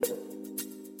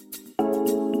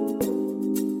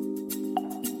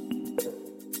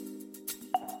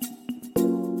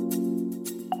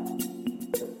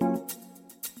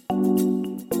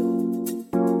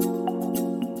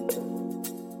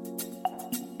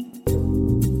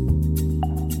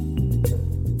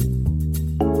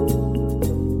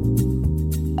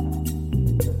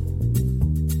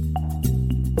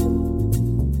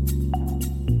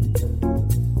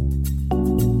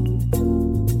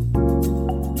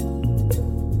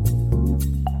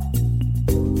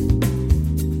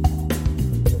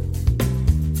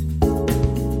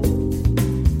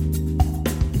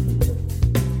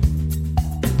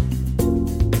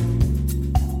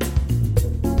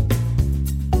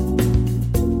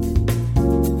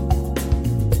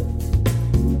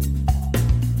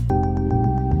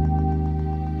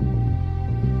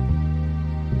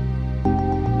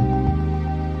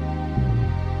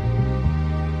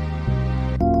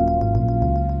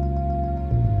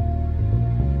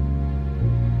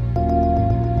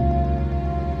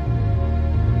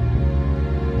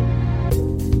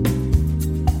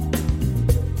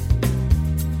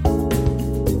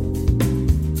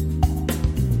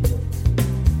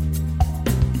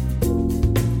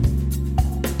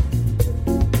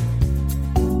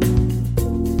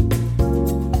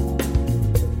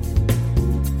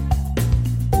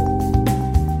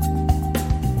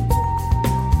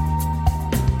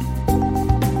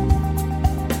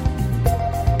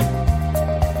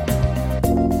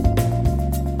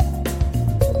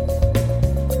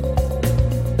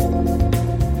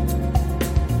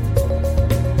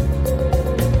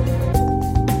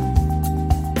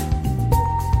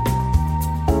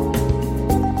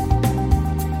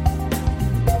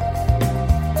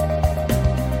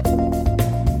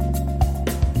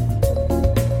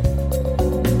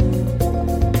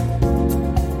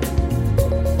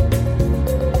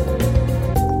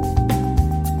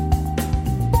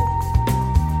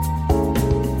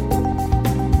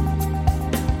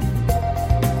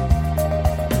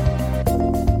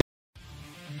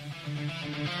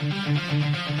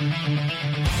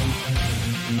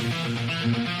Think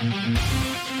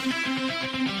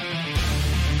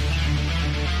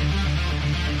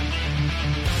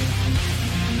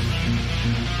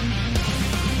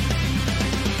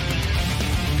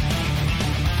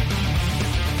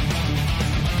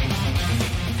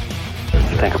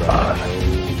about it.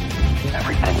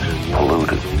 Everything's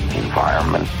polluted. The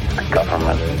environment, the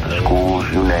government, the schools,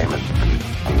 you name it.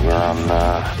 You're on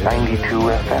 92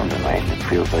 FM tonight. It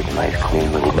feels like a nice,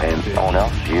 clean little band. No one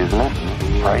else is using it.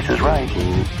 Price is right.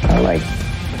 I like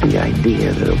the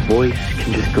idea that a voice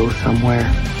can just go somewhere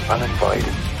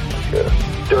uninvited. Like a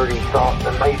dirty thought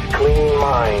and a nice, clean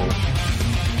mind.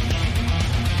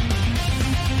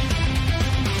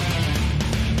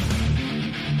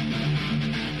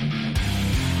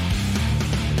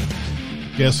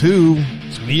 Guess who?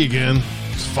 It's me again.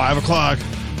 It's 5 o'clock.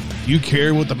 You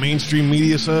care what the mainstream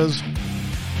media says?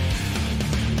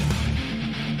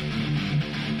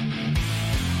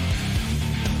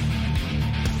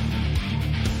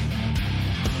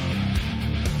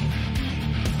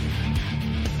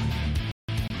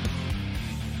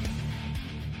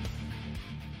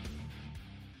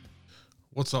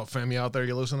 What's up, fam? You out there?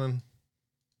 You listening?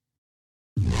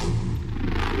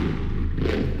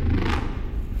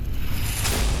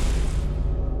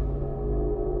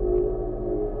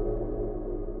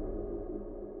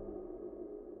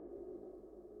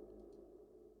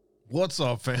 What's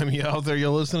up, fam? You out there? You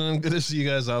listening? Good to see you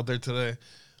guys out there today.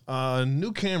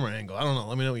 New camera angle. I don't know.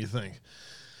 Let me know what you think.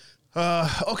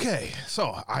 Okay,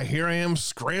 so here I am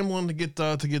scrambling to get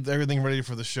everything ready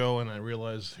for the show, and I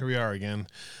realize here we are again.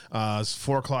 It's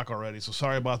 4 o'clock already, so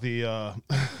sorry about the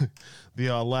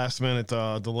last minute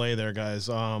delay there, guys.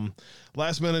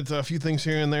 Last minute, a few things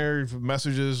here and there,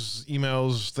 messages,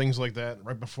 emails, things like that,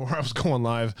 right before I was going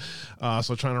live.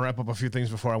 So trying to wrap up a few things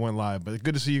before I went live. But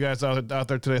good to see you guys out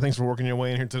there today. Thanks for working your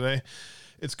way in here today.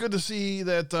 It's good to see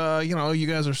that you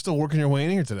guys are still working your way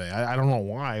in here today. I don't know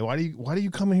why. Why do you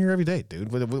come in here every day,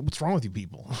 dude? What's wrong with you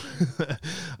people?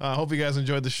 I hope you guys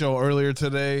enjoyed the show earlier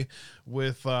today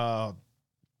with Red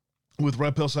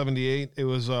Pill 78. It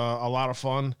was a lot of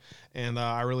fun, and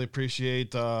I really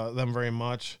appreciate them very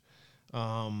much.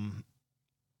 Oh,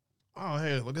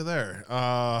 hey, look at there.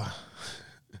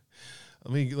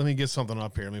 Let me get something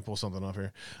up here. Let me pull something up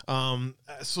here.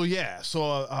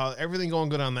 So everything going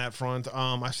good on that front.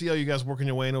 I see how you guys working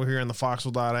your way in over here on the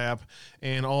Foxwell app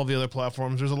and all of the other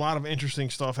platforms. There's a lot of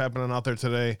interesting stuff happening out there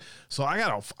today. So I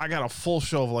got a full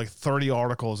show of like 30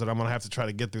 articles that I'm gonna have to try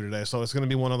to get through today. So it's gonna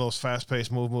be one of those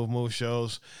fast-paced move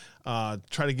shows.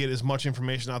 Try to get as much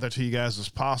information out there to you guys as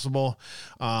possible.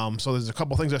 So there's a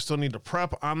couple things I still need to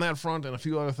prep on that front and a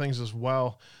few other things as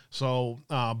well. So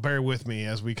bear with me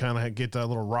as we kind of get that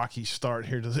little rocky start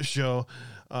here to the show.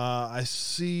 I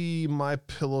see My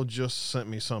Pillow just sent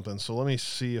me something. So let me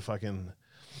see if I can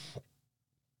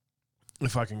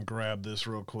grab this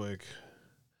real quick.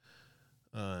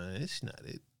 It's not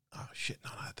it. Oh shit,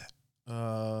 no, not that.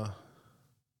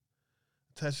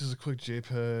 Attaches a quick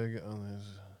JPEG on this.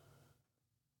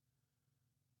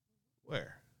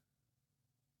 Where?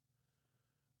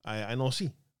 I don't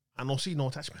see no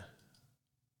attachment.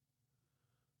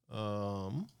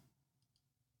 Where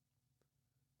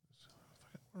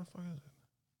the fuck is it?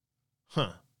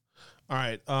 Huh. All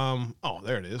right. Oh,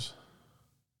 there it is.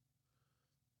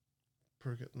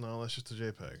 No, that's just a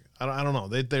JPEG. I don't know.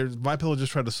 My Pillow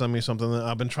just tried to send me something.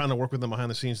 I've been trying to work with them behind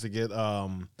the scenes to get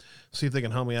see if they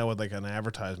can help me out with like an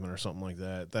advertisement or something like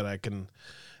that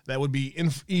that would be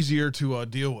easier to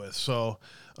deal with. So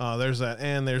there's that,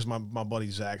 and there's my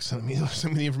buddy Zach sending me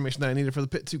the information that I needed for the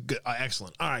pit too. Good,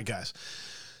 excellent. All right, guys.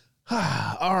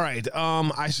 All right.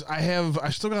 I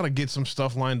still got to get some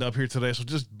stuff lined up here today, so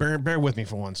just bear with me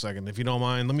for 1 second, if you don't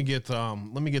mind. Let me get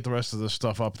the rest of this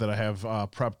stuff up that I have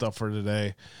prepped up for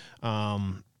today.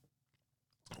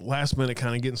 Last minute,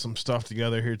 kind of getting some stuff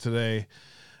together here today.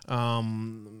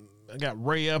 I got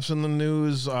Ray Epps in the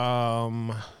news.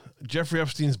 Jeffrey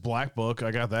Epstein's Black Book.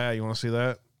 I got that. You want to see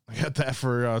that? I got that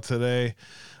for today.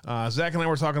 Zach and I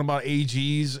were talking about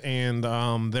AGs and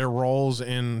their roles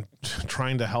in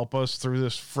trying to help us through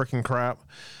this freaking crap.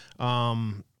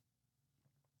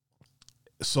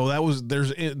 So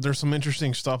there's some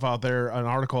interesting stuff out there, an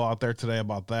article out there today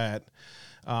about that.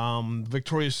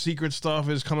 Victoria's Secret stuff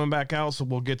is coming back out, so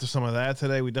we'll get to some of that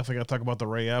today. We definitely got to talk about the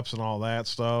Ray Epps and all that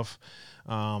stuff.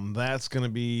 That's going to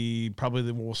be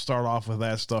we'll start off with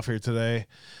that stuff here today.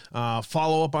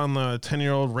 Follow up on the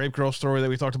 10-year-old rape girl story that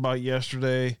we talked about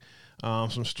yesterday.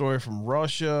 Some story from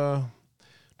Russia.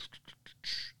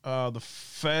 The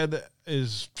Fed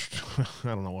is, I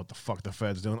don't know what the fuck the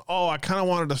Fed's doing. Oh, I kind of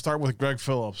wanted to start with Greg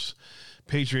Phillips,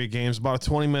 Patriot Games, about a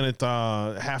 20-minute,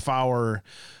 half-hour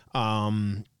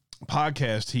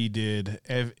podcast he did.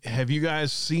 Have you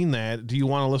guys seen that? Do you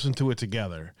want to listen to it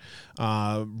together?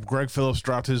 Greg Phillips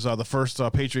dropped his the first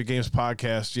Patriot Games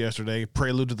podcast yesterday,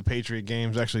 prelude to the Patriot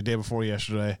Games, actually day before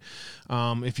yesterday.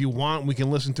 If you want, we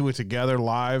can listen to it together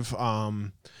live.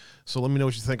 So let me know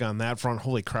what you think on that front.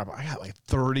 Holy crap, I got like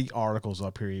 30 articles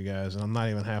up here, you guys, and I'm not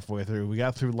even halfway through. We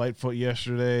got through Lightfoot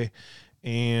yesterday,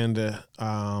 and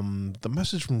the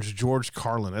message from George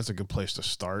Carlin, that's a good place to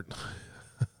start.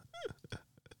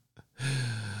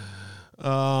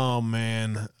 Oh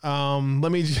man.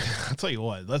 Let me I'll tell you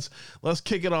what, let's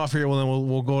kick it off here. Well, then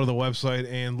we'll go to the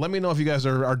website, and let me know if you guys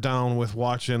are down with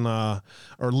watching or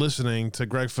listening to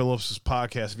Greg Phillips'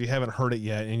 podcast. If you haven't heard it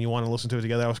yet and you want to listen to it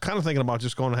together, I was kind of thinking about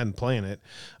just going ahead and playing it.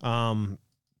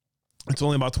 It's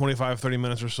only about 25, 30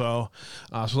 minutes or so.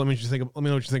 So let me know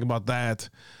what you think about that.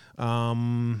 I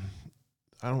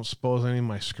don't suppose any of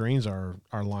my screens are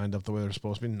lined up the way they're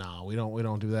supposed to be. No, we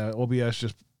don't do that. OBS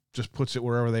just puts it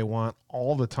wherever they want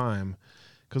all the time,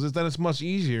 because then it's much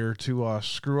easier to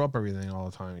screw up everything all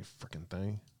the time. You freaking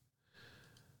thing.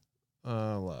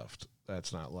 Left.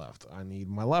 That's not left. I need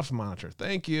my left monitor.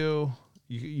 Thank you.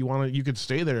 You could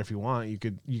stay there if you want. You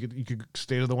could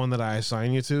stay to the one that I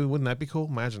assign you to. Wouldn't that be cool?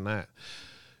 Imagine that.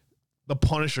 The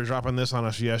Punisher dropping this on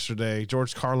us yesterday.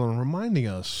 George Carlin reminding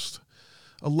us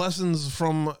of lessons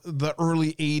from the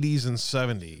early 80s and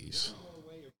 70s.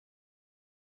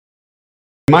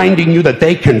 Reminding you that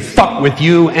they can fuck with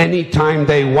you anytime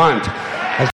they want.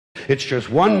 It's just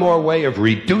one more way of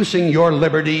reducing your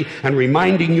liberty and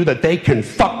reminding you that they can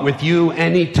fuck with you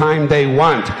anytime they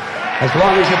want. As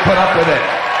long as you put up with it.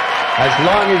 As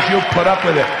long as you put up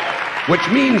with it. Which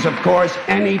means, of course,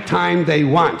 anytime they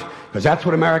want. Because that's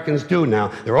what Americans do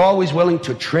now. They're always willing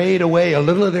to trade away a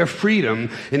little of their freedom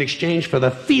in exchange for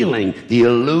the feeling, the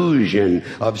illusion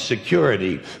of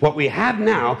security. What we have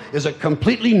now is a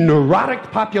completely neurotic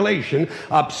population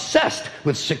obsessed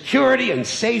with security and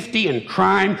safety and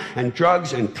crime and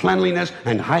drugs and cleanliness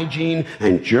and hygiene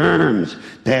and germs.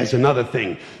 There's another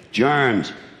thing.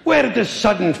 Germs. Where did this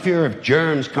sudden fear of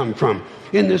germs come from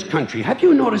in this country? Have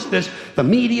you noticed this? The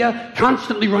media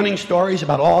constantly running stories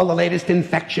about all the latest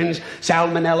infections,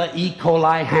 salmonella, E.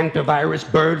 coli,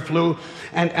 hantavirus, bird flu,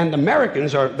 and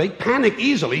Americans they panic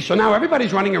easily, so now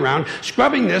everybody's running around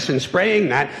scrubbing this and spraying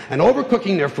that and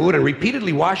overcooking their food and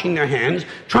repeatedly washing their hands,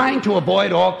 trying to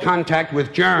avoid all contact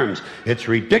with germs. It's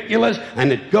ridiculous,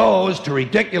 and it goes to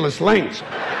ridiculous lengths.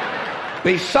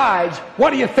 Besides,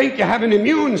 what do you think you have an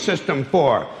immune system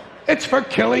for? It's for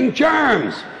killing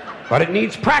germs. But it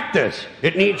needs practice.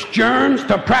 It needs germs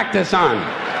to practice on.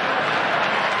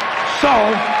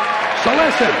 So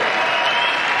listen.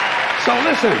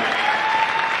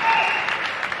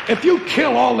 If you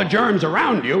kill all the germs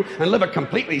around you and live a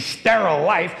completely sterile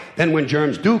life, then when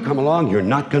germs do come along, you're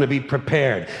not going to be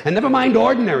prepared. And never mind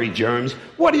ordinary germs,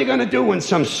 what are you going to do when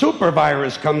some super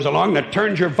virus comes along that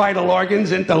turns your vital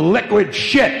organs into liquid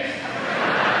shit?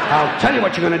 I'll tell you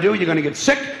what you're going to do. You're going to get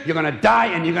sick, you're going to die,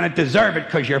 and you're going to deserve it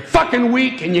because you're fucking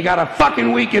weak and you got a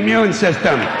fucking weak immune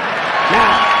system.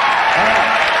 Now,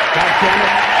 God damn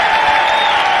it.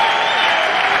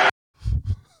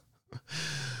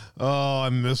 Oh, I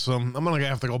miss him. I'm gonna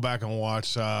have to go back and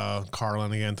watch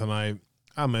Carlin again tonight.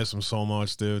 I miss him so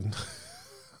much, dude.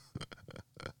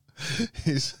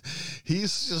 He's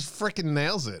just freaking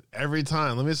nails it every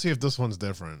time. Let me see if this one's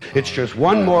different. It's just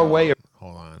one more way.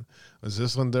 Hold on. Is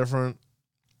this one different?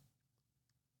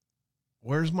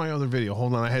 Where's my other video?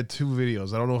 Hold on. I had two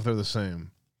videos. I don't know if they're the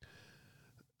same.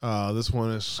 This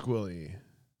one is Squilly.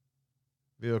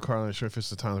 Video Carlin sure fits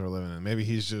the times we're living in. Maybe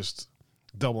he's just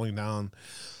doubling down.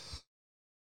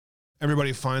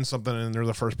 Everybody finds something and they're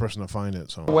the first person to find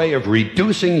it. So way of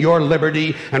reducing your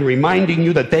liberty and reminding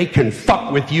you that they can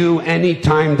fuck with you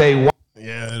anytime they want.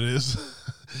 Yeah, it is.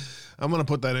 I'm gonna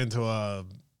put that into a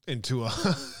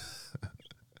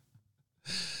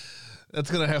that's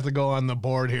gonna have to go on the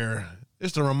board here.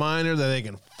 Just a reminder that they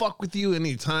can fuck with you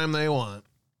anytime they want.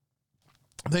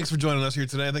 Thanks for joining us here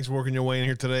today. Thanks for working your way in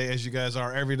here today, as you guys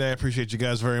are every day. I appreciate you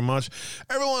guys very much.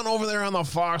 Everyone over there on the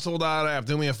Foxhole.app,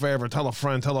 do me a favor. Tell a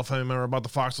friend, tell a family member about the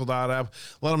Foxhole.app.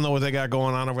 Let them know what they got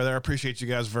going on over there. I appreciate you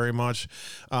guys very much.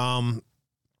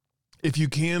 If you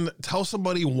can, tell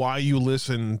somebody why you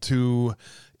listen to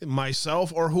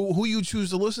myself or who you choose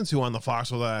to listen to on the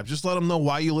Foxhole app. Just let them know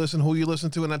why you listen, who you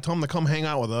listen to, and then tell them to come hang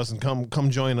out with us and come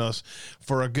join us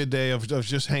for a good day of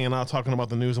just hanging out, talking about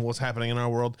the news and what's happening in our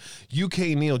world. UK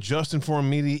Neil, Just Informed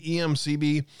Media,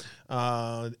 EMCB,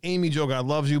 Amy Jo, God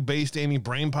Loves You, Based Amy,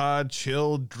 Brain Pod,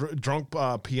 Chill, Drunk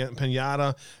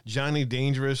Pinata, Johnny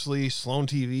Dangerously, Sloan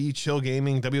TV, Chill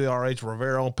Gaming, WRH,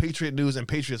 Rivero, Patriot News, and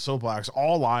Patriot Soapbox,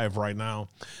 all live right now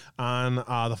on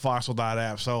the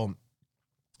Foxhole.app. So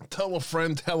tell a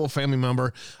friend, tell a family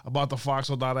member about the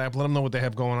Foxhole.app. Let them know what they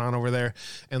have going on over there.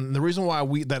 And the reason why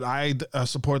I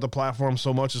support the platform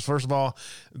so much is, first of all,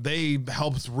 they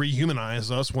helped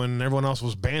rehumanize us when everyone else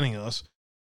was banning us.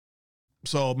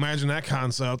 So imagine that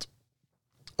concept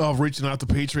of reaching out to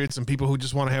patriots and people who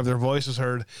just want to have their voices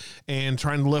heard and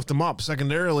trying to lift them up.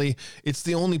 Secondarily, it's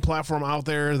the only platform out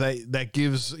there that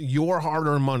gives your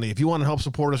hard-earned money. If you want to help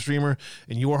support a streamer,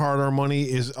 and your hard-earned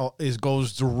money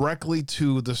goes directly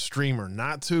to the streamer,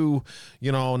 not to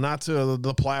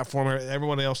the platform.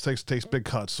 Everyone else takes big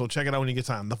cuts. So check it out when you get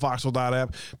time. The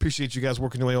Foxhole.app. Appreciate you guys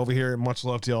working your way over here. Much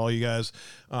love to all you guys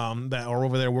that are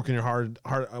over there working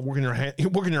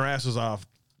your asses off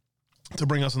to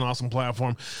bring us an awesome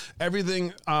platform.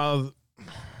 Everything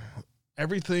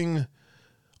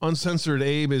Uncensored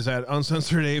Abe is at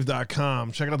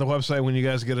uncensoredabe.com. Check out the website when you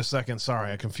guys get a second.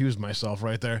 Sorry, I confused myself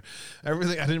right there.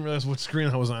 Everything, I didn't realize what screen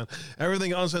I was on.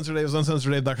 Everything Uncensored Abe is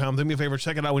uncensoredabe.com. Do me a favor,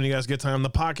 check it out when you guys get time. The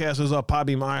podcast is up,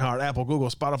 Podbean, iHeart, Apple, Google,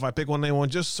 Spotify. Pick one name one.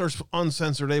 Just search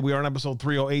Uncensored Abe. We are on episode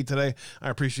 308 today. I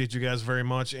appreciate you guys very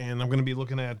much, and I'm going to be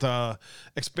looking at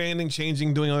expanding,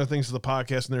 changing, doing other things to the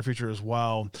podcast in the near future as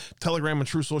well. Telegram and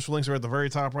True Social links are at the very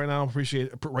top right now.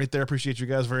 Appreciate you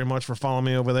guys very much for following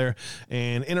me over there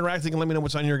and interacting, and let me know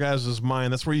what's on your guys'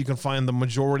 mind. That's where you can find the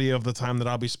majority of the time that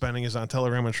I'll be spending is on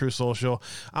Telegram and True Social.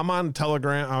 I'm on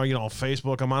Telegram,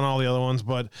 Facebook. I'm on all the other ones,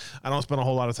 but I don't spend a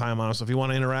whole lot of time on it. So if you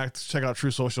want to interact, check out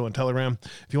True Social and Telegram.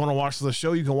 If you want to watch the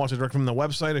show, you can watch it directly from the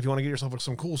website. If you want to get yourself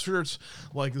some cool shirts,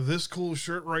 like this cool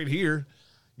shirt right here,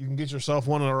 you can get yourself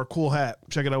one, or a cool hat.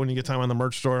 Check it out when you get time on the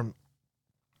merch store.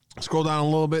 Scroll down a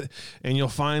little bit, and you'll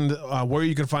find where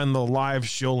you can find the live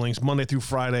show links Monday through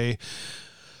Friday,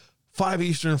 5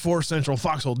 Eastern, 4 Central,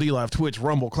 Foxhole, D-Live, Twitch,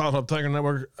 Rumble, Cloud Hub, Tiger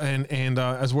Network, and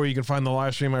as where you can find the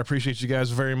live stream. I appreciate you guys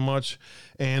very much.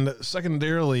 And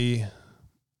secondarily,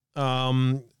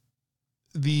 the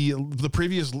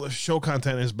previous show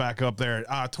content is back up there.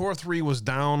 Tor 3 was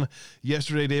down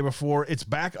yesterday, day before. It's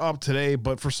back up today,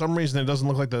 but for some reason it doesn't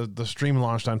look like the stream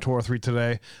launched on Tor 3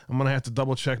 today. I'm going to have to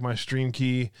double check my stream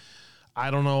key. I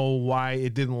don't know why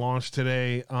it didn't launch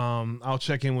today. I'll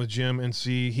check in with Jim and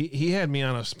see. He had me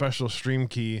on a special stream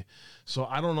key, so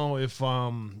I don't know if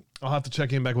I'll have to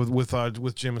check in back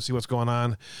with Jim and see what's going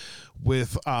on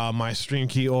with my stream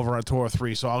key over at Tor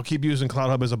 3. So I'll keep using Cloud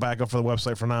Hub as a backup for the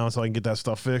website for now until I can get that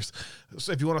stuff fixed.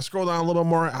 So if you want to scroll down a little bit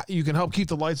more, you can help keep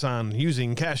the lights on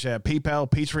using Cash App, PayPal,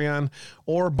 Patreon,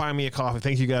 or buy me a coffee.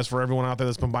 Thank you guys for everyone out there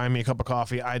that's been buying me a cup of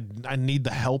coffee. I need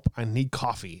the help. I need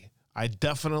coffee. I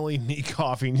definitely need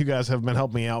coffee, and you guys have been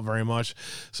helping me out very much,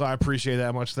 so I appreciate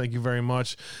that much. Thank you very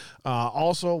much.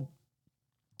 Also,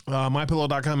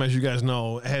 MyPillow.com, as you guys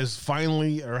know, has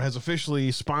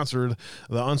officially sponsored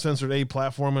the Uncensored Abe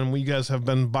platform, and we guys have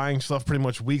been buying stuff pretty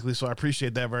much weekly, so I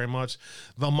appreciate that very much.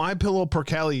 The MyPillow Per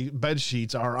Cali bed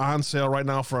sheets are on sale right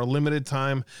now for a limited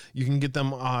time. You can get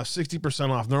them 60%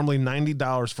 off. Normally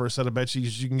 $90 for a set of bed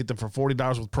sheets. You can get them for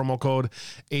 $40 with promo code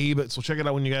ABE. So check it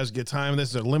out when you guys get time. This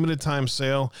is a limited time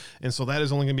sale, and so that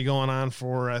is only going to be going on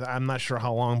for I'm not sure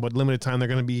how long, but limited time. They're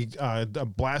going to be a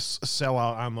blast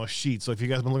sellout on those sheets. So if you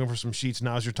guys have been looking for some sheets,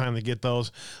 now's your time to get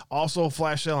those. Also,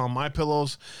 flash sale on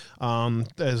MyPillows,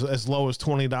 as low as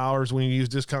 $20 when you use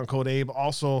discount code ABE.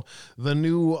 Also, the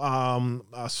new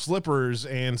slippers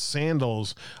and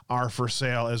sandals are for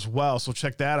sale as well, so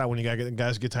check that out when you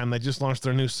guys get time. They just launched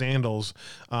their new sandals,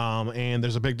 and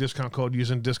there's a big discount code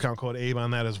using discount code ABE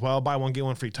on that as well. Buy one, get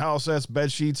one free. Towel sets, bed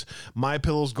sheets,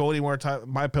 MyPillows, Go Anywhere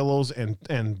MyPillows,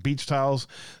 and beach towels.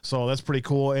 So that's pretty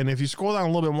cool. And if you scroll down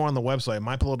a little bit more on the website,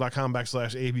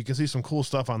 mypillow.com/ABE, you can see some cool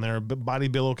stuff on there. Body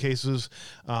pillowcases,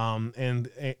 and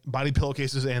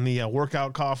the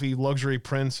workout coffee, luxury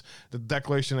prints, the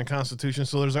Declaration and Constitution.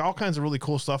 So there's all kinds of really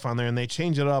cool stuff on there, and they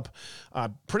change it up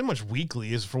pretty much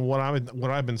weekly, is from what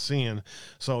I've been seeing.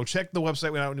 So check the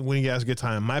website when you guys get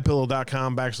time.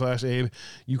 mypillow.com/ABE.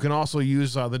 You can also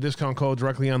use the discount code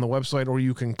directly on the website, or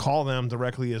you can call them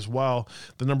directly as well.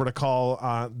 The number to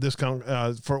call discount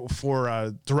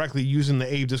for directly using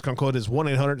the ABE discount code is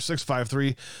 1-800-653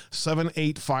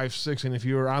 653-7856. And if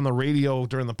you're on the radio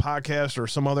during the podcast or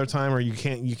some other time, or you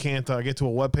can't get to a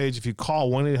webpage, if you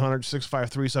call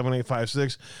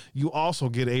 1-800-653-7856, you also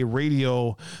get a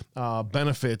radio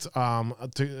benefit,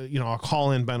 a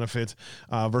call-in benefit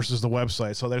versus the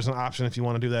website. So there's an option if you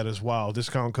want to do that as well.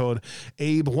 Discount code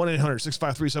Abe,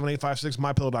 1-800-653-7856,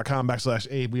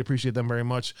 mypillow.com/Abe. We appreciate them very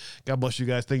much. God bless you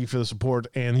guys. Thank you for the support,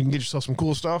 and you can get yourself some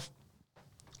cool stuff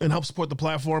and help support the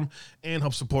platform and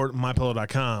help support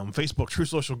mypillow.com. Facebook, True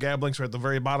Social, Gab links are at the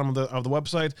very bottom of the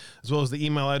website, as well as the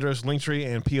email address, Linktree,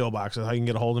 and P.O. Box. That's how you can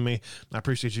get a hold of me. I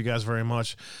appreciate you guys very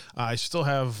much. I still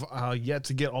have yet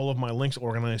to get all of my links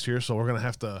organized here, so we're going to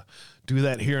have to do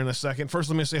that here in a second. First,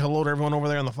 let me say hello to everyone over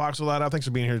there on the Foxhole Hideout. Thanks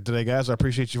for being here today, guys. I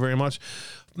appreciate you very much.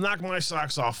 Knock my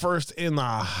socks off. First in the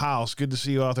house. Good to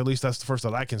see you out there. At least that's the first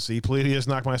that I can see. Palladius,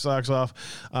 knock my socks off.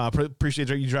 Appreciate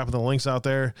you dropping the links out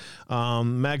there.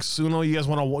 Mag Suno, you guys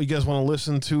want to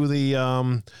listen to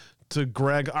the to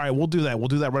Greg? All right, we'll do that. We'll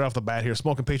do that right off the bat here.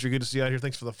 Smoking Patriot, good to see you out here.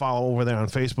 Thanks for the follow over there on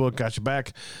Facebook. Got you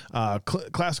back.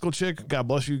 Classical Chick, God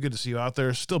bless you. Good to see you out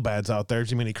there. Still Bad's out there.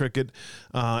 Jiminy Cricket,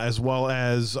 as well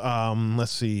as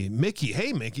let's see, Mickey.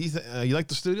 Hey, Mickey, you like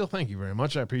the studio? Thank you very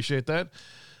much. I appreciate that.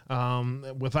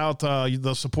 Without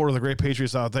the support of the great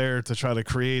patriots out there to try to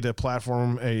create a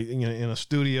platform in a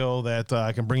studio that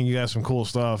I can bring you guys some cool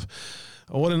stuff.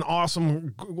 What an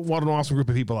awesome group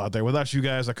of people out there. Without you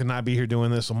guys, I could not be here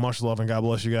doing this. So much love and God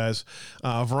bless you guys.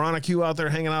 Veronica Q out there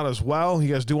hanging out as well.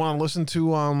 You guys do want to listen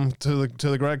to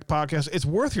the Greg podcast? It's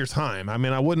worth your time. I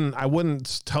mean, I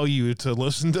wouldn't tell you to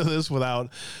listen to this with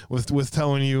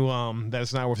telling you that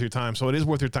it's not worth your time. So it is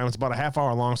worth your time. It's about a half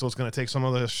hour long, so it's going to take some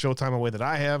of the show time away that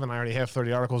I have, and I already have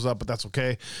 30 articles up, but that's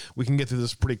okay. We can get through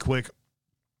this pretty quick.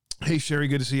 Hey, Sherry,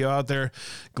 good to see you out there.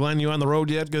 Glenn, you on the road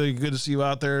yet? Good to see you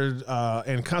out there.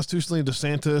 And constitutionally,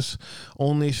 DeSantis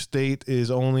only state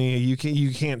is only you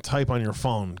can't type on your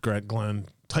phone, Glenn.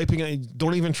 Typing,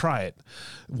 don't even try it.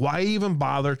 Why even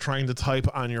bother trying to type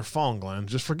on your phone, Glenn?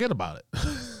 Just forget about it.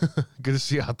 Good to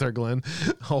see you out there, Glenn.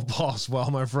 Oh, boss,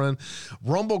 well, my friend.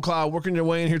 Rumble Cloud working your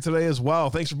way in here today as well.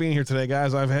 Thanks for being here today,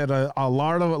 guys. I've had a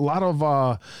lot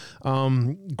of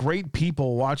great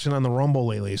people watching on the Rumble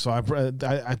lately, so I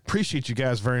appreciate you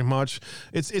guys very much.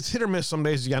 It's hit or miss some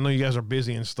days. I know you guys are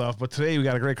busy and stuff, but today we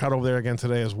got a great crowd over there again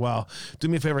today as well. Do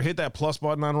me a favor, hit that plus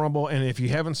button on Rumble, and if you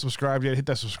haven't subscribed yet, hit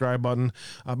that subscribe button.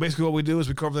 Basically, what we do is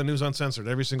we cover the news uncensored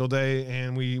every single day,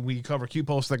 and we cover Q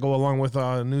posts that go along with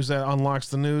news that unlocks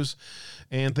the news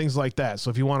and things like that. So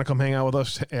if you want to come hang out with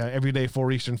us every day,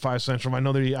 4 Eastern, 5 Central, I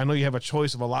know you have a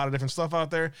choice of a lot of different stuff out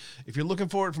there. If you're looking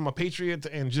for it from a patriot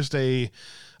and just a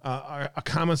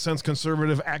common sense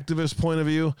conservative activist point of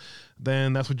view,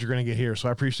 then that's what you're going to get here. So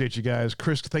I appreciate you guys.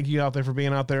 Chris, thank you out there for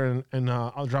being out there and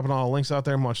dropping all the links out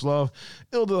there. Much love.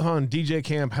 Ilda the Hun, DJ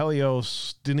Camp,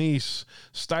 Helios, Denise,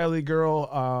 Styly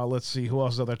Girl. Let's see who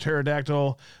else is out there.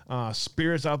 Pterodactyl,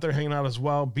 Spirits out there hanging out as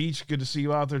well. Beach, good to see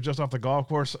you out there just off the golf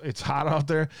course. It's hot out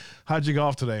there. How'd you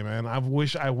golf today, man? I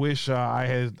wish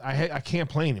I can't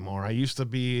play anymore. I used to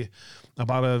be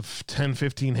about a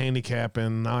 10-15 handicap,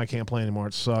 and now I can't play anymore.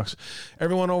 It sucks.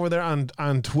 Everyone over there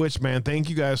on Twitch, man, thank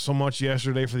you guys so much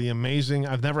yesterday for the amazing.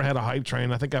 I've never had a hype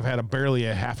train. I think I've had barely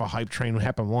a half a hype train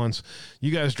happen once.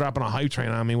 You guys dropping a hype train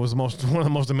on me was one of the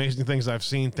most amazing things I've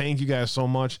seen. Thank you guys so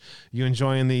much. You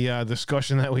enjoying the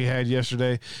discussion that we had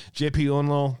yesterday. JP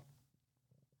Unlo,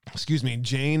 excuse me,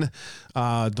 Jane,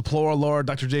 Deplora Lord,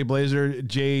 Dr. J Blazer,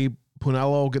 J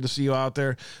Punello, good to see you out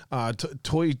there.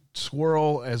 Toy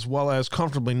Swirl, as well as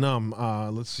Comfortably Numb.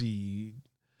 Let's see.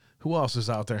 Who else is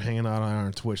out there hanging out on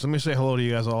our Twitch? Let me say hello to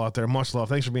you guys all out there. Much love.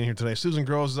 Thanks for being here today. Susan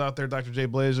Groves is out there. Dr. J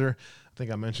Blazer. I think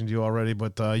I mentioned you already,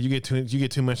 but you get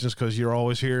two mentions because you're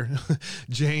always here.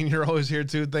 Jane, you're always here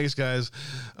too. Thanks, guys.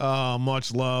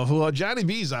 Much love. Johnny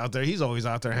B's out there. He's always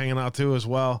out there hanging out too as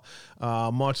well.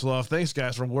 Much love. Thanks,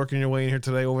 guys, for working your way in here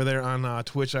today over there on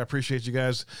Twitch. I appreciate you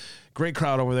guys. Great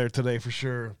crowd over there today for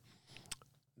sure.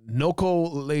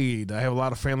 Noco Lade. I have a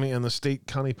lot of family in the state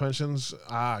county pensions.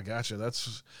 Gotcha.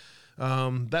 That's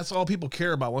all people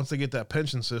care about once they get that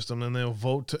pension system, and they'll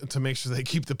vote to make sure they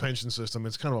keep the pension system.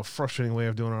 It's kind of a frustrating way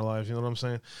of doing our lives. You know what I'm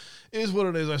saying? It is what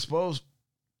it is, I suppose.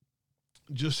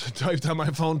 Just typed on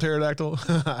my phone, Pterodactyl.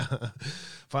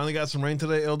 Finally got some rain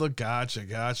today, Ilda. Gotcha.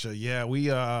 Yeah,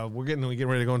 we're getting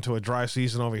ready to go into a dry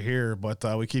season over here, but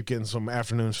we keep getting some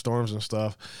afternoon storms and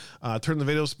stuff. Turn the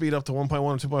video speed up to 1.1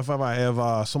 and 2.5. I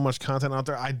have so much content out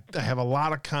there. I have a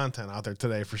lot of content out there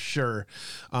today for sure.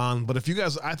 But if you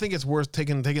guys, I think it's worth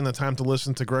taking the time to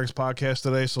listen to Greg's podcast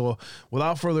today. So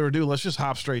without further ado, let's just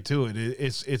hop straight to it.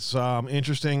 It's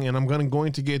interesting, and I'm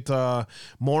going to get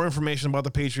more information about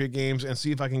the Patriot games and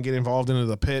see if I can get involved into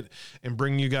the pit and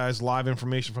bring you guys live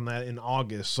information from that in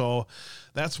August. So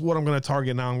that's what I'm going to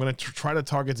target now. I'm going to try to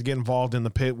target to get involved in the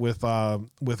pit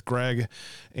with Greg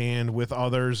and with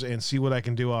others and see what I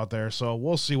can do out there. So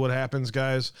we'll see what happens,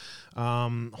 guys.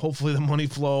 Hopefully the money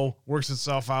flow works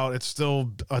itself out. It's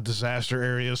still a disaster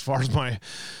area as far as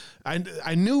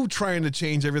I knew trying to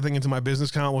change everything into my business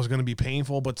account was going to be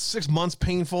painful, but 6 months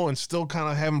painful and still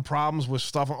kind of having problems with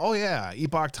stuff. Oh yeah,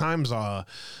 Epoch Times, stuff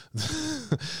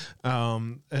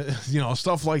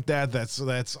like that.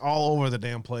 That's all over the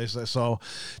damn place. So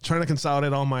trying to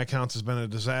consolidate all my accounts has been a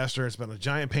disaster. It's been a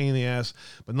giant pain in the ass,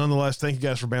 but nonetheless, thank you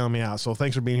guys for bailing me out. So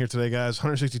thanks for being here today, guys.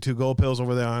 162 gold pills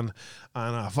over there on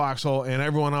Foxhole, and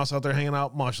everyone else out there hanging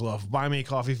out. Much love. Buy me a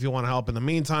coffee if you want to help. In the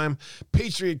meantime,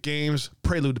 Patriot Games,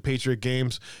 prelude to Patriot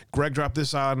Games. Greg dropped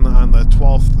this out on the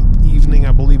 12th evening,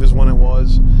 I believe is when it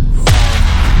was.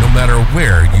 No matter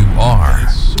where you are,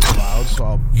 it's super loud, so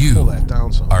I'll pull that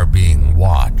down some. Are being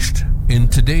watched. In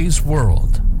today's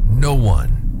world, no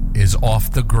one is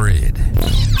off the grid.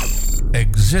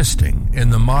 Existing in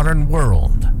the modern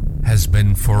world has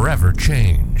been forever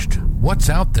changed. What's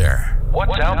out there?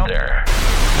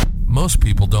 Most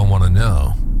people don't want to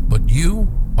know, but you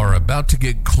are about to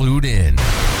get clued in.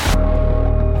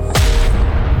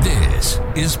 This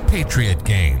is Patriot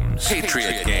Games.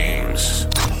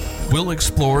 We'll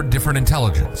explore different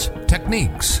intelligence,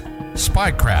 techniques,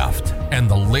 spycraft, and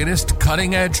the latest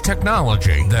cutting-edge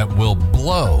technology that will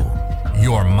blow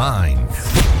your mind.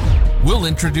 We'll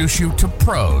introduce you to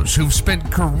pros who've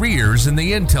spent careers in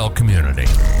the intel community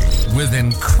with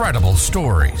incredible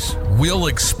stories. We'll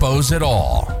expose it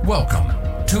all. Welcome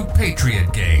to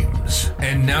Patriot Games.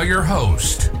 And now your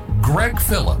host, Greg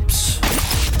Phillips.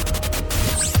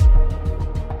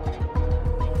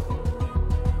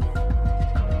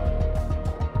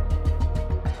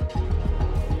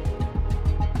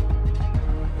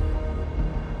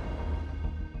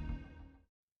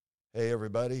 Hey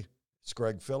everybody, it's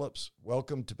Greg Phillips.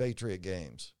 Welcome to Patriot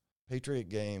Games. Patriot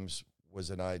Games was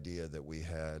an idea that we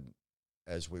had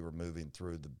as we were moving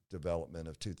through the development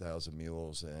of 2,000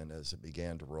 Mules, and as it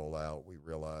began to roll out, we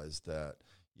realized that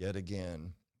yet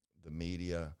again, the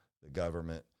media, the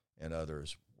government, and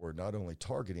others were not only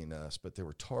targeting us, but they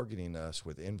were targeting us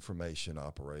with information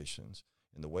operations.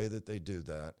 And the way that they do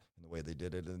that, and the way they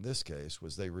did it in this case,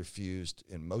 was they refused,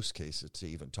 in most cases, to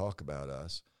even talk about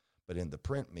us. But in the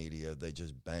print media, they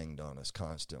just banged on us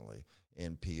constantly.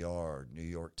 NPR, New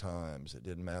York Times, it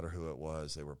didn't matter who it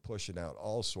was. They were pushing out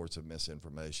all sorts of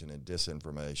misinformation and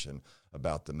disinformation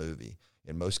about the movie.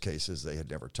 In most cases, they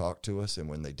had never talked to us, and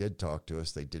when they did talk to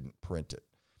us, they didn't print it.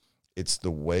 It's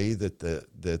the way that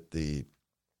the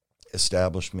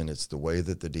establishment, it's the way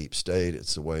that the deep state,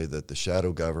 it's the way that the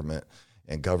shadow government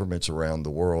and governments around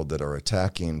the world that are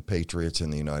attacking patriots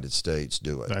in the United States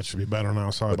do it. That should be better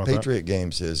now. Sorry about Patriot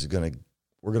Games is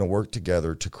we're going to work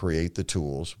together to create the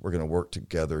tools. We're going to work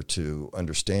together to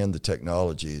understand the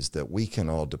technologies that we can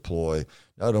all deploy,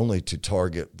 not only to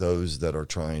target those that are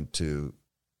trying to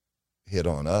hit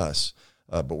on us,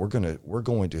 but we're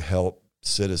going to help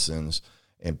citizens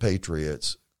and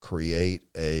patriots create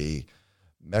a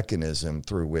mechanism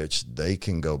through which they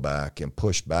can go back and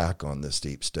push back on this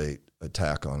deep state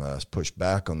attack on us, push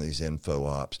back on these info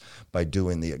ops by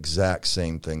doing the exact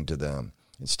same thing to them.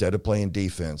 Instead of playing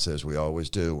defense, as we always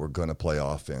do, we're going to play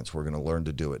offense. We're going to learn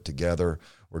to do it together.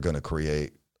 We're going to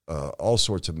create all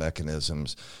sorts of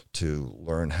mechanisms to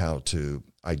learn how to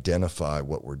identify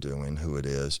what we're doing, who it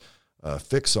is,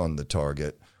 fix on the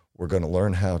target. We're going to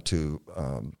learn how to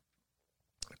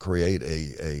create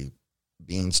a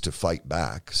means to fight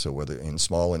back. So whether in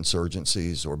small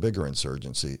insurgencies or bigger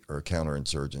insurgency or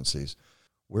counterinsurgencies,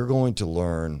 we're going to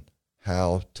learn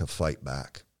how to fight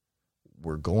back.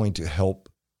 We're going to help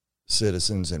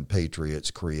citizens and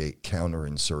patriots create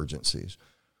counterinsurgencies.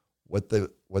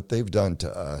 What they've done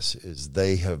to us is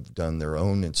they have done their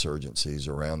own insurgencies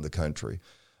around the country.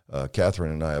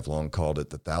 Catherine and I have long called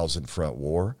it the 1,000-front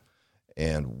war.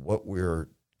 And what we're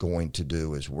going to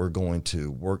do is we're going to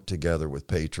work together with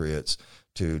patriots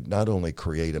to not only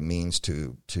create a means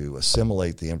to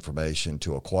assimilate the information,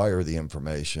 to acquire the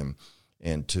information,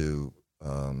 and to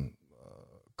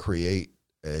create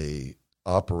a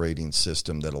operating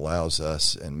system that allows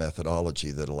us and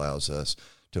methodology that allows us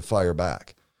to fire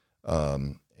back.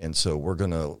 And so we're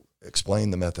going to explain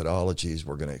the methodologies.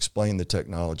 We're going to explain the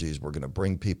technologies. We're going to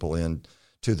bring people in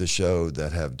to the show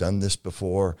that have done this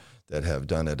before, that have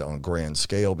done it on grand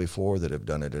scale before, that have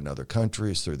done it in other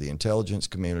countries through the intelligence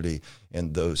community,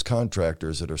 and those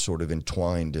contractors that are sort of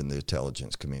entwined in the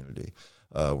intelligence community.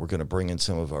 We're going to bring in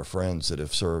some of our friends that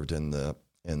have served in the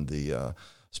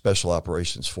Special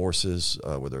Operations Forces,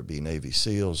 whether it be Navy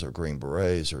SEALs or Green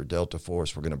Berets or Delta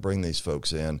Force. We're going to bring these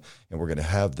folks in, and we're going to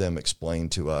have them explain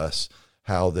to us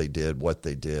how they did, what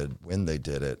they did, when they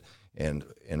did it, and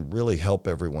really help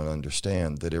everyone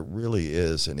understand that it really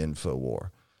is an info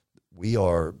war. We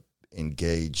are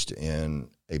engaged in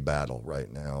a battle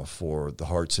right now for the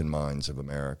hearts and minds of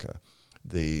America.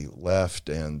 The left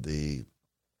and the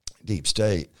deep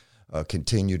state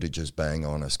continue to just bang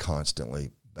on us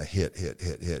constantly. Hit.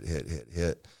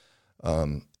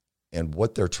 And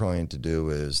what they're trying to do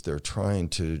is they're trying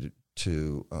to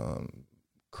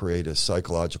create a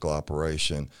psychological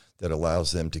operation that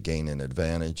allows them to gain an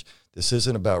advantage. This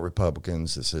isn't about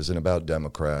Republicans. This isn't about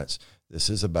Democrats. This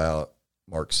is about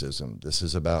Marxism. This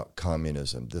is about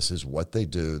communism. This is what they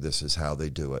do. This is how they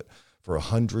do it. For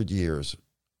 100 years,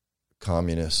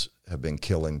 communists have been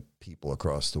killing people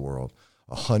across the world.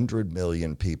 100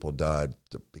 million people died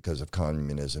because of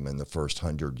communism in the first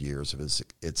 100 years of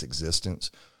its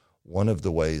existence. One of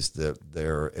the ways that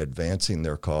they're advancing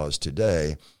their cause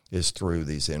today is through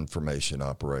these information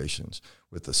operations.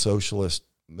 With the socialist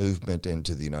movement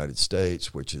into the United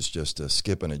States, which is just a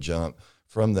skip and a jump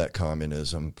from that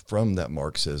communism, from that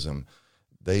Marxism,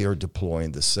 they are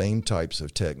deploying the same types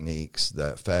of techniques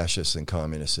that fascists and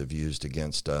communists have used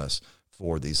against us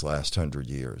for these last 100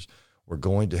 years. We're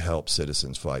going to help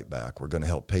citizens fight back. We're going to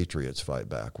help patriots fight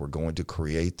back. We're going to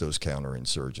create those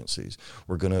counterinsurgencies.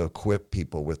 We're going to equip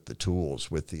people with the tools,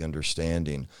 with the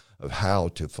understanding of how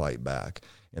to fight back.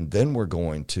 And then we're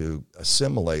going to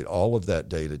assimilate all of that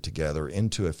data together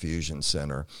into a fusion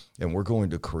center, and we're going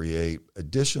to create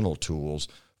additional tools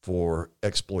for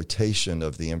exploitation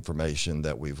of the information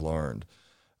that we've learned.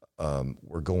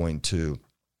 We're going to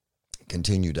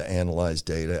continue to analyze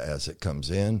data as it comes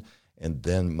in. And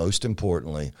then, most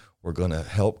importantly, we're going to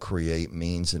help create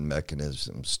means and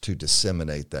mechanisms to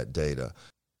disseminate that data.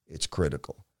 It's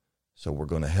critical. So we're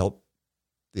going to help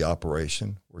the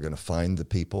operation. We're going to find the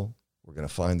people. We're going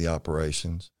to find the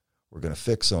operations. We're going to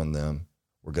fix on them.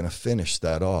 We're going to finish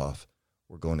that off.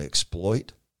 We're going to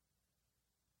exploit.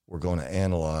 We're going to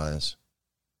analyze.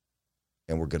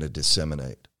 And we're going to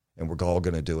disseminate. And we're all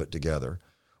going to do it together.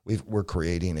 We're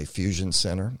creating a fusion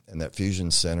center, and that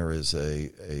fusion center is a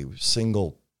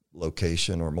single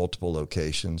location or multiple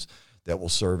locations that will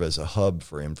serve as a hub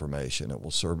for information. It will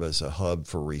serve as a hub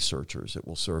for researchers. It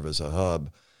will serve as a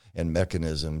hub and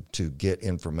mechanism to get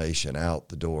information out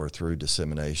the door through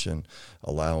dissemination,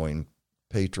 allowing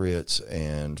patriots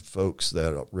and folks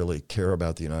that really care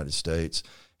about the United States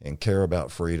and care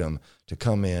about freedom to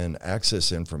come in,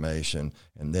 access information,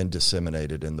 and then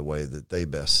disseminate it in the way that they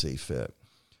best see fit.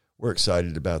 We're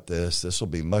excited about this. This will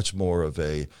be much more of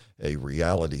a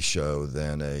reality show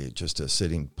than just a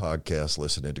sitting podcast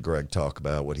listening to Greg talk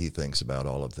about what he thinks about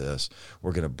all of this.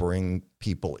 We're going to bring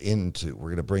we're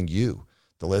going to bring you,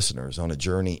 the listeners, on a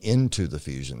journey into the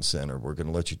Fusion Center. We're going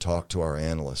to let you talk to our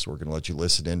analysts. We're going to let you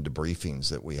listen into briefings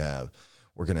that we have.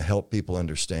 We're going to help people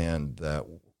understand that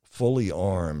fully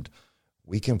armed,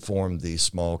 we can form these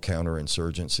small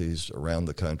counterinsurgencies around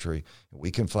the country.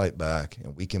 We can fight back,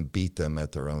 and we can beat them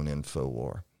at their own info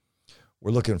war.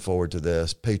 We're looking forward to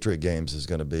this. Patriot Games is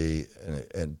going to be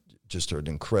just an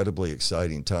incredibly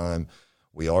exciting time.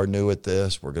 We are new at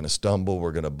this. We're going to stumble.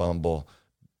 We're going to bumble,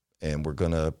 and we're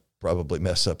going to probably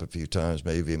mess up a few times,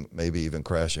 maybe even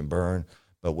crash and burn.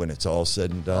 But when it's all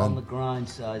said and done,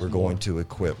 we're going to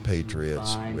equip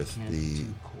patriots with the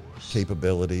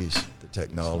capabilities, the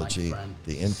technology,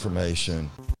 the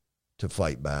information to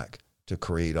fight back, to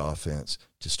create offense,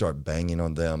 to start banging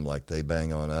on them like they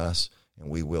bang on us, and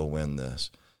we will win this.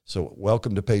 So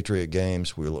welcome to Patriot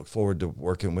Games. We look forward to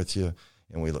working with you,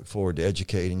 and we look forward to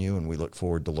educating you, and we look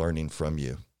forward to learning from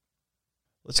you.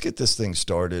 Let's get this thing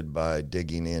started by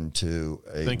digging into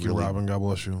a Thank you, Robin. God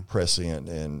bless you. Prescient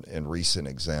and recent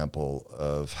example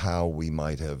of how we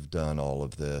might have done all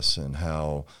of this and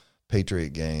how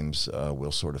Patriot Games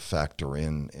will sort of factor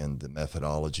in, and the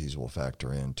methodologies will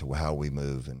factor into how we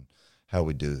move and how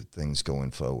we do things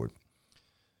going forward.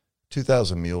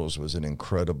 2,000 Mules was an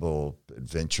incredible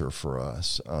adventure for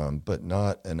us, but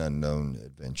not an unknown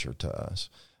adventure to us.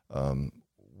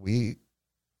 We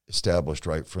established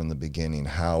right from the beginning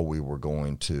how we were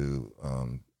going to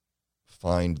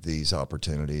find these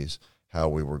opportunities, how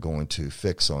we were going to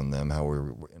fix on them, how we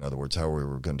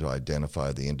were going to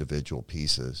identify the individual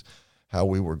pieces, how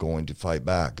we were going to fight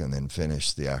back and then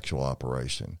finish the actual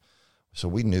operation. So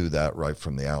we knew that right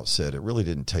from the outset. It really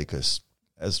didn't take us,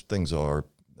 as things are,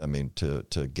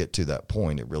 to get to that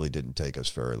point, it really didn't take us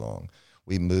very long.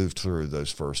 we moved through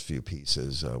those first few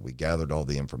pieces. We gathered all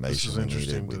the information we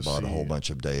needed. We bought a whole bunch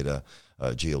of data,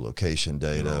 geolocation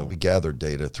data. We gathered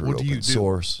data through open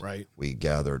source. Right. We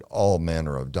gathered all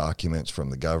manner of documents from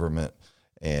the government,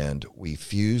 and we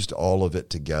fused all of it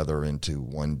together into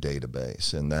one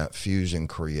database. And that fusion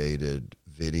created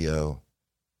video,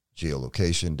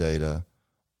 geolocation data,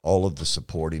 all of the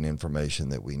supporting information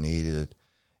that we needed,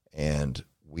 and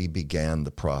we began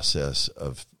the process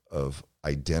of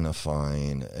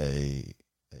identifying a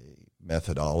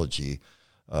methodology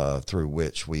through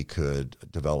which we could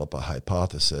develop a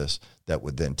hypothesis that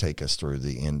would then take us through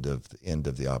the end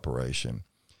of the operation.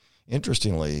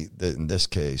 Interestingly, in this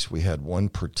case, we had one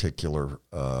particular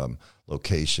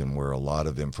location where a lot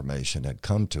of information had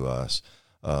come to us,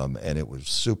 and it was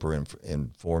super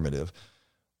informative.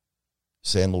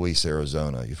 San Luis,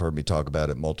 Arizona. You've heard me talk about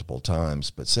it multiple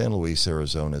times, but San Luis,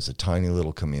 Arizona is a tiny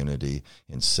little community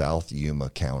in South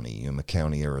Yuma County. Yuma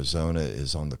County, Arizona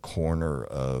is on the corner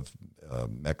of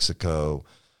Mexico,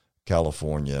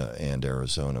 California, and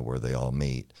Arizona, where they all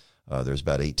meet. There's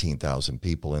about 18,000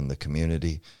 people in the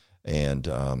community, and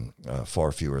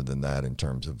far fewer than that in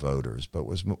terms of voters. But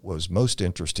was most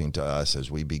interesting to us as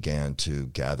we began to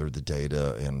gather the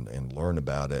data and learn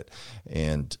about it,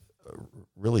 and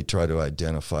really try to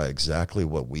identify exactly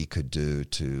what we could do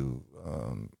to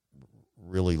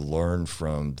really learn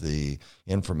from the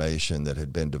information that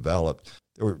had been developed.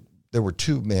 There were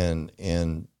two men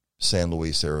in San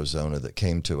Luis, Arizona that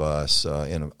came to us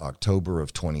in October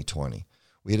of 2020.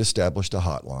 We had established a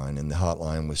hotline, and the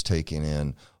hotline was taking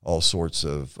in all sorts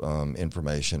of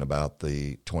information about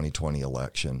the 2020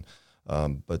 election.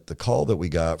 But the call that we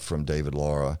got from David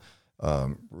Lara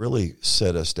really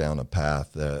set us down a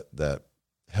path that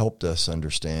helped us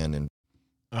understand. And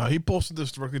he posted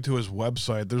this directly to his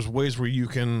website. There's ways where you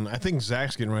can, I think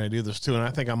Zach's getting ready to do this too, and I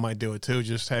think I might do it too.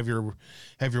 Just have your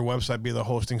website be the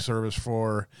hosting service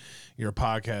for your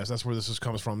podcast. That's where this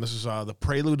comes from. This is the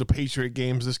Prelude to Patriot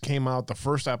Games. This came out, the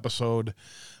first episode,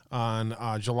 on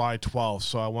July 12th,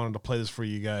 so I wanted to play this for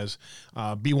you guys.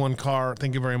 B1 Car,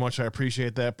 thank you very much. I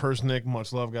appreciate that. Persnick,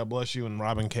 much love. God bless you. And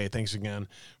Robin K, thanks again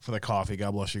for the coffee.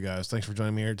 God bless you guys. Thanks for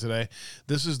joining me here today.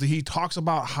 He talks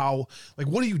about how, like,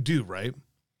 what do you do, right?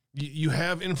 You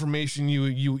have information,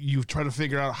 you try to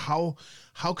figure out how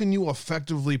can you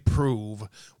effectively prove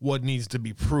what needs to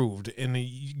be proved.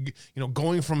 And,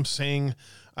 going from saying,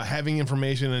 having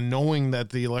information and knowing that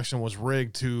the election was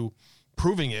rigged to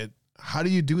proving it, how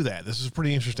do you do that? This is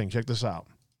pretty interesting. Check this out.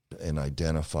 And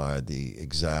identify the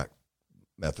exact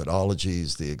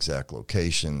methodologies, the exact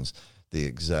locations, the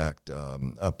exact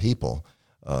people,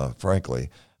 frankly,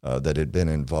 that had been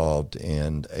involved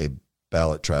in a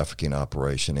ballot trafficking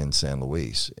operation in San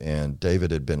Luis. And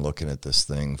David had been looking at this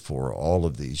thing for all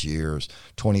of these years,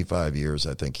 25 years,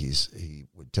 I think he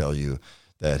would tell you,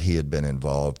 that he had been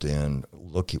involved in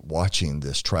watching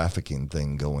this trafficking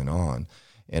thing going on.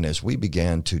 And as we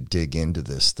began to dig into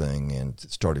this thing and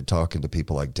started talking to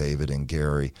people like David and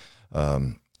Gary,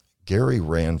 Gary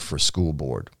ran for school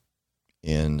board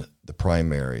in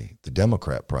the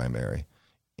Democrat primary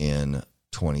in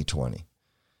 2020.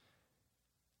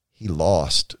 He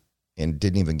lost and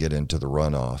didn't even get into the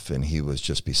runoff, and he was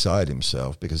just beside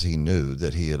himself because he knew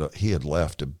that he had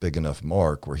left a big enough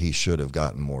mark where he should have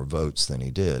gotten more votes than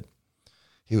he did.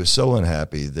 He was so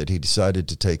unhappy that he decided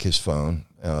to take his phone,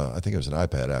 I think it was an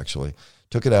iPad actually,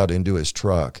 took it out into his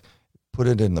truck, put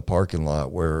it in the parking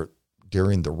lot where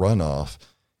during the runoff,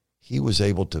 he was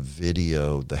able to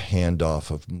video the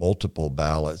handoff of multiple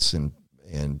ballots and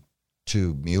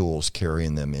two mules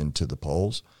carrying them into the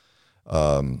polls.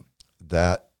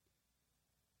 That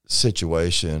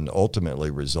situation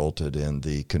ultimately resulted in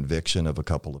the conviction of a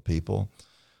couple of people.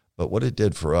 But what it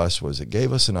did for us was it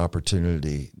gave us an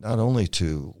opportunity not only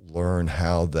to learn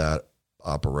how that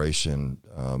operation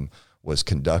was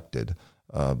conducted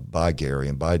by Gary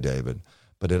and by David,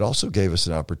 but it also gave us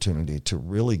an opportunity to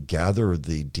really gather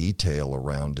the detail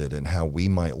around it and how we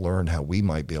might learn, how we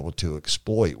might be able to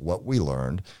exploit what we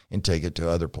learned and take it to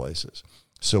other places.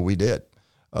 So we did.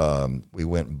 We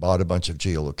went and bought a bunch of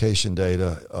geolocation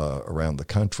data around the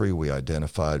country. We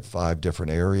identified 5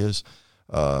 different areas.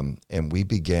 And we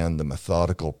began the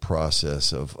methodical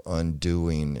process of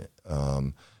undoing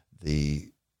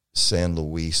the San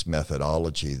Luis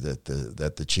methodology that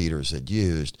the cheaters had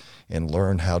used and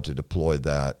learn how to deploy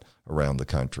that around the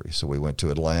country. So we went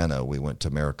to Atlanta, we went to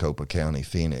Maricopa County,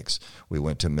 Phoenix, we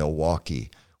went to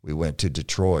Milwaukee, we went to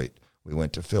Detroit, we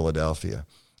went to Philadelphia.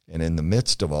 And in the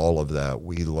midst of all of that,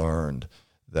 we learned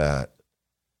that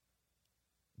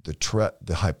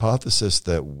the hypothesis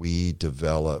that we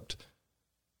developed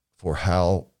for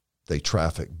how they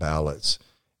traffic ballots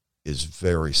is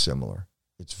very similar.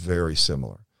 It's very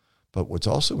similar. But what's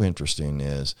also interesting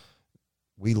is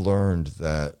we learned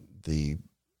that the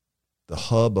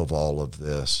hub of all of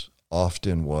this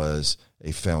often was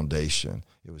a foundation.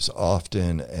 It was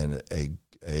often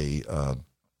a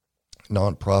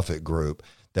nonprofit group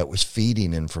that was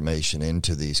feeding information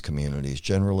into these communities,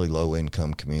 generally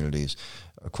low-income communities.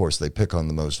 Of course, they pick on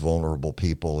the most vulnerable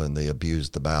people, and they abuse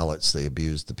the ballots. They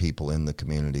abuse the people in the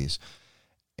communities.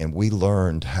 And we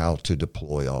learned how to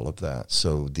deploy all of that.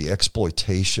 So the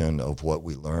exploitation of what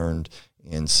we learned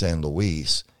in San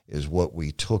Luis is what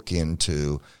we took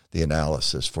into the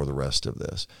analysis for the rest of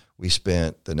this. We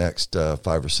spent the next 5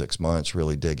 or 6 months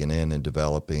really digging in and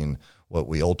developing what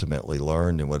we ultimately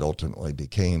learned and what ultimately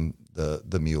became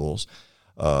the mules.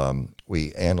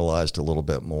 We analyzed a little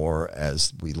bit more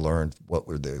as we learned what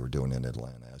they were doing in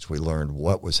Atlanta, as we learned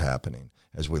what was happening,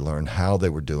 as we learned how they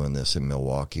were doing this in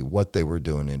Milwaukee, what they were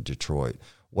doing in Detroit,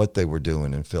 what they were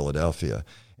doing in Philadelphia.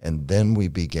 And then we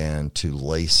began to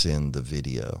lace in the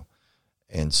video.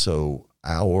 And so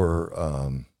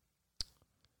our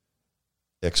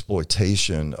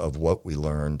exploitation of what we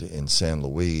learned in San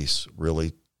Luis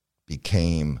really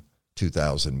became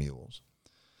 2,000 Mules.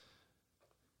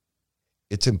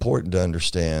 It's important to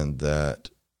understand that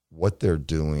what they're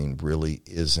doing really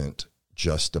isn't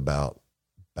just about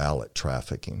ballot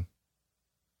trafficking.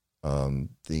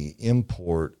 The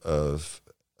import of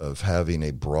having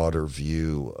a broader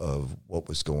view of what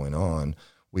was going on,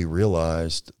 we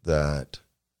realized that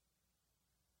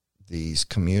these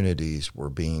communities were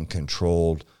being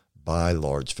controlled by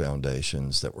large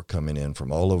foundations that were coming in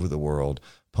from all over the world,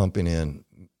 pumping in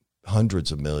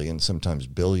hundreds of millions, sometimes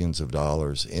billions of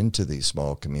dollars into these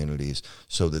small communities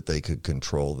so that they could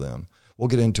control them. We'll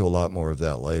get into a lot more of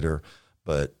that later,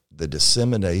 but the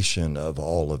dissemination of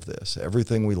all of this,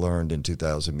 everything we learned in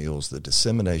 2,000 Mules, the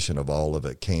dissemination of all of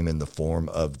it came in the form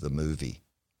of the movie.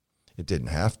 It didn't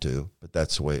have to, but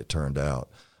that's the way it turned out.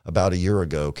 About a year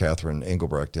ago, Catherine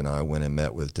Engelbrecht and I went and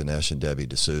met with Dinesh and Debbie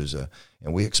D'Souza,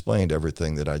 and we explained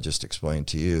everything that I just explained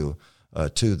to you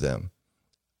to them,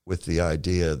 with the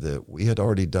idea that we had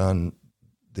already done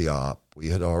the op, we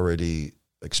had already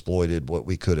exploited what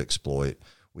we could exploit,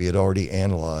 we had already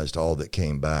analyzed all that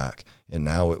came back, and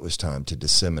now it was time to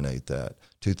disseminate that.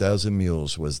 2,000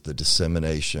 Mules was the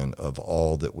dissemination of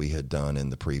all that we had done in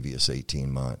the previous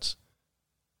 18 months.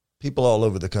 People all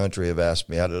over the country have asked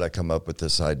me, how did I come up with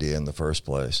this idea in the first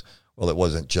place? Well, it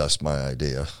wasn't just my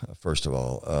idea. First of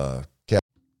all,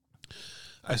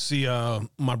 I see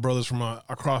my brothers from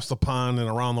across the pond and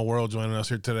around the world joining us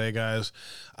here today, guys.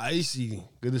 Icy,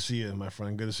 good to see you, my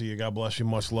friend. Good to see you. God bless you.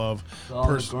 Much love.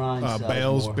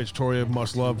 Bales, Victoria,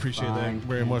 much love. Appreciate that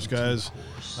very much, guys.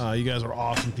 You guys are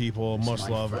awesome people. Much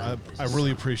love. I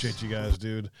really appreciate you guys,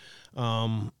 dude.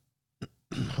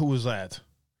 Who was that?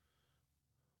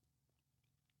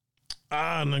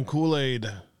 And then Kool-Aid.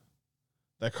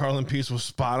 That Carlin piece was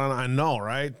spot on. I know,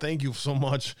 right? Thank you so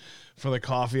much for the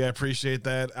coffee. I appreciate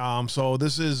that. So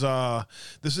this is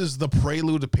the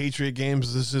prelude to Patriot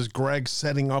Games. This is Greg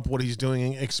setting up what he's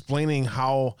doing, explaining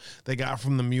how they got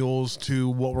from the Mules to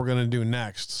what we're going to do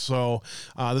next. So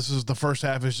this is the first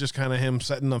half is just kind of him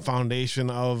setting the foundation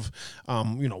of,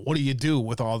 what do you do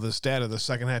with all this data? The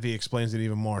second half, he explains it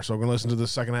even more. So we're going to listen to the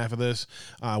second half of this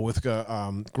with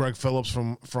Greg Phillips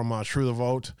from True the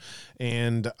Vote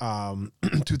and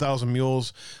 2,000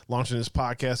 Mules launching his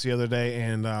podcast the other day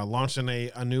and launching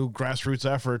a new grassroots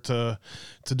effort to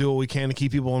do what we can to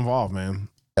keep people involved, man.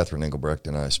 Catherine Engelbrecht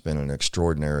and I spent an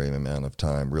extraordinary amount of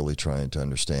time really trying to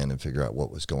understand and figure out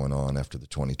what was going on after the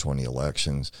 2020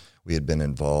 elections. We had been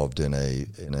involved in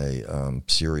a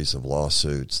series of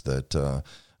lawsuits that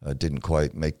didn't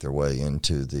quite make their way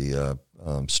into the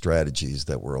strategies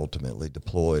that were ultimately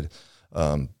deployed.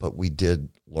 But we did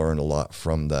learn a lot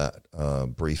from that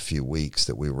brief few weeks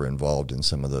that we were involved in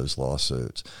some of those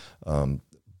lawsuits.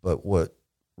 But what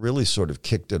really sort of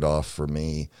kicked it off for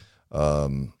me,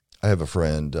 I have a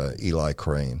friend, Eli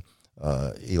Crane.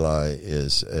 Eli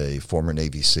is a former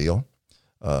Navy SEAL.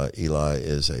 Eli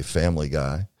is a family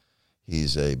guy.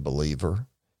 He's a believer.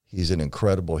 He's an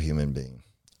incredible human being.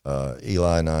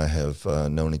 Eli and I have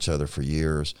known each other for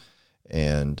years.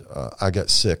 And I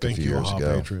got sick a few years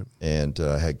ago and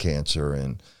had cancer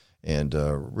and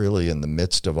really in the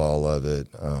midst of all of it,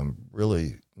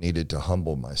 really needed to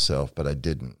humble myself, but I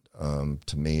didn't.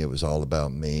 To me, it was all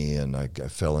about me, and I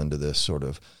fell into this sort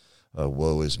of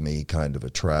woe is me kind of a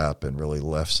trap and really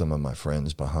left some of my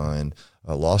friends behind.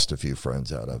 I lost a few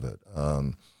friends out of it.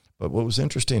 But what was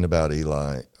interesting about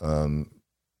Eli,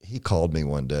 he called me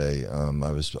one day.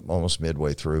 I was almost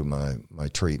midway through my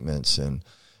treatments, and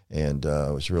And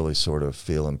I was really sort of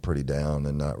feeling pretty down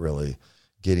and not really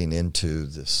getting into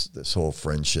this whole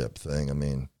friendship thing. I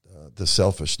mean, the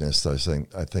selfishness I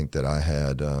think that I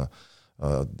had,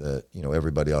 that, you know,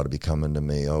 everybody ought to be coming to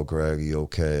me. Oh, Greg, are you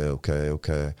okay?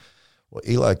 Okay. Well,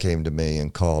 Eli came to me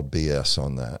and called BS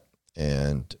on that.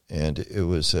 And it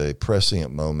was a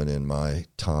prescient moment in my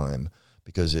time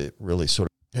because it really sort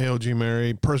of. Hey, OG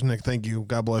Mary, Persnick, thank you.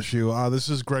 God bless you. This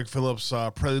is Greg Phillips,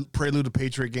 Prelude to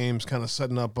Patriot Games, kind of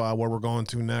setting up where we're going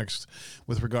to next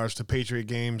with regards to Patriot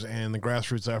Games and the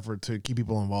grassroots effort to keep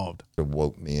people involved. It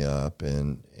woke me up,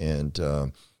 and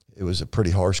it was a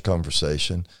pretty harsh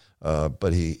conversation,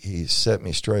 but he set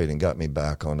me straight and got me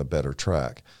back on a better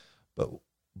track.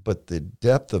 But the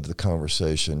depth of the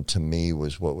conversation to me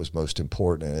was what was most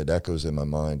important, and it echoes in my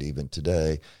mind even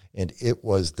today. And it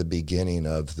was the beginning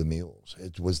of the mules.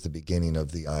 It was the beginning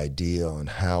of the idea on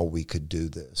how we could do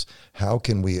this. How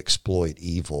can we exploit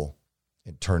evil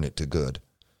and turn it to good?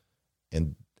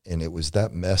 And it was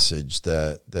that message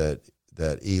that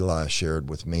Eli shared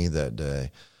with me that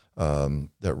day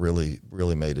that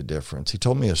really made a difference. He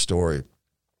told me a story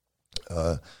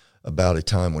about a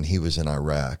time when he was in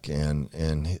Iraq, and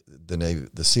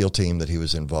the SEAL team that he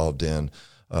was involved in,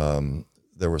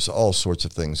 there was all sorts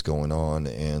of things going on,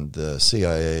 and the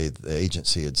CIA, the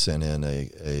agency, had sent in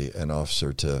an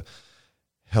officer to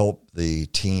help the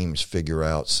teams figure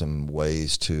out some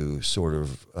ways to sort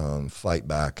of fight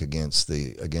back against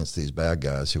these bad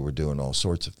guys who were doing all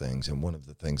sorts of things. And one of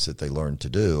the things that they learned to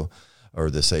do,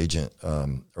 or this agent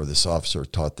or this officer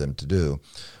taught them to do,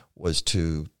 was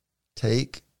to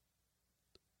take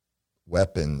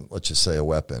weapon, let's just say a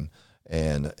weapon,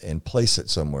 and place it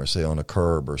somewhere, say on a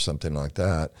curb or something like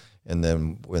that. And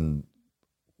then when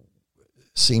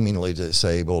seemingly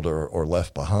disabled or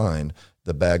left behind,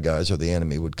 the bad guys or the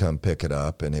enemy would come pick it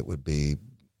up, and it would be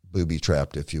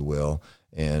booby-trapped, if you will,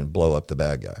 and blow up the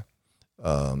bad guy.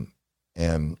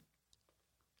 And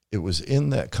it was in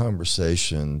that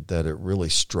conversation that it really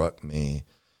struck me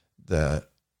that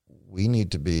we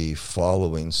need to be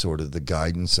following sort of the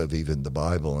guidance of even the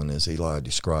Bible. And as Eli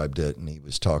described it, and he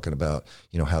was talking about,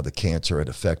 you know, how the cancer had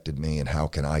affected me and how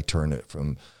can I turn it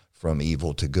from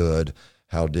evil to good?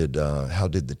 How did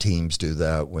the teams do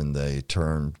that when they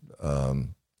turned or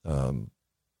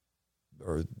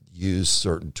use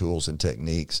certain tools and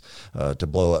techniques to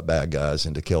blow up bad guys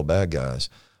and to kill bad guys?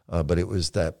 But it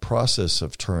was that process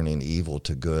of turning evil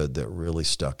to good that really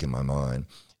stuck in my mind.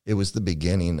 It was the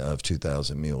beginning of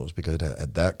 2,000 Mules, because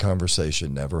had that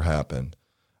conversation never happened,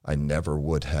 I never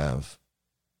would have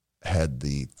had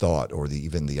the thought or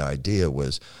even the idea.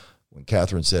 Was when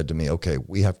Catherine said to me, okay,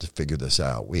 we have to figure this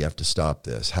out. We have to stop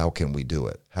this. How can we do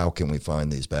it? How can we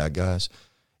find these bad guys?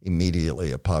 Immediately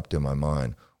it popped in my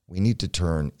mind. We need to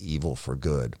turn evil for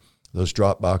good. Those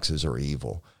drop boxes are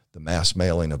evil. The mass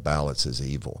mailing of ballots is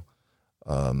evil.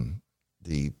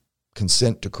 The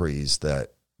consent decrees that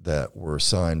were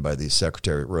signed by these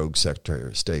rogue secretary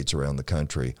of states around the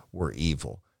country were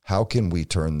evil. How can we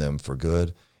turn them for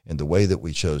good? And the way that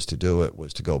we chose to do it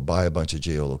was to go buy a bunch of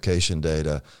geolocation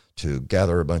data, to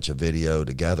gather a bunch of video,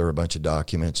 to gather a bunch of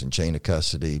documents and chain of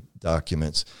custody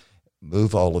documents,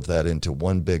 move all of that into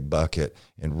one big bucket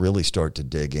and really start to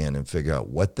dig in and figure out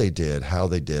what they did, how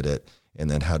they did it,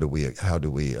 and then how do we,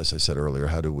 as I said earlier,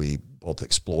 how do we both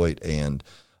exploit and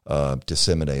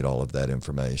disseminate all of that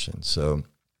information? So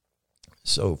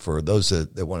for those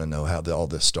that want to know how all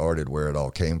this started, where it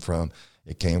all came from,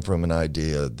 it came from an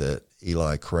idea that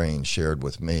Eli Crane shared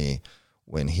with me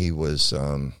when he was,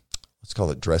 let's call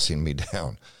it dressing me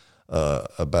down,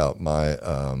 about my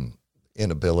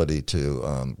inability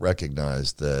to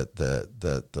recognize that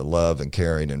the love and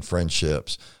caring and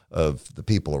friendships of the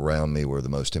people around me were the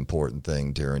most important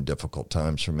thing during difficult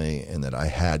times for me, and that I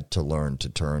had to learn to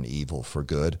turn evil for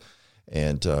good.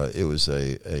 And it was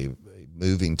a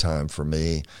moving time for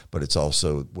me, but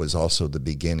was also the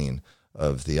beginning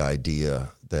of the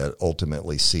idea that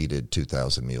ultimately seeded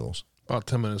 2,000 Mules. About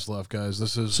 10 minutes left, guys.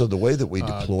 This is so the way that we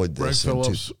deployed this. Greg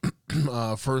Phillips,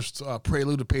 first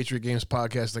Prelude to Patriot Games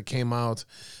podcast that came out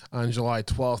on July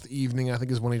 12th evening, I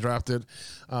think is when he dropped it.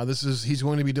 He's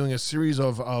going to be doing a series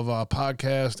of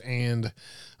podcast and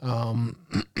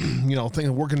things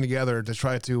working together to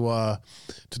try to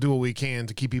do what we can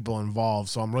to keep people involved.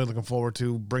 So I'm really looking forward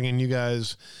to bringing you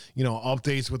guys,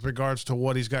 updates with regards to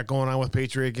what he's got going on with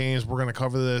Patriot Games. We're going to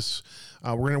cover this.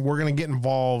 We're gonna get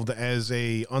involved as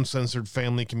a uncensored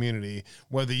family community,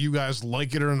 whether you guys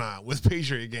like it or not, with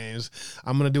Patriot Games.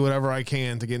 I'm gonna do whatever I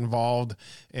can to get involved,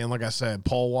 and like I said,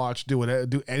 poll watch, do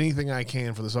anything I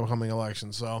can for this upcoming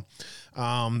election. So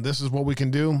this is what we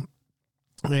can do.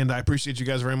 And I appreciate you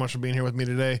guys very much for being here with me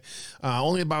today.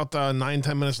 Only about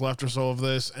 9-10 minutes left or so of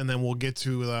this, and then we'll get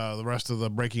to the rest of the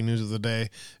breaking news of the day.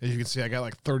 As you can see, I got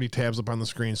like 30 tabs up on the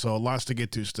screen, so lots to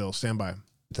get to still. Stand by.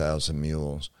 1,000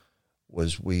 Mules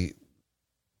was we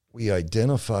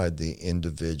identified the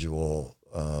individual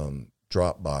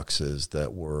drop boxes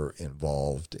that were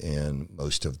involved in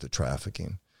most of the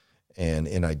trafficking. And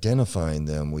in identifying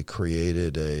them, we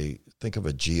created think of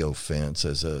a geofence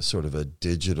as a sort of a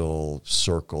digital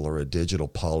circle or a digital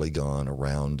polygon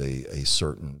around a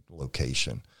certain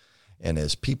location. And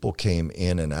as people came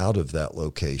in and out of that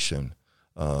location,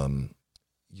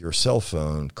 your cell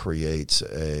phone creates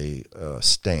a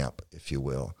stamp, if you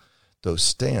will. Those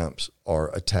stamps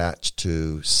are attached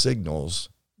to signals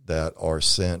that are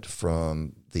sent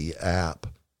from the app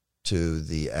to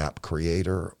the app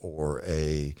creator or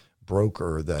a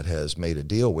broker that has made a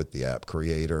deal with the app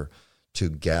creator to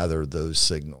gather those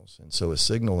signals. And so a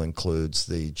signal includes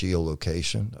the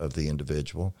geolocation of the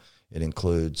individual. It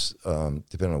includes,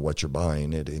 depending on what you're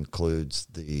buying, it includes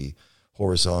the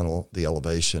horizontal, the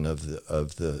elevation of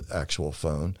the actual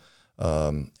phone,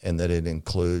 and that it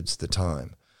includes the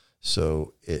time.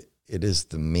 So it is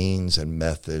the means and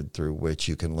method through which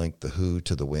you can link the who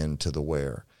to the when to the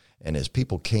where. And as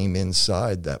people came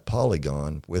inside that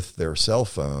polygon with their cell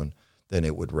phone, then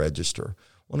it would register.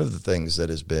 One of the things that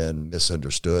has been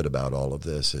misunderstood about all of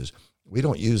this is we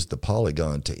don't use the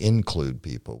polygon to include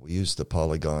people. We use the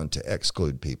polygon to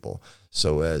exclude people.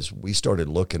 So as we started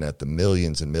looking at the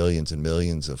millions and millions and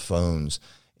millions of phones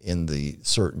in the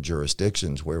certain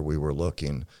jurisdictions where we were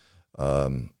looking,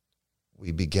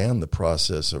 we began the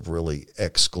process of really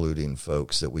excluding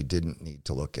folks that we didn't need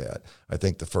to look at. I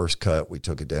think the first cut, we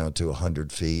took it down to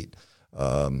 100 feet.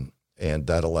 And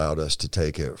that allowed us to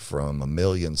take it from 1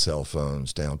 million cell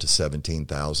phones down to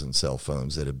 17,000 cell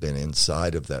phones that have been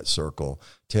inside of that circle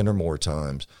 10 or more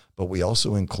times. But we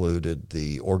also included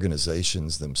the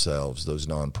organizations themselves, those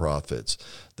nonprofits,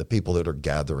 the people that are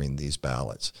gathering these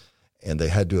ballots. And they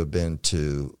had to have been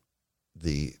to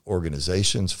the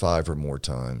organizations 5 or more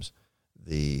times,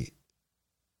 the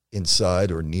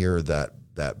inside or near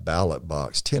that ballot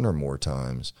box 10 or more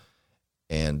times.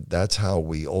 And that's how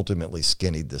we ultimately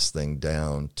skinnied this thing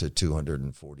down to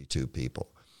 242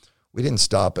 people. We didn't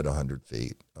stop at 100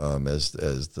 feet, as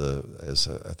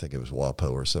I think it was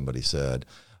WAPO or somebody said.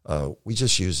 We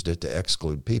just used it to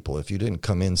exclude people. If you didn't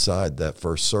come inside that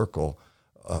first circle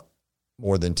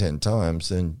more than 10 times,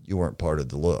 then you weren't part of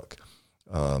the look.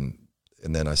 And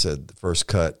then I said the first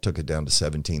cut took it down to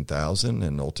 17,000,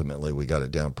 and ultimately we got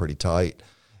it down pretty tight,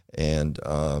 and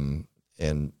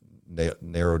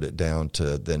narrowed it down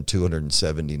to then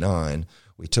 279.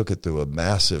 We took it through a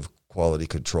massive quality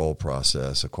control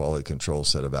process, a quality control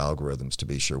set of algorithms to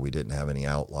be sure we didn't have any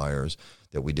outliers,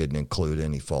 that we didn't include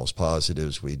any false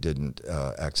positives, we didn't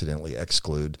accidentally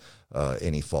exclude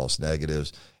any false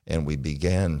negatives, and we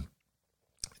began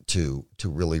to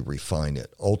really refine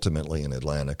it, ultimately in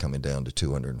Atlanta coming down to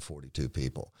 242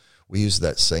 people. We used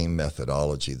that same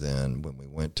methodology then when we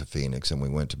went to Phoenix and we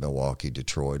went to Milwaukee,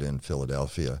 Detroit, and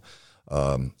Philadelphia.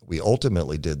 We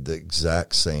ultimately did the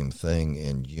exact same thing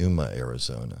in Yuma,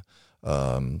 Arizona.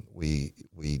 We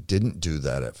didn't do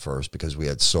that at first because we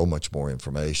had so much more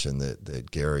information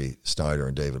that Gary Snyder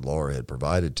and David Laura had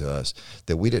provided to us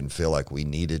that we didn't feel like we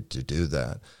needed to do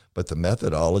that. But the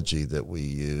methodology that we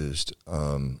used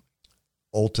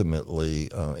ultimately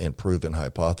in proven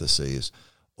hypotheses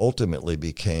ultimately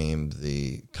became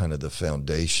the kind of the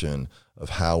foundation of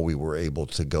how we were able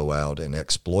to go out and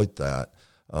exploit that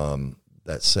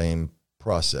same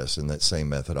process and that same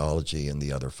methodology in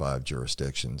the other 5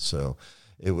 jurisdictions. So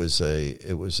it was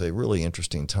a really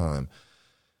interesting time.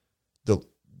 The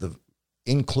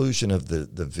inclusion of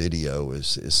the video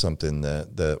is something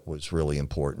that was really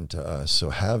important to us.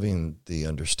 So having the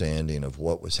understanding of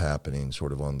what was happening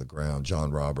sort of on the ground.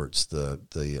 John Roberts, the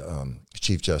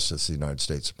Chief Justice of the United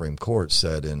States Supreme Court,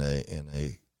 said in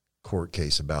a court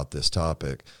case about this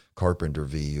topic, Carpenter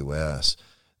v. U.S.,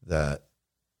 that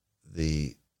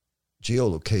the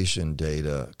geolocation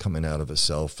data coming out of a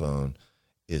cell phone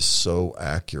is so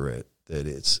accurate that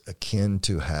it's akin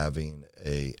to having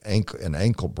an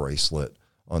ankle bracelet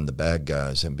on the bad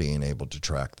guys and being able to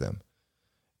track them.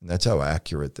 And that's how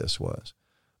accurate this was.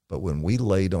 But when we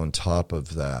laid on top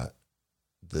of that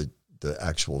the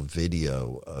actual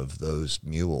video of those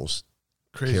mules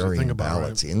carrying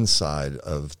ballots inside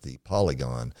of the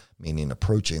polygon, meaning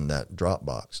approaching that drop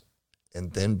box,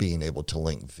 and then being able to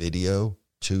link video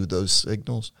to those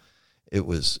signals, it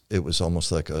was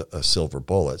almost like a silver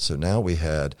bullet. So now we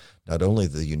had not only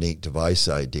the unique device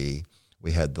ID,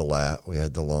 we had the lat, we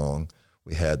had the long,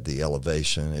 We had the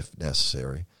elevation, if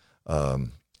necessary,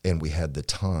 and we had the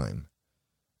time.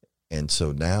 And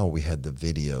so now we had the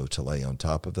video to lay on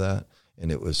top of that,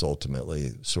 and it was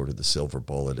ultimately sort of the silver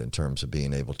bullet in terms of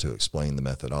being able to explain the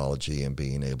methodology and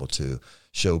being able to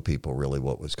show people really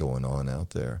what was going on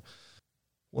out there.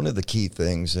 One of the key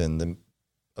things in the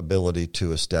ability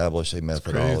to establish a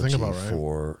methodology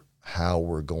for how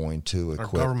we're going to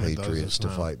equip patriots to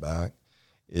fight back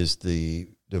is the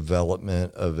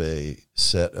development of a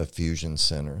set of fusion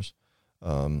centers.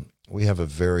 We have a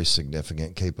very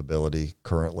significant capability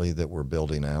currently that we're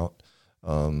building out.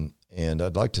 And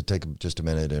I'd like to take just a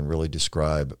minute and really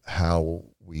describe how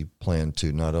we plan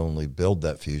to not only build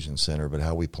that fusion center, but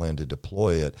how we plan to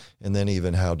deploy it, and then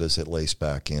even how does it lace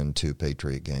back into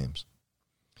Patriot Games.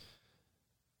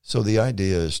 So the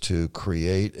idea is to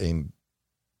create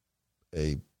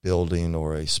a building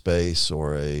or a space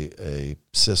or a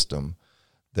system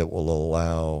that will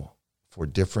allow for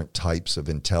different types of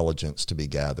intelligence to be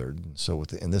gathered. So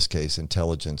in this case,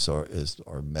 intelligence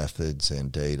are methods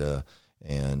and data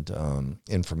and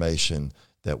information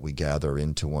that we gather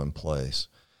into one place.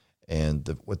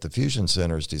 And what the Fusion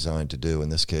Center is designed to do, in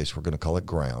this case, we're going to call it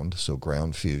ground, so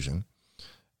ground fusion.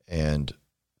 And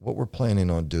what we're planning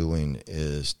on doing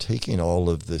is taking all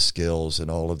of the skills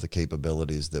and all of the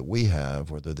capabilities that we have,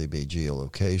 whether they be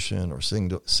geolocation or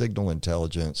signal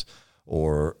intelligence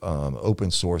or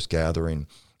open source gathering,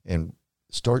 and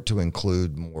start to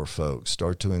include more folks,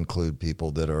 start to include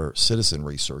people that are citizen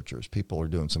researchers. People are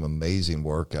doing some amazing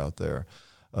work out there.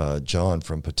 John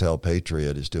from Patel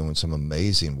Patriot is doing some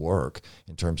amazing work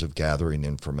in terms of gathering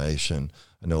information.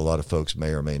 I know a lot of folks may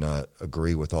or may not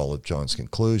agree with all of John's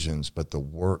conclusions, but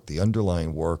the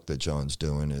underlying work that John's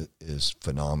doing is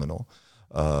phenomenal.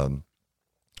 One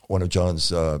of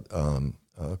John's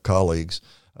colleagues,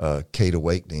 Kate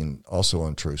Awakening, also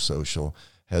on True Social,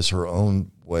 has her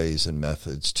own ways and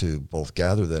methods to both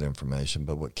gather that information,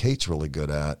 but what Kate's really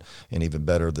good at, and even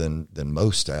better than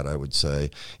most at, I would say,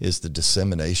 is the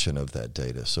dissemination of that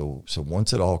data. So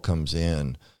once it all comes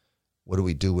in, what do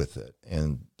we do with it?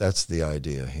 And that's the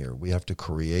idea here. We have to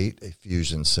create a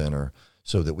fusion center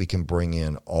so that we can bring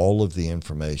in all of the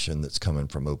information that's coming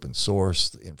from open source,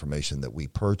 the information that we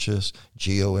purchase,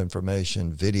 geo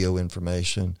information, video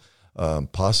information,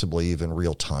 possibly even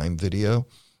real-time video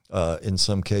in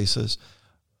some cases.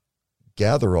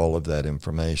 Gather all of that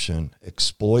information,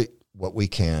 exploit what we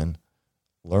can,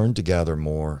 learn to gather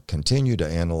more, continue to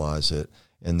analyze it,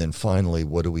 and then finally,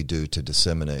 what do we do to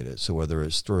disseminate it? So whether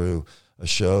it's through a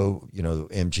show,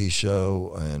 MG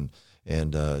show and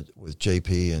with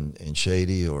JP and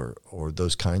Shady or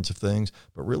those kinds of things,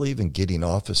 but really even getting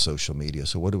off of social media.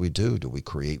 So what do we do? Do we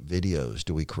create videos?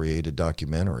 Do we create a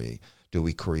documentary? Do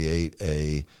we create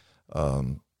an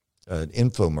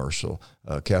infomercial?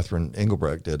 Catherine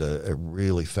Engelbrecht did a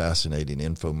really fascinating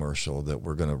infomercial that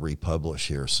we're going to republish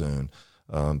here soon,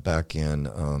 back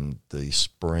in the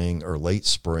spring or late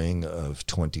spring of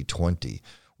 2020,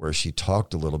 where she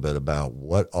talked a little bit about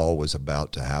what all was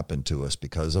about to happen to us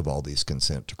because of all these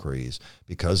consent decrees,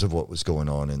 because of what was going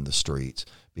on in the streets,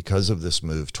 because of this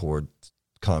move toward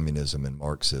communism and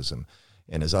Marxism.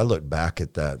 And as I look back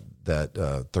at that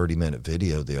 30-minute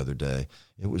video the other day,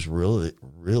 it was really,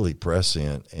 really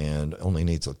prescient and only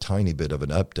needs a tiny bit of an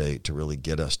update to really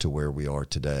get us to where we are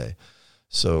today.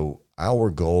 So our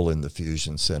goal in the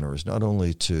Fusion Center is not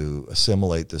only to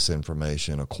assimilate this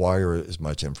information, acquire as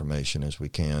much information as we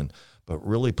can, but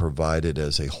really provide it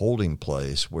as a holding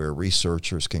place where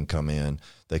researchers can come in,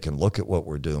 they can look at what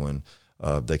we're doing,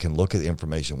 they can look at the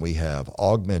information we have,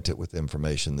 augment it with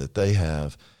information that they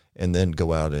have, and then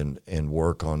go out and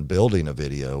work on building a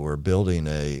video or building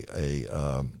a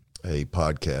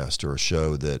podcast or a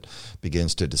show that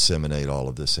begins to disseminate all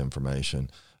of this information.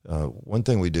 One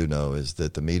thing we do know is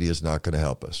that the media is not going to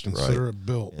help us, Consider right? it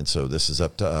built. And so this is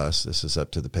up to us. This is up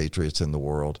to the patriots in the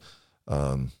world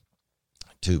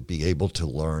to be able to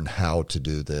learn how to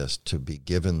do this, to be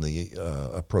given the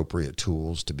appropriate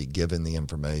tools, to be given the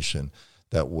information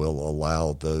that will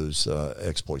allow those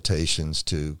exploitations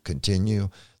to continue,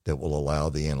 that will allow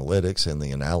the analytics and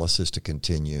the analysis to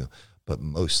continue, but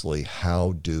mostly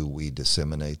how do we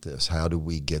disseminate this? How do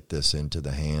we get this into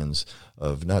the hands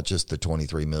of not just the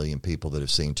 23 million people that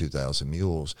have seen 2,000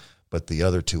 Mules, but the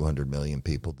other 200 million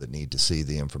people that need to see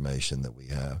the information that we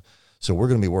have? So we're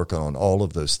going to be working on all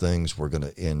of those things. We're going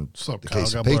to, in the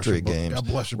case of Patriot Games,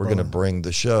 we're going to bring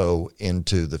the show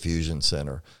into the Fusion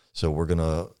Center. So we're going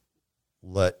to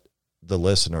let the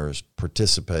listeners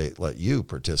participate, let you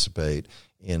participate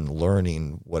in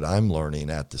learning what I'm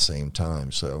learning at the same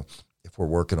time. So if we're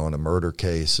working on a murder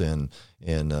case in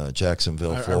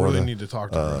Jacksonville, Florida, I really need to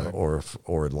talk to Greg.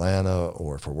 or Atlanta,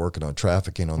 or if we're working on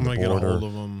trafficking on the border, get a hold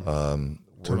of him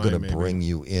we're going to bring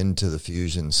you into the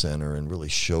Fusion Center and really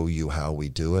show you how we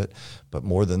do it. But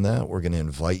more than that, we're going to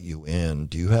invite you in.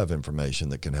 Do you have information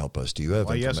that can help us? Do you have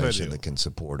information that can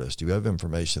support us? Do you have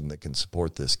information that can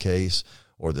support this case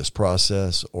or this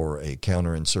process or a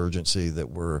counterinsurgency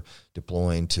that we're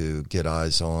deploying to get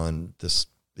eyes on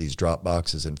these drop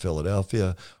boxes in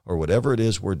Philadelphia, or whatever it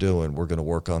is we're doing? We're going to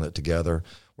work on it together.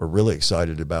 We're really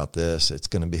excited about this. It's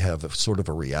going to have a sort of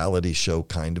a reality show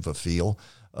kind of a feel.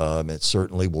 It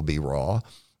certainly will be raw.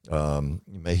 You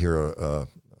may hear a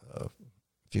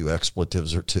few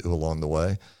expletives or two along the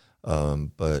way,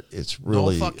 but it's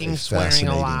really a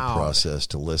fascinating process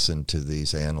to listen to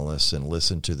these analysts and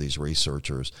listen to these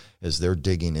researchers as they're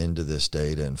digging into this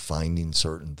data and finding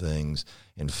certain things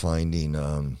and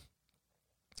finding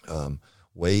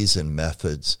ways and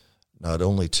methods not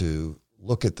only to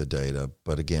look at the data,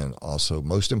 but again, also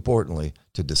most importantly,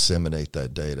 to disseminate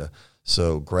that data.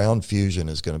 So ground fusion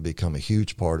is going to become a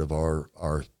huge part of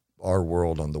our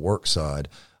world on the work side,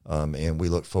 and we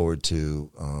look forward to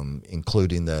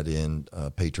including that in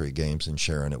Patriot Games and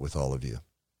sharing it with all of you.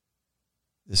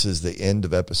 This is the end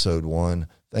of episode 1.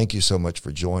 Thank you so much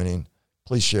for joining.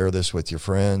 Please share this with your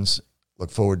friends.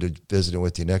 Look forward to visiting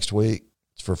with you next week.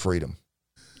 It's for freedom.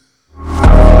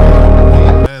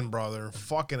 Amen, brother.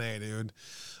 Fucking A, dude.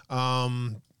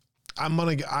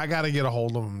 I gotta get a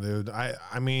hold of him, dude.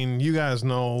 I mean, you guys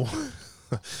know,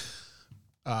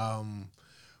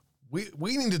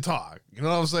 we need to talk. You know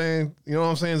what I'm saying? You know what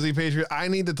I'm saying, Z Patriot? I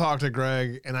need to talk to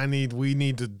Greg, and we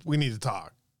need to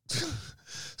talk.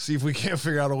 See if we can't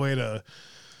figure out a way to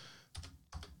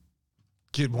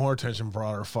get more attention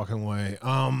brought our fucking way.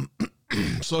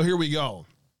 So here we go.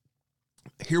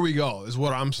 Here we go is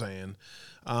what I'm saying.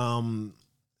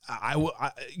 I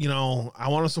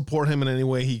want to support him in any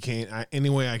way any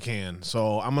way I can.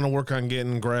 So I'm going to work on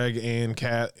getting Greg and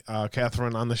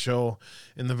Catherine on the show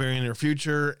in the very near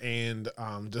future and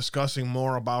discussing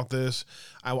more about this.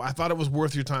 I thought it was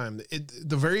worth your time.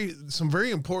 Some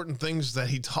very important things that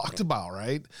he talked about,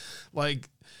 right? Like,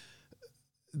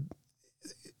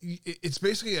 it's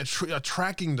basically a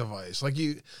tracking device. Like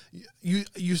you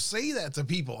say that to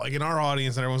people, like in our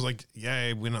audience, and everyone's like,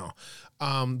 "Yeah, we know."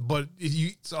 But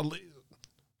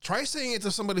try saying it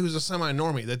to somebody who's a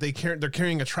semi-normie that they're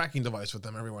carrying a tracking device with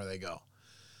them everywhere they go.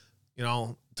 You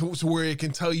know, to where it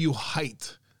can tell you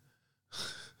height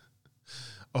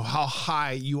of how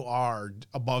high you are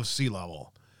above sea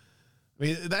level. I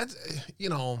mean, that's, you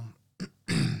know.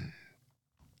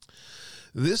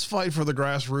 This fight for the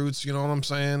grassroots, you know what I'm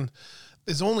saying,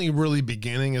 is only really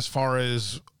beginning as far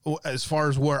as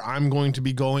where I'm going to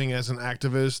be going as an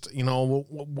activist. You know,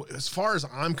 as far as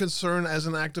I'm concerned as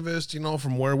an activist, you know,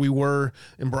 from where we were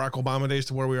in Barack Obama days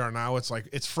to where we are now, it's like,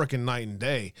 it's freaking night and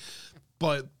day.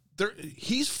 But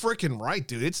he's freaking right,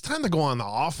 dude. It's time to go on the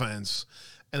offense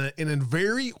and in a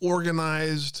very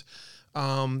organized,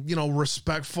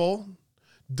 respectful,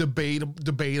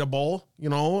 debatable,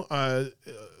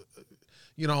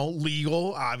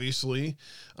 legal, obviously.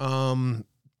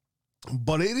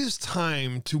 But it is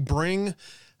time to bring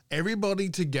everybody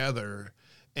together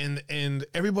and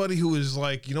everybody who is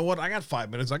like, you know what, I got 5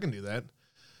 minutes, I can do that.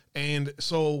 And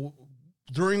so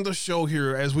during the show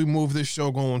here, as we move this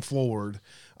show going forward,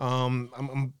 I'm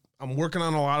working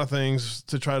on a lot of things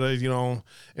to try to,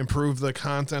 improve the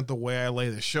content, the way I lay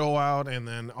the show out, and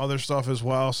then other stuff as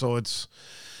well. So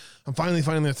I'm finally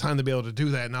finding the time to be able to do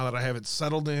that now that I have it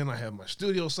settled in. I have my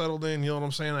studio settled in. You know what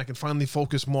I'm saying? I can finally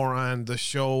focus more on the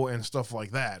show and stuff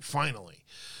like that. Finally.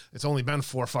 It's only been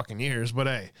 4 fucking years, but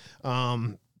hey.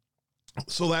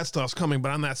 So that stuff's coming.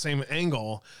 But on that same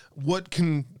angle, what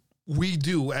can we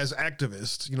do as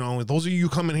activists? Those of you who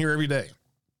come in here every day,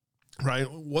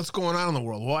 right? What's going on in the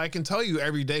world? Well, I can tell you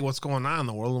every day what's going on in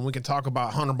the world, and we can talk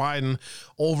about Hunter Biden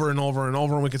over and over and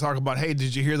over, and we can talk about, hey,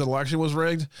 did you hear the election was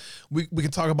rigged? We can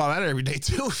talk about that every day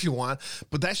too if you want,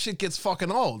 but that shit gets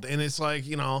fucking old. And it's like,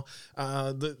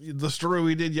 the story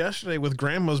we did yesterday with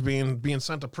grandmas being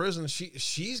sent to prison,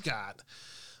 she's got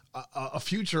a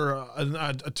future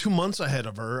 2 months ahead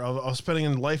of her of spending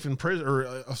in life in prison, or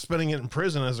of spending it in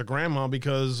prison as a grandma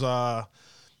because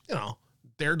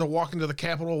dared to walk into the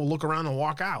Capitol, look around, and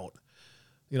walk out.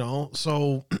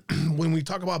 So when we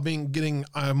talk about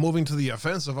moving to the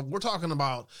offensive, we're talking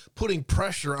about putting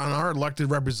pressure on our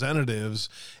elected representatives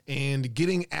and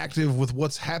getting active with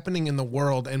what's happening in the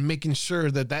world and making sure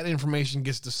that information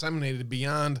gets disseminated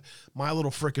beyond my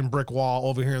little freaking brick wall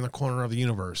over here in the corner of the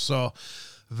universe. So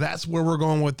that's where we're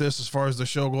going with this as far as the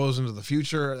show goes into the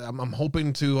future. I'm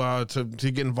hoping to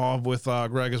get involved with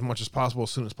Greg as much as possible,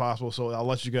 as soon as possible. So I'll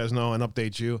let you guys know and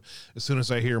update you as soon as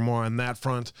I hear more on that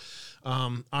front.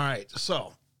 All right,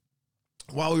 so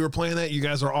while we were playing that, you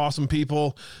guys are awesome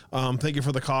people. Thank you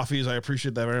for the coffees. I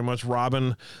appreciate that very much.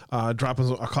 Robin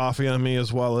dropping a coffee on me,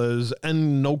 as well as,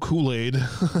 and no Kool-Aid.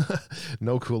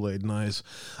 No Kool-Aid, nice.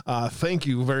 Thank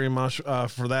you very much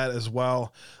for that as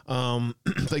well.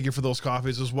 Thank you for those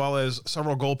coffees, as well as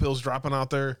several gold pills dropping out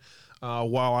there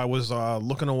while I was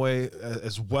looking away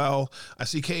as well. I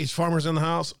see Cage Farmer's in the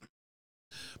house.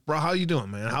 Bro, how you doing,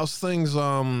 man? How's things?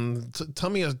 Tell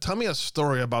me a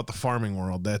story about the farming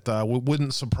world that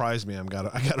wouldn't surprise me. I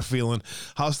got a feeling.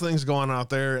 How's things going out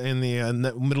there in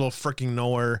the middle of freaking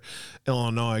nowhere,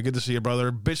 Illinois? Good to see you,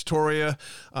 brother. Bitchtoria,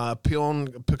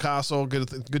 Pion, Picasso. Good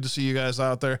to see you guys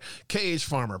out there. KH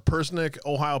Farmer, Persnick,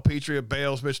 Ohio Patriot,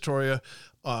 Bales, Bitchtoria.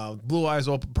 Blue Eyes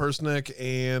Open Persnick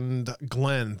and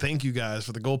Glenn. Thank you guys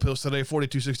for the gold pills today.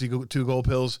 4262 gold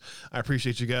pills. I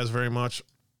appreciate you guys very much.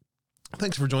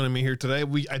 Thanks for joining me here today.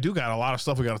 I do got a lot of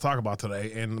stuff we got to talk about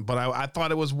today, but I thought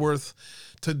it was worth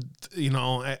to,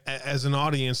 as an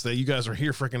audience that you guys are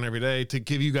here freaking every day, to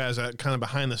give you guys a kind of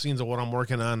behind the scenes of what I'm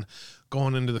working on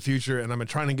going into the future, and I've been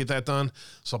trying to get that done.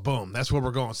 So boom, that's where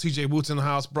we're going. CJ Woots in the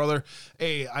house, brother.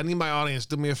 Hey, I need my audience.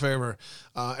 Do me a favor.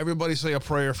 Everybody say a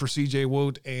prayer for CJ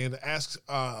Woot and ask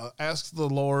the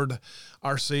Lord,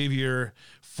 our Savior,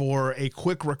 for a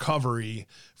quick recovery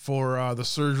for the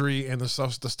surgery and the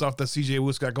stuff that CJ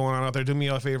Woot's got going on out there. Do me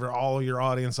a favor, all of your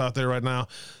audience out there right now,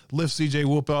 lift CJ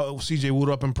Woot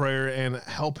up in prayer and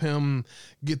help him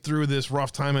get through this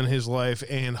rough time in his life,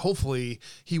 and hopefully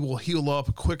he will heal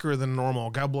up quicker than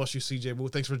normal. God bless you, CJ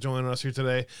Woot. Thanks for joining us here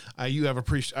today. I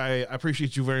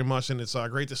appreciate you very much, and it's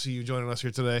great to see you joining us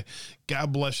here today.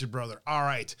 God bless you, brother. All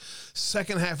right,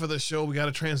 second half of the show, we got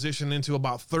to transition into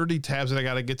about 30 tabs that I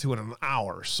got to get to in an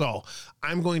hour. So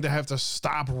I'm going to have to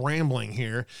stop rambling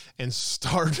here and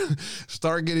start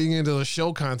getting into the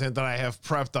show content that I have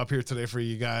prepped up here today for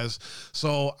you guys.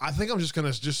 So I think I'm just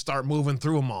gonna start moving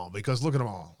through them all, because look at them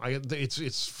all. It's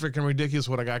freaking ridiculous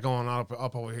what I got going on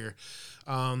up over here.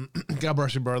 God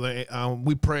bless you, brother.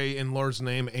 We pray in Lord's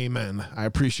name, amen. I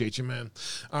appreciate you, man.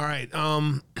 All right,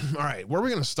 where are we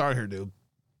gonna start here, dude?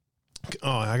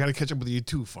 Oh, I gotta catch up with you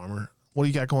too, Farmer. What do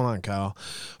you got going on, Kyle?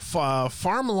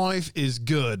 Farm life is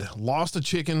good. Lost a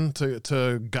chicken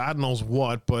to God knows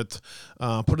what, but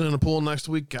put it in a pool next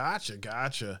week.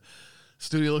 Gotcha.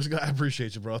 Studio looks good. I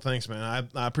appreciate you, bro. Thanks, man.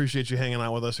 I appreciate you hanging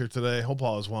out with us here today. Hope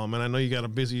all is well, man. I know you got a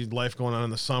busy life going on in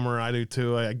the summer. I do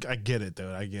too. I get it, dude.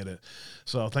 I get it.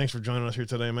 So thanks for joining us here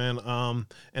today, man.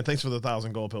 And thanks for the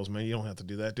 1,000 gold pills, man. You don't have to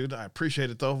do that, dude. I appreciate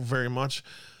it, though, very much.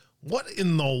 What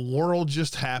in the world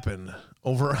just happened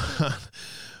over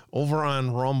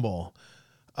on Rumble?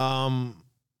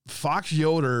 Fox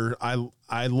Yoder,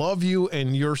 I love you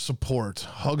and your support.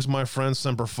 Hugs, my friend,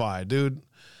 Semper Fi. Dude,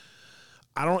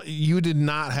 you did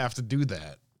not have to do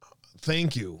that.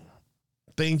 Thank you.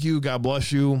 God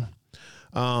bless you.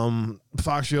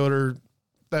 Fox Yoder,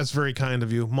 that's very kind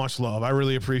of you. Much love. I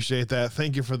really appreciate that.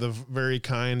 Thank you for the very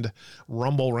kind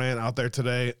Rumble rant out there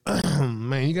today.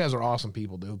 Man, you guys are awesome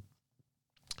people, dude.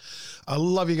 I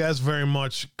love you guys very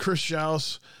much. Chris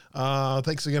Schaus,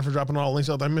 thanks again for dropping all the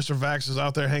links out there. Mr. Vax is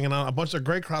out there hanging out. A bunch of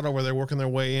great crowd over there working their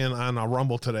way in on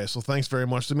Rumble today. So thanks very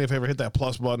much. Do me a favor, hit that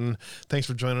plus button. Thanks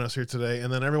for joining us here today.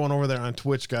 And then everyone over there on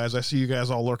Twitch, guys, I see you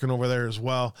guys all lurking over there as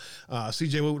well.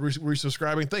 CJ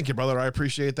resubscribing. Thank you, brother. I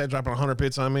appreciate that. Dropping 100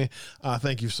 bits on me.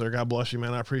 Thank you, sir. God bless you,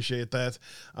 man. I appreciate that.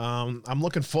 I'm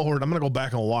looking forward. I'm going to go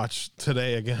back and watch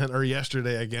today again, or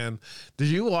yesterday again. Did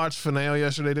you watch Finale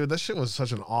yesterday, dude? That shit was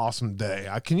such an awesome day.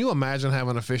 Can you imagine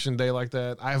having a fishing day like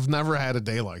that? I've never had a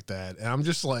day like that. And I'm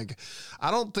just like,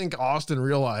 I don't think Austin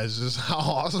realizes how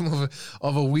awesome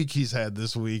of a week he's had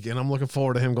this week. And I'm looking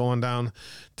forward to him going down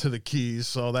to the Keys.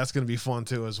 So that's going to be fun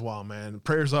too as well, man.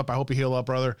 Prayers up. I hope you heal up,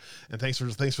 brother. And thanks for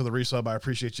the resub. I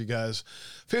appreciate you guys.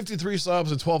 53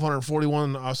 subs and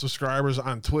 1,241 subscribers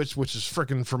on Twitch, which is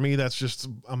freaking, for me, that's just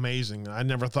amazing. I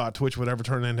never thought Twitch would ever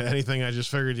turn into anything. I just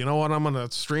figured, you know what? I'm going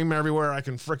to stream everywhere I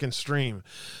can freaking stream.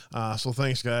 So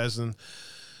thanks, guys. And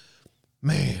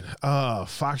man,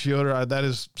 Fox Yoder, that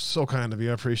is so kind of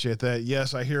you. I appreciate that.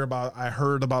 Yes, I heard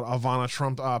about Ivana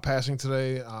Trump passing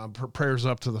today. Prayers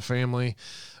up to the family.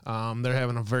 They're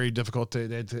having a very difficult day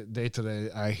today,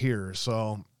 I hear.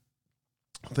 So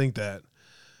I think that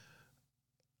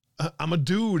I'm a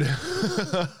dude.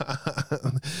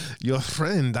 Your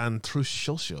friend on Truth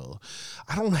Social.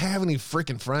 I don't have any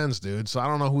freaking friends, dude. So I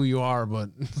don't know who you are, but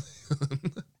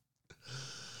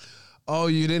oh,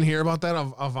 you didn't hear about that,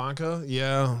 Ivanka?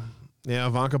 Yeah. Yeah,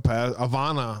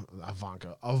 Ivana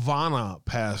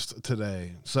passed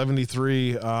today.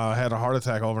 73, had a heart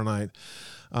attack overnight.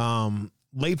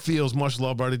 Late feels much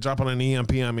love, buddy. Drop on an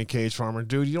EMP on me, Cage Farmer.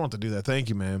 Dude, you don't have to do that. Thank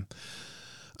you, man.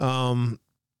 Man,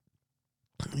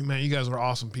 you guys are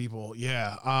awesome people.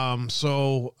 Yeah.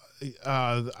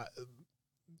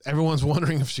 Everyone's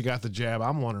wondering if she got the jab.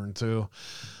 I'm wondering too.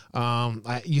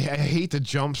 I hate to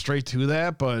jump straight to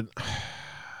that, but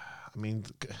I mean,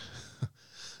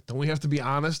 don't we have to be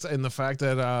honest in the fact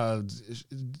that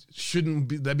shouldn't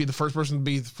be that be the first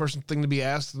thing to be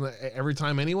asked every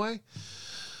time anyway?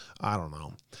 I don't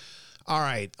know. All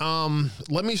right.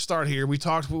 Let me start here. We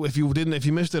talked, if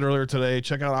you missed it earlier today,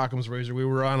 check out Occam's Razor. We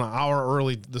were on an hour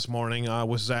early this morning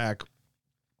with Zach.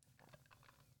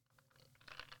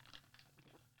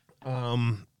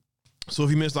 So if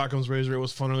you missed Occam's Razor, it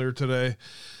was fun earlier today.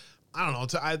 I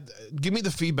don't know. Give me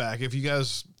the feedback if you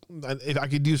guys. If I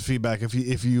could use feedback, if you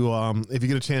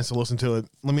get a chance to listen to it,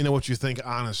 let me know what you think.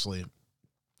 Honestly,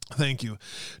 thank you.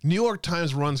 New York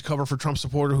Times runs cover for Trump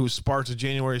supporter who sparked the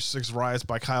January 6th riots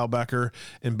by Kyle Becker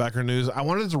in Becker News. I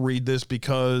wanted to read this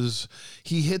because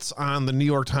he hits on the New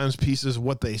York Times pieces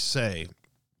what they say.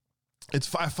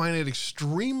 I find it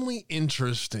extremely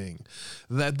interesting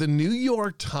that the New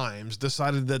York Times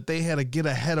decided that they had to get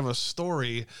ahead of a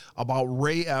story about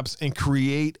Ray Epps and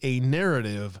create a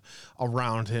narrative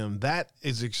around him. That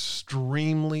is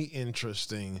extremely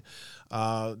interesting.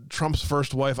 Trump's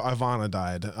first wife, Ivana,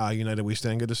 died. United We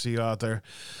Stand. Good to see you out there.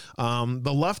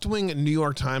 The left-wing New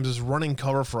York Times is running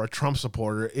cover for a Trump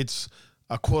supporter. It's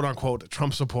a quote-unquote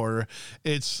Trump supporter.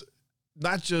 It's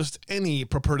not just any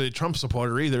purported Trump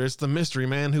supporter either. It's the mystery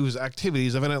man whose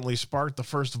activities evidently sparked the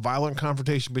first violent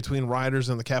confrontation between rioters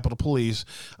and the Capitol Police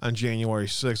on January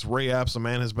 6th. Ray Epps, a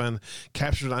man has been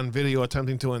captured on video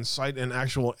attempting to incite an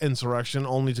actual insurrection,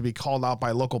 only to be called out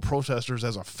by local protesters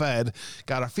as a Fed,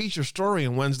 got a feature story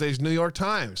in Wednesday's New York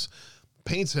Times.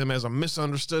 Paints him as a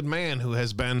misunderstood man who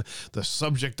has been the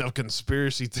subject of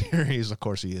conspiracy theories. Of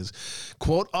course he is.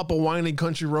 Quote, up a winding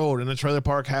country road in a trailer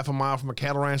park half a mile from a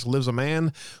cattle ranch lives a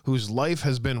man whose life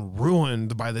has been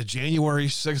ruined by the January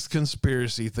 6th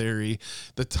conspiracy theory.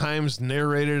 The Times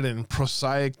narrated in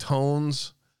prosaic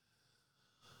tones.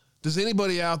 Does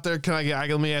anybody out there,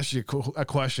 let me ask you a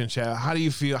question, chat. How do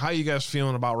you feel? How are you guys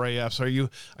feeling about Ray Epps? Are you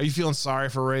feeling sorry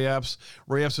for Ray Epps?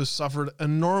 Ray Epps has suffered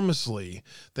enormously.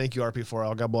 Thank you,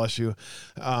 RP4L. God bless you.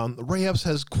 Ray Epps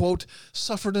has, quote,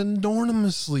 suffered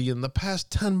enormously in the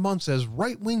past 10 months as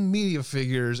right-wing media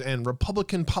figures and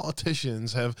Republican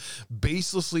politicians have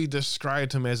baselessly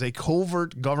described him as a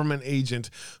covert government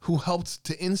agent who helped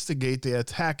to instigate the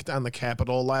attack on the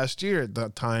Capitol last year, the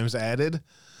Times added.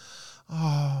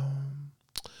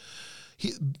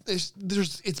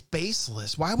 It's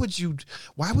baseless. Why would you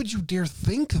dare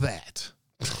think that?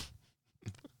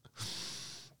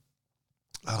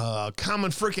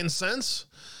 Common freaking sense.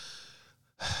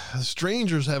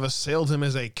 Strangers have assailed him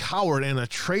as a coward and a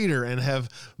traitor and have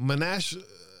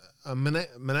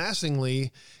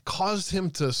menacingly caused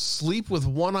him to sleep with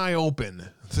one eye open,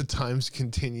 the Times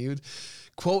continued.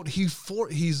 Quote, he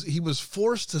was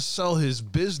forced to sell his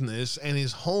business and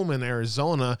his home in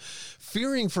Arizona,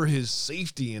 fearing for his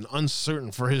safety and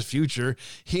uncertain for his future.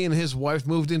 He and his wife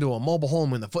moved into a mobile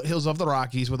home in the foothills of the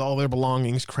Rockies with all their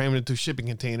belongings crammed into shipping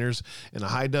containers in a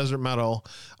high desert meadow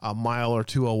a mile or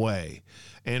two away.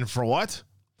 And for what?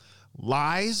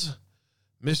 Lies?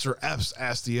 Mr. Epps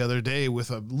asked the other day with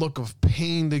a look of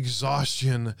pained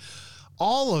exhaustion.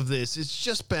 All of this, it's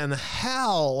just been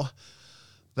hell.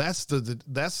 That's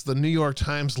the New York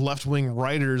Times left-wing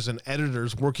writers and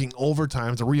editors working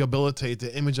overtime to rehabilitate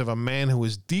the image of a man who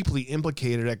was deeply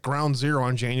implicated at ground zero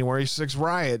on January 6th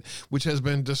riot, which has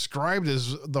been described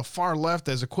as the far left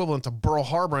as equivalent to Pearl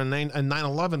Harbor and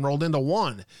 9/11 rolled into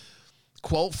one.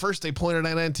 Quote, first they pointed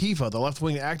at Antifa, the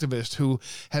left-wing activists who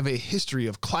have a history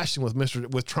of clashing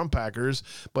with Trump backers,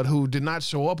 but who did not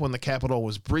show up when the Capitol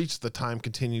was breached, the Time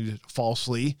continued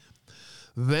falsely.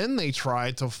 Then they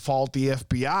tried to fault the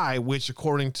FBI, which,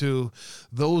 according to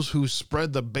those who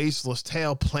spread the baseless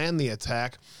tale, planned the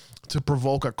attack to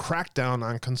provoke a crackdown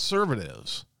on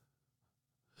conservatives.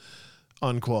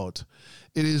 Unquote.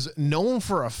 It is known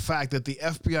for a fact that the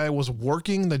FBI was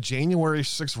working the January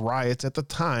 6th riots at the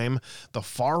time the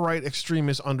far-right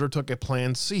extremists undertook a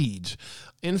planned siege.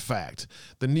 In fact,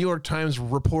 the New York Times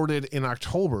reported in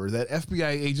October that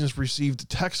FBI agents received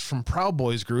texts from Proud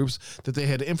Boys groups that they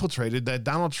had infiltrated that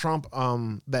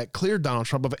that cleared Donald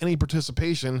Trump of any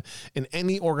participation in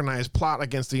any organized plot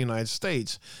against the United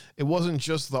States. It wasn't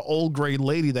just the old gray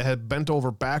lady that had bent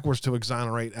over backwards to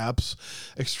exonerate Epps.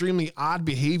 Extremely odd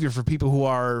behavior for people who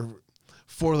are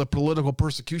for the political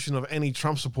persecution of any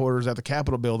Trump supporters at the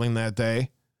Capitol building that day.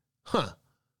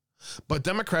 But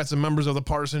Democrats and members of the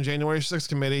partisan January 6th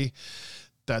committee,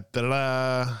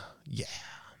 yeah.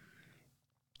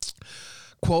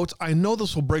 Quote, I know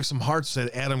this will break some hearts, said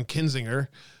Adam Kinzinger,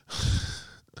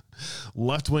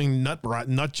 left-wing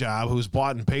nut job who's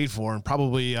bought and paid for and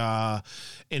probably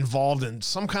involved in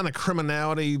some kind of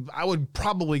criminality. I would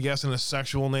probably guess in a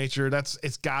sexual nature.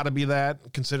 It's got to be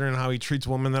that, considering how he treats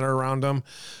women that are around him.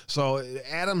 So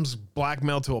Adam's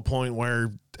blackmailed to a point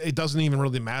where it doesn't even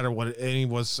really matter what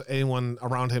anyone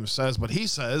around him says. But he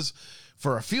says,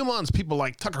 for a few months, people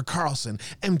like Tucker Carlson,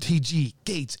 MTG,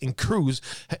 Gates, and Cruz,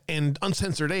 and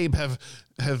Uncensored Abe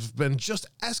have been just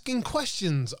asking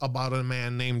questions about a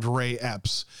man named Ray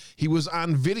Epps. He was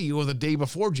on video the day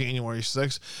before January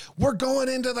 6th. We're going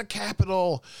into the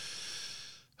Capitol.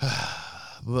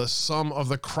 The sum of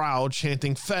the crowd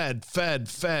chanting "Fed, Fed,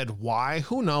 Fed." Why?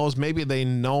 Who knows? Maybe they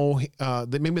know.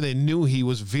 Maybe they knew he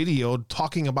was videoed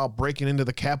talking about breaking into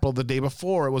the Capitol the day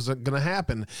before it was going to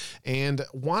happen, and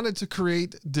wanted to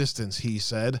create distance. He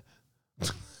said.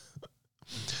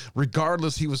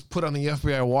 Regardless, he was put on the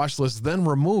FBI watch list, then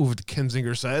removed.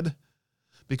 Kinzinger said.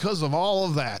 Because of all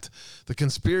of that, the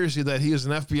conspiracy that he is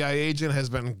an FBI agent has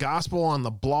been gospel on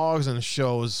the blogs and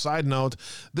shows. Side note,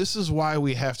 this is why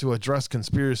we have to address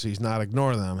conspiracies, not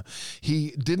ignore them.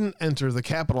 He didn't enter the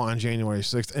Capitol on January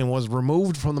 6th and was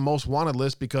removed from the most wanted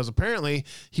list because apparently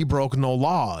he broke no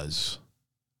laws.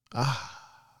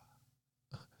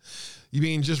 You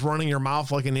mean just running your mouth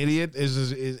like an idiot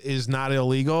is not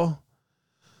illegal?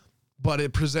 But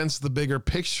it presents the bigger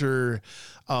picture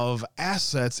of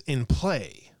assets in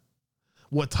play.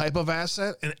 What type of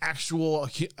asset? An actual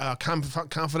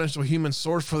confidential human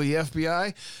source for the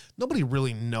FBI? Nobody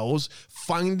really knows.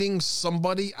 Finding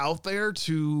somebody out there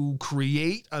to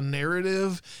create a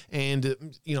narrative and,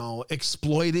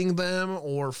 exploiting them,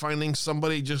 or finding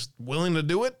somebody just willing to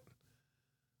do it?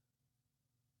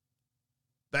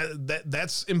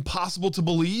 That's impossible to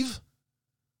believe.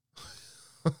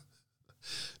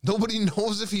 Nobody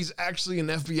knows if he's actually an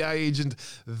FBI agent.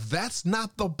 That's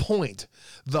not the point.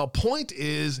 The point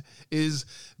is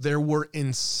there were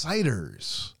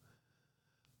insiders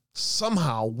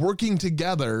somehow working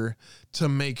together to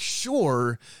make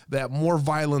sure that more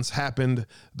violence happened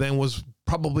than was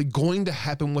probably going to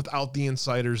happen without the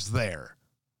insiders there.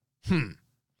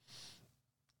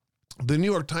 The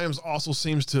New York Times also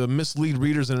seems to mislead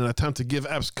readers in an attempt to give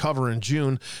Epps cover in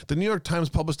June. The New York Times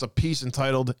published a piece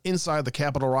entitled Inside the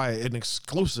Capitol Riot, an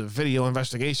exclusive video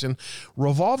investigation.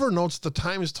 Revolver notes the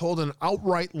Times told an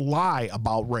outright lie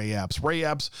about Ray Epps. Ray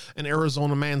Epps, an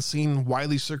Arizona man seen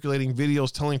widely circulating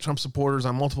videos telling Trump supporters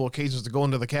on multiple occasions to go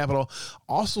into the Capitol,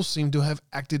 also seemed to have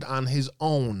acted on his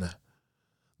own.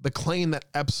 The claim that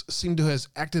Epps seemed to have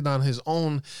acted on his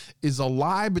own is a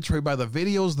lie betrayed by the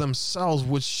videos themselves,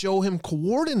 which show him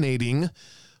coordinating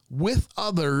with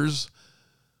others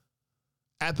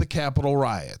at the Capitol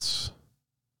riots.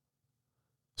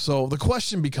 So the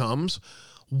question becomes,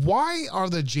 why are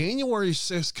the January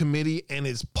 6th committee and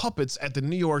its puppets at the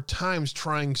New York Times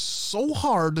trying so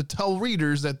hard to tell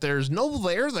readers that there's no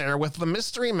there with the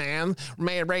mystery man,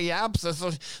 Ray Epps?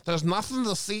 There's nothing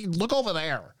to see. Look over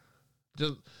there.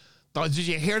 Did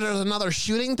you hear there's another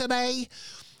shooting today?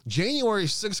 January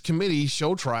 6th committee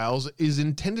show trials is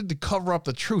intended to cover up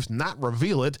the truth, not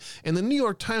reveal it. And the New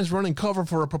York Times running cover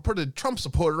for a purported Trump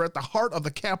supporter at the heart of the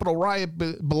Capitol riot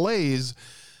belays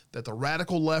that the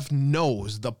radical left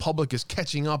knows the public is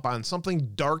catching up on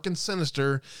something dark and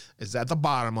sinister is at the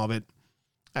bottom of it.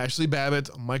 Ashley Babbitt,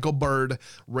 Michael Byrd,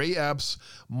 Ray Epps,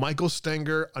 Michael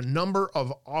Stenger, a number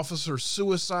of officer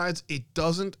suicides. It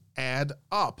doesn't add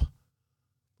up.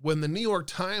 When the New York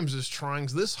Times is trying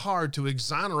this hard to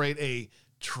exonerate a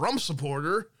Trump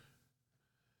supporter,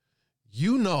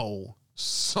 you know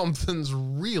something's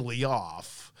really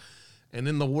off. And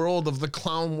in the world of the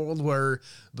clown world where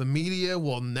the media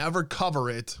will never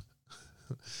cover it,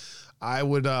 I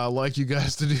would like you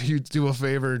guys to do a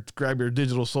favor, grab your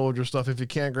Digital Soldier stuff. If you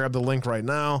can't grab the link right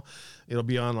now, it'll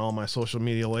be on all my social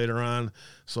media later on.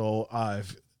 So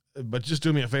but just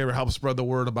do me a favor, help spread the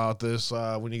word about this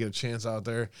when you get a chance out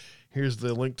there. Here's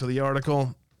the link to the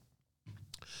article.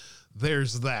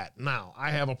 There's that. Now,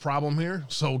 I have a problem here,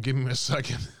 so give me a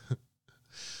second.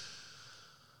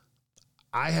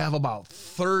 I have about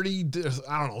 10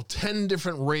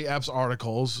 different Ray Epps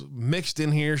articles mixed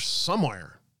in here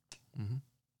somewhere.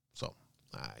 So,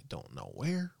 I don't know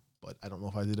where, but I don't know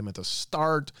if I did them at the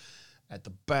start, at the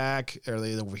back, are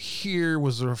they over here?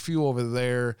 Was there a few over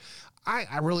there?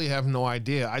 I really have no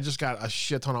idea. I just got a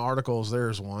shit ton of articles.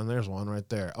 There's one right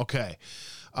there. Okay.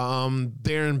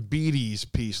 Darren Beatty's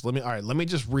piece. Let me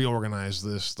just reorganize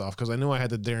this stuff because I knew I had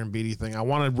the Darren Beatty thing. I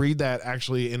want to read that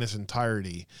actually in its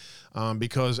entirety.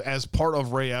 Because as part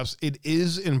of Ray Epps, it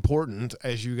is important,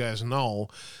 as you guys know.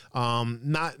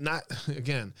 Not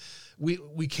again,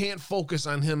 we can't focus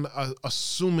on him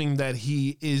assuming that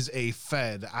he is a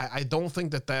Fed. I don't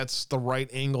think that that's the right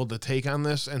angle to take on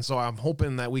this, and so I'm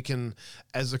hoping that we can,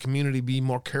 as a community, be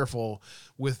more careful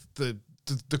with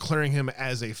declaring him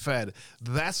as a Fed.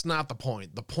 That's not the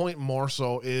point. The point more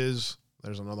so is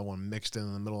there's another one mixed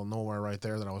in the middle of nowhere right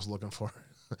there that I was looking for.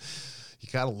 You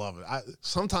gotta love it.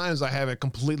 Sometimes I have it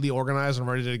completely organized and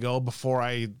ready to go before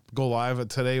I go live.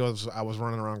 Today I was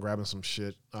running around grabbing some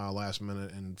shit last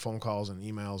minute and phone calls and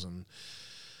emails and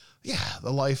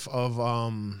the life of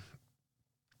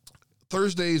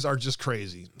Thursdays are just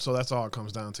crazy. So that's all it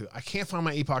comes down to. I can't find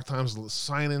my Epoch Times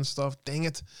sign-in stuff. Dang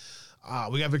it.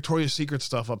 We got Victoria's Secret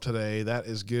stuff up today. That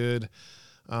is good.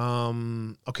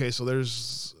 Okay, so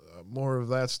there's more of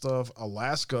that stuff.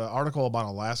 Alaska, article about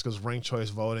Alaska's ranked choice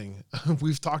voting.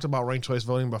 We've talked about ranked choice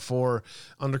voting before.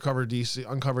 Uncovered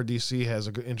DC has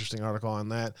a good, interesting article on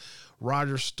that.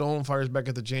 Roger Stone fires back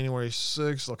at the January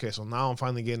 6th. Okay, so now I'm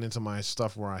finally getting into my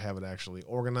stuff where I have it actually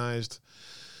organized.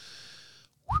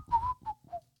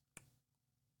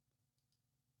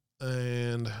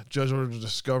 And judge order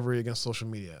discovery against social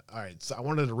media. All right, so I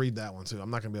wanted to read that one too. I'm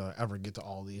not going to be able to ever get to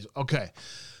all these. Okay,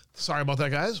 sorry about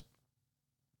that, guys.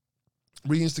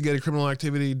 Re-instigated criminal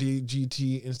activity,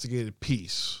 DGT instigated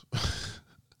peace.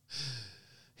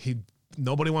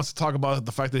 Nobody wants to talk about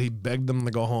the fact that he begged them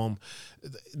to go home.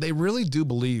 They really do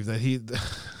believe that he...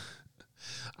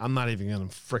 I'm not even going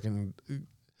to freaking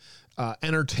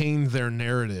entertain their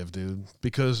narrative, dude,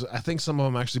 because I think some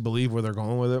of them actually believe where they're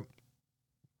going with it.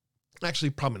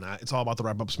 Actually, probably not. It's all about the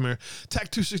wrap-up smear.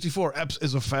 Tech 264, Epps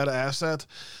is a Fed asset.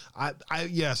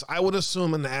 Yes, I would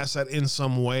assume an asset in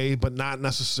some way, but not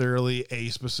necessarily a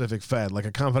specific Fed, like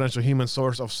a confidential human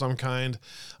source of some kind,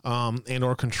 and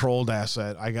or controlled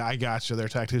asset. I got you there,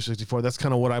 Tech 264. That's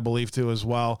kind of what I believe too as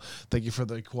well. Thank you for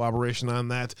the cooperation on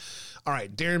that. All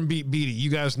right, Darren Beatty, you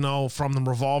guys know from the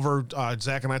Revolver,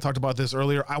 Zach and I talked about this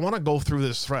earlier. I want to go through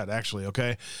this thread, actually,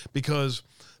 okay? Because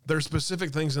there's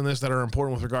specific things in this that are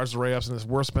important with regards to Ray Epps, and it's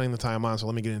worth spending the time on, so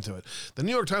let me get into it. The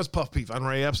New York Times puff piece on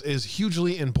Ray Epps is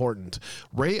hugely important.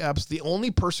 Ray Epps, the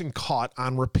only person caught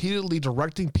on repeatedly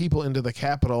directing people into the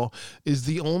Capitol, is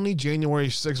the only January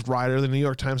 6th rider the New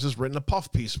York Times has written a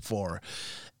puff piece for.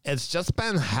 It's just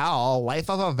been hell.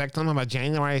 Life of a victim of a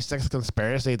January 6th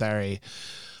conspiracy theory.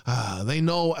 They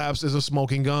know Epps is a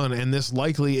smoking gun, and this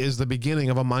likely is the beginning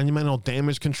of a monumental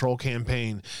damage control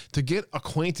campaign. To get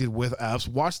acquainted with Epps,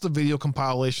 watch the video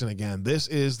compilation again. This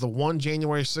is the one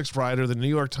January 6th rider the New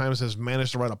York Times has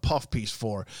managed to write a puff piece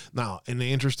for. Now, in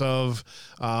the interest of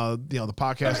the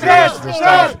podcast,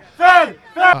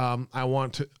 I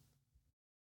want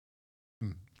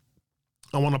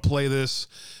to play this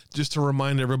just to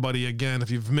remind everybody again. If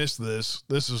you've missed this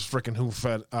is freaking who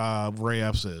Fed Ray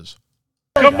Epps is.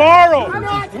 Tomorrow,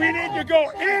 we need to go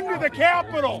into the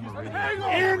Capitol.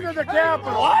 Into the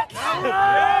Capitol. What? No!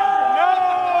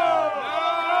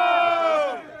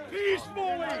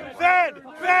 Peacefully. Fed.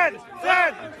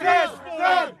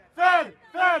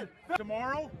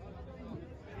 Tomorrow,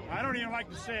 I don't even like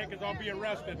to say it because I'll be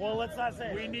arrested. Well, let's not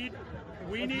say it.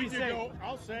 We need to go.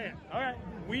 I'll say it. All right.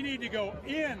 We need to go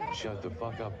in. Shut the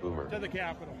fuck up, Boomer. To the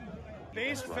Capitol.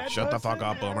 Shut the fuck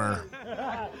up, Boomer.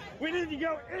 We need to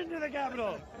go into the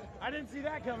Capitol. I didn't see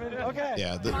that coming. Okay.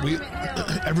 Yeah,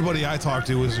 everybody I talked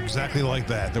to was exactly like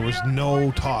that. There was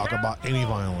no talk about any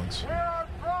violence. Where our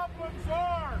problems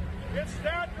are, it's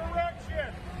that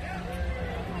direction.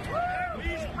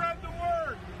 Please spread the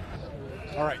word.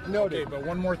 All right, noted. Okay, but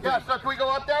one more thing. Yeah, so can we go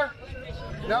up there?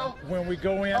 No? When we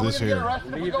go in, This here.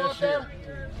 leave this here.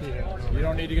 Yeah. You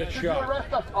don't need to get Did shot. you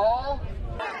arrest us all?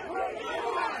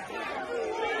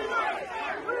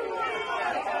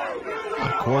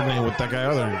 Coordinating with that guy,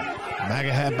 other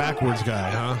MAGA hat backwards guy,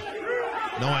 huh?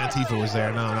 No Antifa was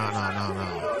there. No.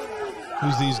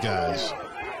 Who's these guys?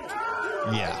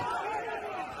 Yeah.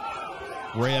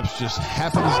 Ray Epps just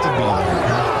happens to be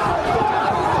there.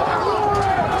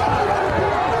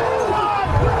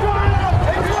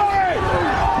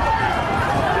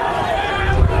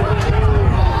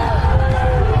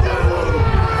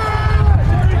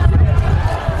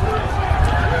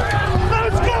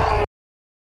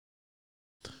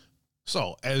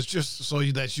 So, just so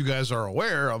that you guys are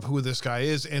aware of who this guy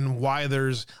is and why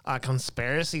there's a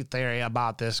conspiracy theory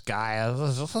about this guy.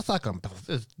 You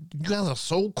guys are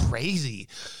so crazy.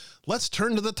 Let's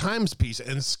turn to the Times piece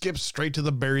and skip straight to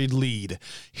the buried lead.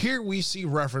 Here we see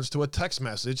reference to a text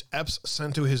message Epps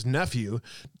sent to his nephew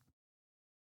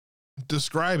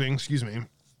describing,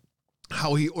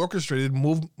 how he orchestrated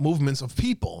movements of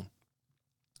people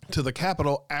to the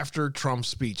Capitol after Trump's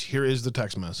speech. Here is the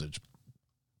text message.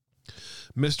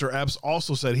 Mr. Epps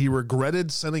also said he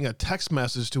regretted sending a text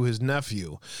message to his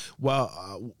nephew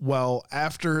well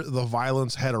after the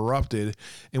violence had erupted,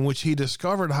 in which he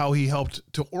discovered how he helped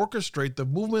to orchestrate the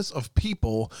movements of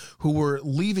people who were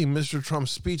leaving Mr.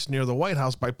 Trump's speech near the White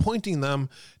House by pointing them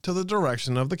to the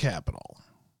direction of the Capitol.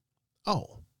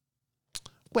 Oh,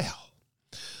 well.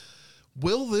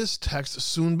 Will this text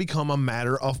soon become a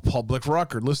matter of public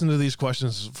record? Listen to these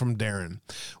questions from Darren.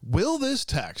 Will this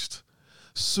text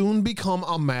soon become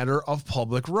a matter of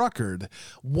public record?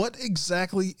 What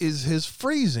exactly is his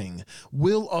phrasing?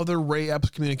 Will other Ray Epps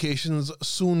communications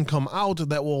soon come out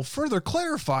that will further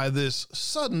clarify this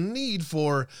sudden need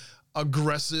for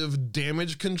aggressive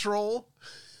damage control?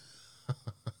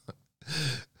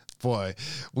 Boy,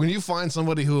 when you find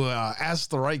somebody who asks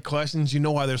the right questions, you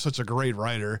know why they're such a great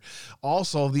writer.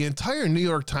 Also, the entire New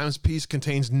York Times piece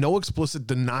contains no explicit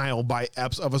denial by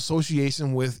Epps of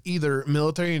association with either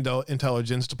military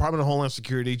intelligence, Department of Homeland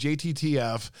Security,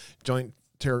 JTTF, Joint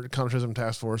Counterterrorism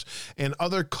Task Force, and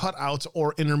other cutouts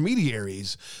or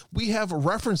intermediaries. We have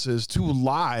references to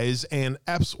lies and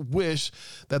Epps' wish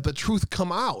that the truth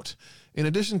come out. In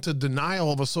addition to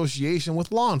denial of association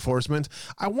with law enforcement,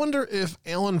 I wonder if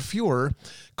Alan Feuer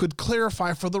could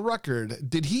clarify for the record.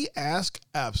 Did he ask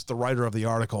Epps, the writer of the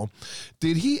article,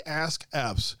 did he ask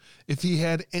Epps if he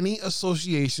had any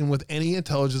association with any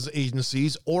intelligence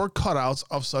agencies or cutouts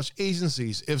of such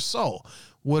agencies? If so,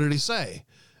 what did he say?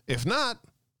 If not,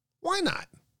 why not?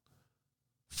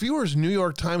 Fewer's New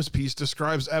York Times piece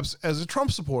describes Epps as a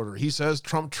Trump supporter. He says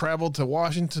Trump traveled to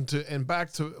Washington and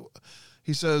back to...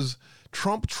 He says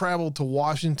Trump traveled to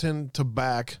Washington to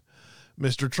back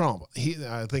Mr. Trump.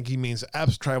 I think he means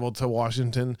Epps traveled to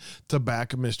Washington to back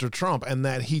Mr. Trump, and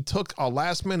that he took a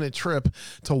last-minute trip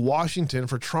to Washington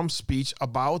for Trump's speech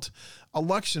about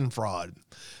election fraud.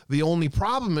 The only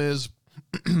problem is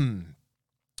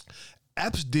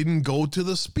Epps didn't go to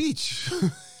the speech.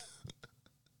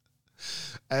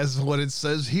 As what it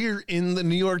says here in the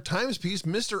New York Times piece,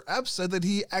 Mr. Epps said that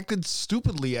he acted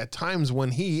stupidly at times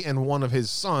when he and one of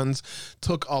his sons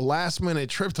took a last-minute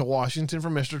trip to Washington for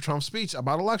Mr. Trump's speech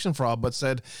about election fraud, but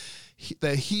said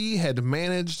that he had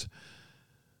managed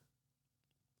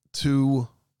to...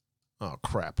 Oh,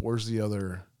 crap. Where's the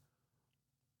other...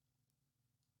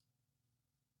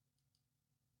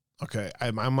 Okay, I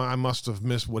must have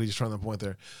missed what he's trying to point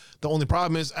there. The only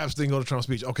problem is Epps didn't go to Trump's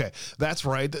speech. Okay, that's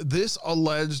right. This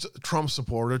alleged Trump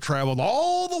supporter traveled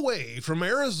all the way from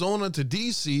Arizona to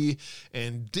D.C.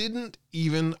 and didn't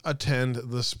even attend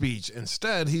the speech.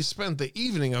 Instead, he spent the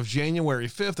evening of January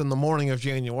 5th and the morning of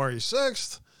January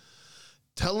 6th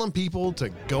telling people to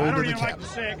go to the Capitol. I don't even like to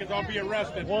say it because I'll be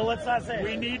arrested. Well, let's not say it.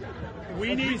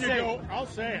 We need to go. I'll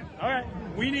say it. All right.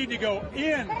 We need to go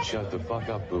in. Shut the fuck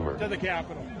up, Boomer. To the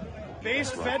Capitol.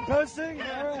 Based Fed posting?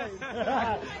 All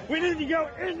right. We need to go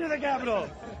into the Capitol.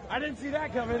 I didn't see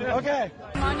that coming. Okay.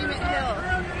 Monument Hill.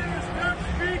 Stop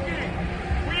speaking.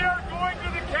 We are going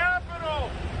to the Capitol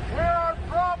where our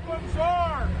problems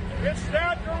are. It's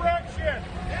that direction.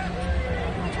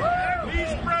 Please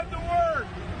spread the word.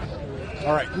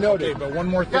 All right, noted. But one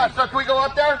more thing. Yeah, so can we go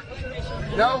up there?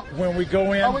 No? When we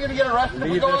go in, are we going to get arrested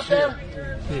if we go up there?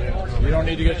 Yeah. You don't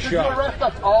need to get Did shot. you arrest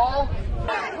us all?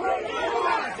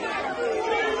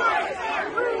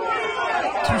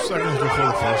 2 seconds before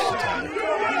the first attack,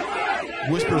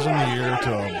 whispers in the ear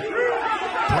to a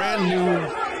brand new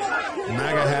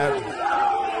MAGA hat.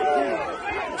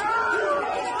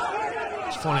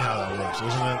 It's funny how that works,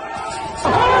 isn't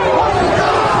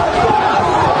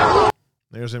it?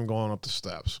 There's him going up the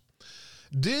steps.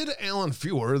 Did Alan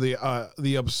Feuer,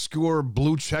 the obscure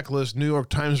blue checklist New York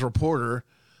Times reporter,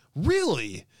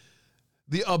 really?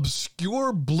 The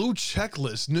obscure blue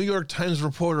checklist New York Times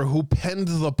reporter who penned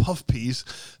the puff piece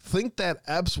think to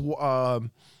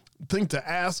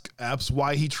ask Epps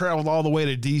why he traveled all the way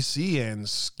to D.C. and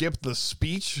skipped the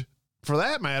speech? For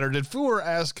that matter, did Feuer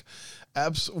ask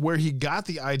Epps where he got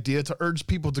the idea to urge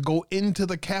people to go into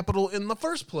the Capitol in the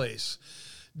first place?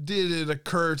 Did it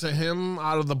occur to him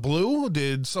out of the blue?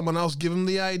 Did someone else give him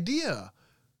the idea?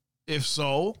 If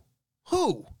so,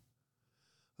 who?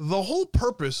 The whole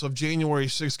purpose of January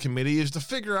 6th committee is to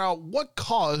figure out what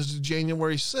caused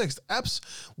January 6th. Epps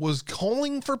was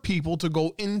calling for people to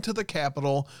go into the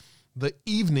Capitol the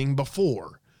evening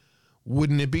before.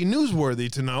 Wouldn't it be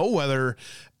newsworthy to know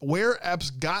where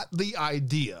Epps got the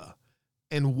idea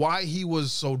and why he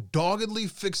was so doggedly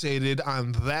fixated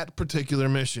on that particular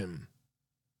mission.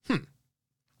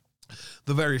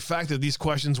 The very fact that these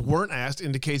questions weren't asked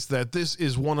indicates that this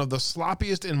is one of the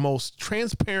sloppiest and most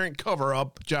transparent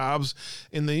cover-up jobs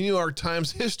in the New York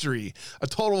Times history. A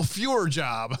total Fuhrer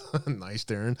job. Nice,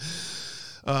 Darren.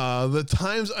 The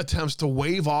Times attempts to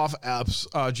wave off Epps'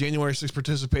 January 6th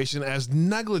participation as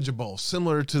negligible,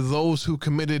 similar to those who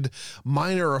committed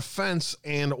minor offense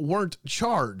and weren't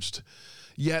charged.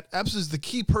 Yet Epps is the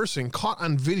key person caught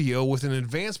on video with an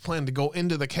advanced plan to go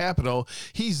into the Capitol.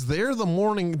 He's there the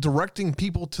morning directing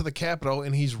people to the Capitol,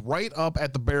 and he's right up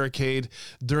at the barricade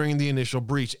during the initial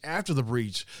breach. After the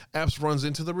breach, Epps runs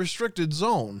into the restricted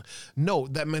zone.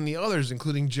 Note that many others,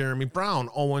 including Jeremy Brown,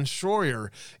 Owen Schroyer,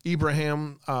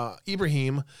 Ibrahim,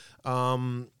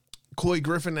 Coy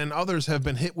Griffin, and others have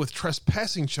been hit with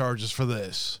trespassing charges for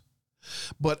this.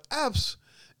 But Epps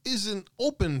isn't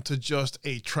open to just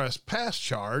a trespass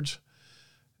charge.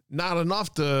 Not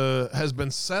enough has been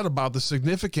said about the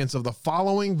significance of the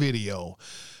following video.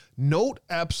 Note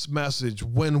Epps' message: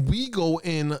 when we go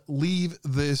in, leave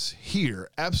this here.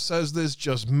 Epps says this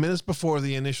just minutes before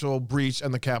the initial breach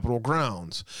on the Capitol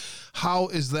grounds. How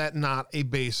is that not a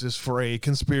basis for a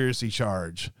conspiracy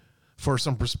charge? For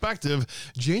some perspective,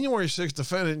 January 6th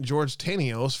defendant George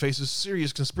Tanios faces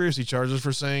serious conspiracy charges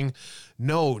for saying,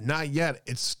 "No, not yet,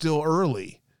 it's still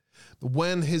early,"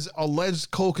 when his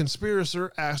alleged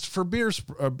co-conspirator asked for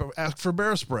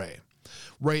bear spray.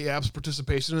 Ray Epps'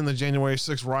 participation in the January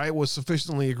 6th riot was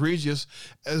sufficiently egregious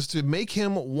as to make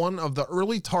him one of the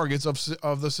early targets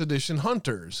of the sedition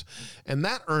hunters, and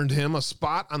that earned him a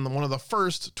spot on one of the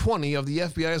first 20 of the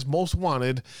FBI's most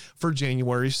wanted for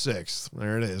January 6th.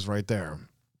 There it is, right there.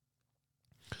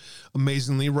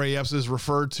 Amazingly, Ray Epps is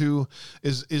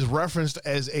referenced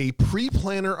as a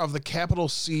pre-planner of the Capitol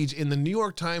siege in the New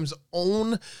York Times'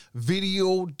 own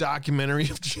video documentary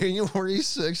of January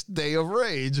 6th, Day of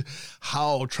Rage,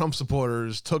 How Trump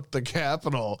Supporters Took the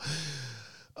Capitol.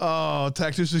 Tac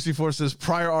 264 says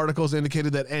prior articles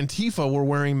indicated that Antifa were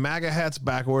wearing MAGA hats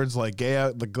backwards, like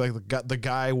the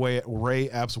guy Ray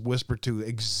Epps whispered to.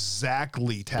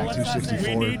 Exactly, Tac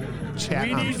 264. Chat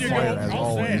on fire as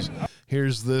always.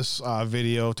 Here's this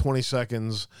video, 20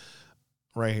 seconds,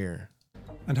 right here.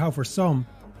 And how for some,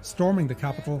 storming the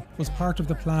Capitol was part of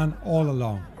the plan all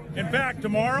along. In fact,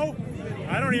 tomorrow,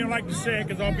 I don't even like to say it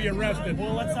because I'll be arrested.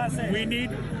 Well, let's not say it.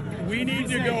 We need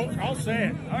to go, I'll say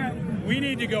it. All right. We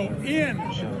need to go in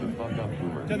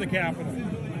to the Capitol.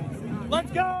 Let's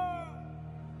go!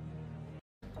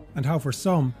 And how for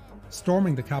some,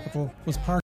 storming the Capitol was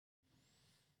part.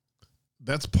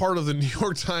 That's part of the New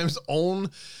York Times' own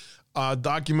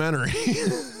documentary.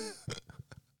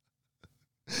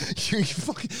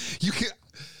 you can,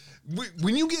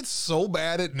 when you get so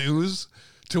bad at news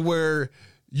to where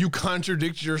you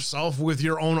contradict yourself with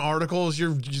your own articles,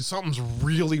 something's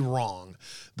really wrong.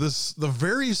 The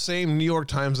very same New York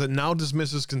Times that now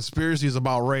dismisses conspiracies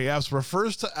about Ray Epps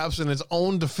refers to Epps in its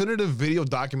own definitive video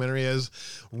documentary as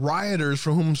rioters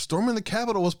for whom storming the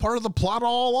Capitol was part of the plot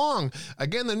all along.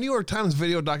 Again, the New York Times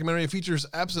video documentary features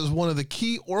Epps as one of the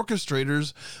key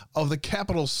orchestrators of the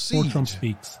Capitol siege. Before Trump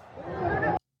speaks.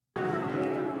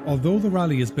 Although the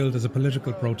rally is billed as a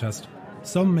political protest,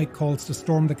 some make calls to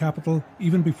storm the Capitol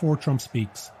even before Trump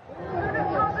speaks.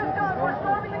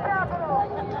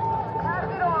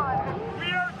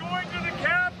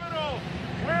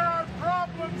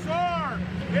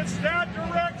 It's that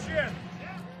direction.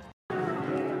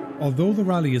 Although the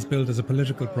rally is billed as a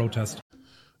political protest.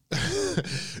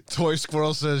 Toy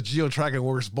Squirrel says geotracking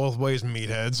works both ways,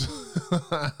 meatheads.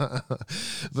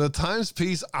 The Times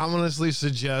piece ominously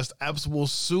suggests Epps will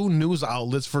sue news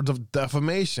outlets for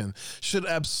defamation. Should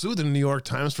Epps sue the New York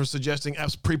Times for suggesting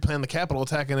Epps pre-planned the Capitol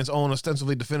attack in its own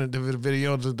ostensibly definitive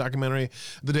video of the documentary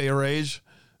The Day of Rage?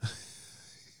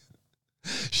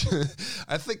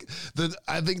 I think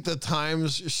the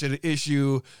Times should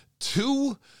issue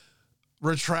 2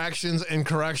 retractions and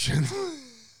corrections.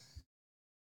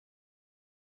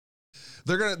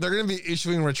 They're gonna be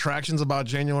issuing retractions about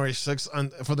January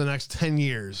 6th for the next 10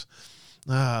 years.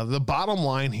 The bottom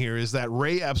line here is that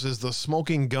Ray Epps is the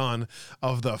smoking gun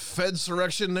of the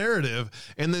Fedsurrection narrative,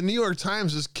 and the New York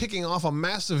Times is kicking off a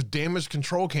massive damage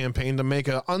control campaign to make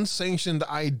unsanctioned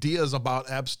ideas about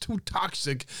Epps too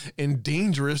toxic and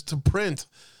dangerous to print.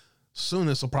 Soon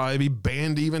this will probably be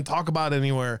banned to even talk about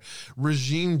anywhere.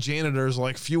 Regime janitors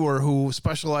like Fuhrer, who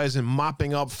specialize in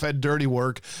mopping up Fed dirty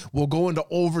work, will go into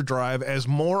overdrive as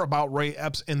more about Ray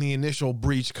Epps and the initial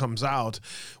breach comes out.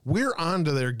 We're on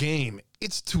to their game.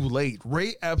 It's too late.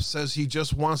 Ray Epps says he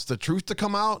just wants the truth to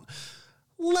come out.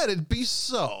 Let it be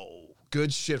so.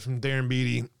 good shit from Darren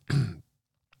Beatty.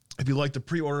 If you'd like to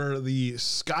pre-order the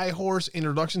Skyhorse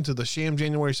Introduction to the Sham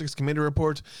January 6th Committee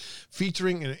Report,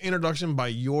 featuring an introduction by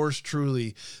yours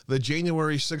truly, the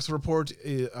January 6th report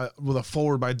with a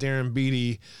forward by Darren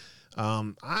Beatty.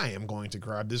 I am going to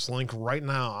grab this link right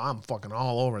now. I'm fucking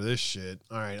all over this shit.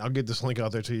 All right, I'll get this link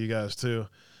out there to you guys too.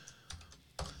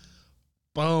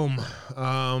 Boom.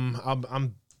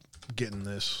 I'm getting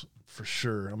this for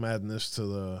sure. I'm adding this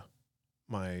to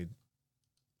my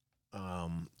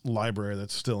library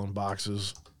that's still in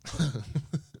boxes.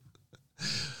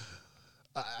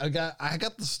 I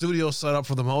got the studio set up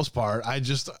for the most part. I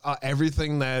just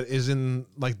everything that is in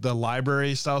like the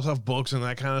library style stuff, books and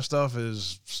that kind of stuff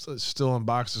is still in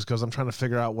boxes because I'm trying to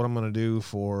figure out what I'm going to do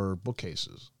for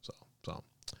bookcases. So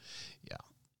yeah.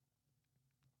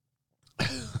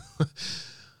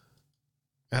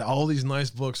 And all these nice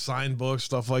books, signed books,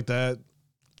 stuff like that.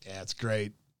 Yeah, it's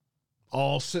great.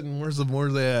 All sitting, where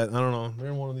are they at? I don't know.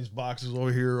 They're in one of these boxes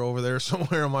over here, over there,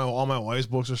 somewhere. All my wife's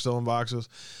books are still in boxes.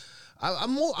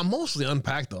 I'm mostly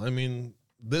unpacked though. I mean,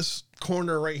 this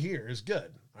corner right here is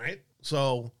good, right?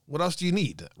 So what else do you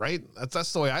need, right?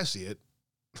 That's the way I see it.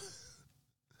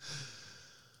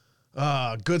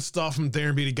 Good stuff from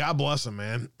Darren Beatty. God bless him,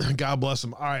 man. God bless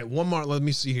him. All right, one more. Let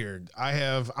me see here.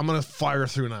 I'm gonna fire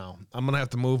through now. I'm gonna have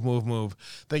to move.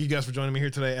 Thank you guys for joining me here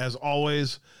today, as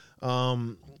always.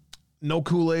 No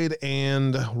Kool-Aid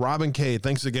and Robin K.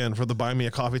 Thanks again for the buy me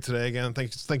a coffee today. Again,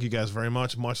 thank you guys very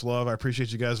much. Much love. I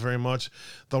appreciate you guys very much.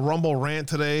 The Rumble rant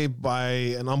today by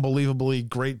an unbelievably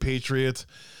great patriot.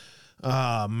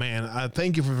 Man,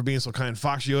 thank you for being so kind.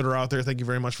 Fox Yoder out there. Thank you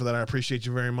very much for that. I appreciate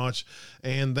you very much.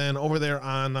 And then over there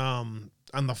on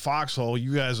the Foxhole,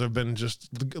 you guys have been just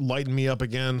lighting me up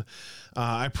again.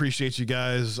 I appreciate you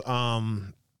guys.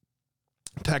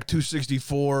 Tech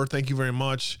 264, thank you very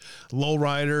much.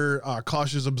 Lowrider,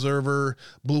 Cautious Observer,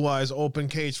 Blue Eyes Open,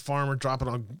 Cage Farmer, dropping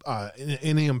on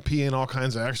NEMP and all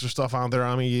kinds of extra stuff out there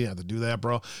on me. You have to do that,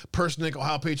 bro. Persnick,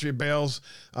 Ohio Patriot Bales,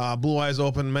 Blue Eyes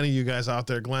Open, many of you guys out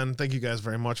there. Glenn, thank you guys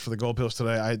very much for the gold pills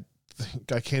today. I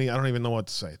don't even know what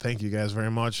to say. Thank you guys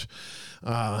very much.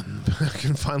 I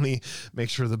can finally make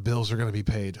sure the bills are going to be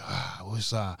paid.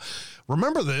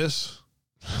 Remember this.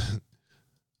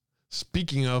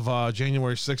 Speaking of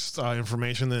January 6th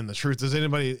information and the truth, does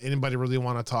anybody really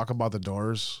want to talk about the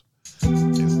Doors? No. Not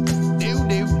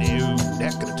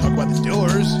going to talk about the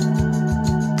Doors.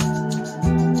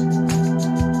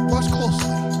 Watch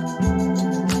closely.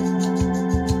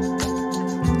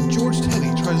 George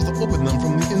Teddy tries to open them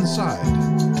from the inside.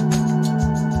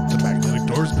 The magnetic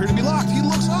doors appear to be locked. He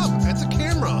looks up at the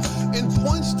camera and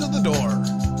points to the door.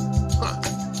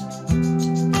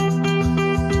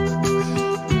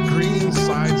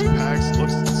 Sides packs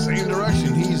looks the same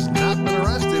direction. He's not been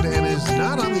arrested and is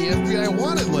not on the FBI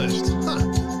wanted list.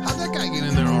 How'd that guy get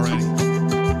in there already?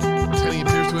 Teddy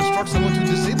appears to instruct someone to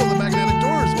disable the magnetic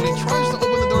doors. When he tries to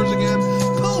open the doors again,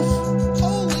 poof!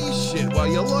 Holy shit, well,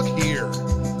 you look here.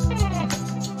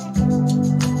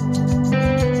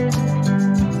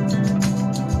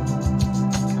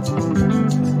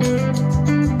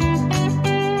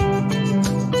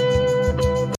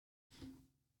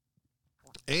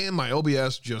 And my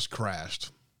OBS just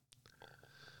crashed.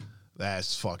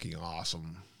 That's fucking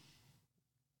awesome.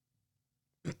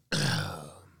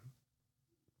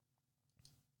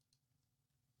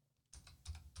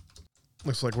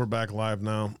 Looks like we're back live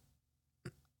now.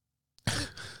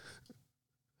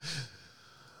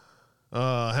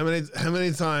 How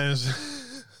many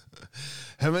times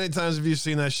how many times have you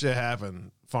seen that shit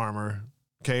happen, Farmer?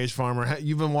 Cage Farmer,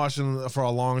 you've been watching for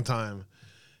a long time.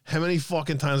 How many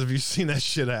fucking times have you seen that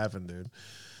shit happen, dude?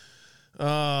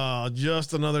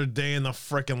 Just another day in the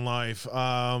frickin' life.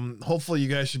 Hopefully you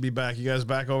guys should be back. You guys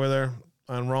back over there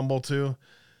on Rumble too?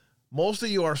 Most of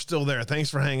you are still there.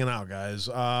 Thanks for hanging out, guys.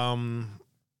 Audio's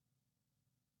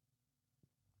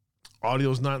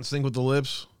not in sync with the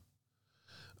lips.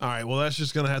 All right, well, that's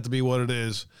just going to have to be what it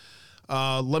is.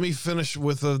 Let me finish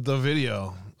with the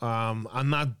video. I'm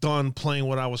not done playing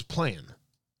what I was playing.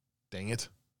 Dang it.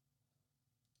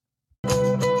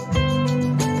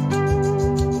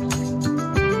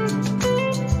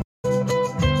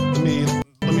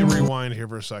 Let me rewind here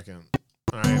for a second.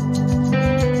 All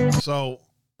right. So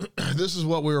this is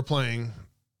what we were playing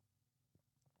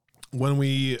when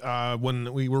we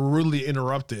were rudely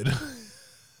interrupted.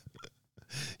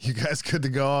 You guys good to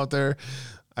go out there?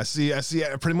 I see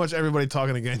pretty much everybody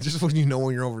talking again, just when you know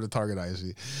when you're over the target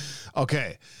IC.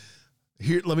 Okay.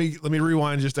 Here, let me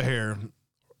rewind just a hair.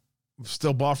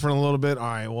 Still buffering a little bit. All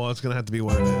right, well, it's going to have to be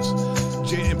what it is.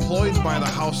 Employed by the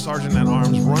House Sergeant at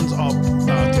Arms, runs up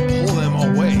to pull them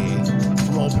away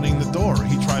from opening the door.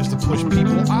 He tries to push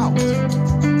people out.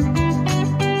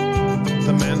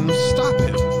 The men stop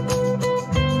him.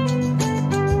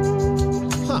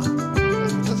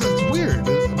 That's weird. I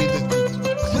mean,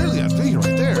 clearly on video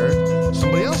right there,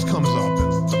 somebody else comes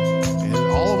up, and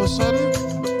all of a sudden,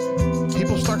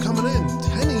 people start coming in.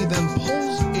 Tenney then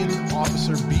pulls in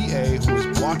Officer B.A., who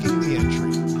is blocking the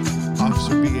entry.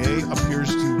 Officer B.A. appears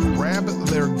to grab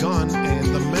their gun, and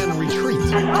the men retreat.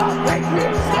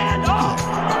 Stand up!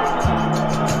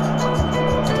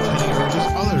 Tenney urges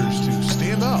others to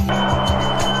stand up.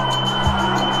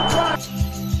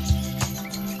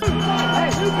 Hey,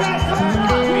 you guys,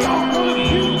 we all want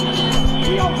you.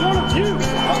 We all want you.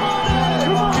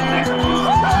 Come on,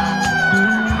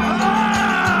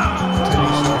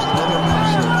 Tenney starts another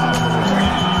officer out of the way.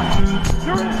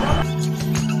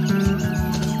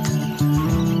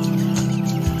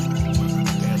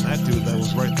 Damn, that dude that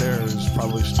was right there is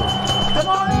probably still. Come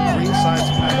on in. Greenside's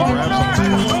back, grabs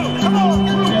him. Come on.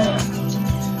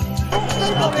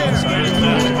 Smoke inside,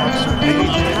 grabs Officer B.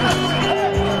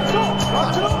 How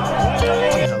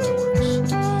that works.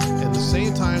 At the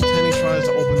same time, Tenney tries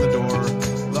to open the door,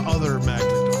 the other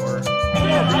magnet door.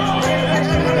 Tenney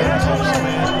then helps the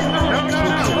man to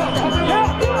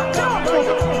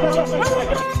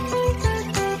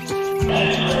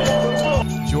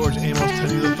George Amos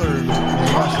Tenney III was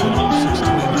arrested on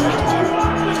 6/20/19.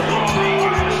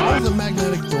 How the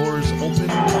magnetic doors open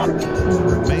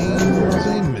remains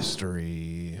a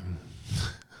mystery.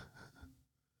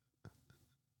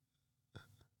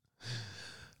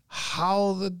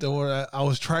 How the door, I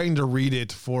was trying to read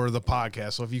it for the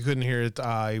podcast, so if you couldn't hear it,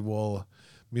 I will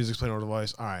music's playing over the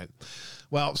voice. All right,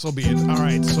 well, so be it. All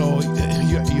right, so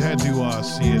you had to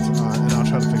see it, and I'll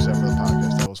try to fix that for the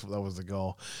podcast. That was the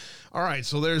goal. All right,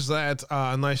 so there's that.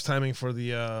 Nice timing for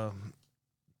the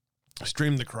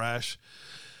stream to crash.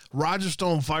 Roger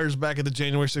Stone fires back at the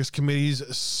January 6th committee's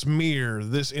smear.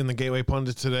 This in the Gateway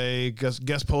Pundit today.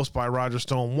 Guest post by Roger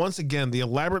Stone. Once again, the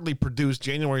elaborately produced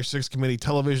January 6th committee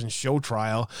television show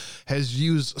trial has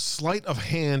used sleight of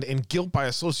hand and guilt by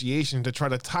association to try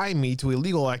to tie me to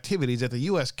illegal activities at the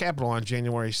U.S. Capitol on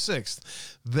January 6th.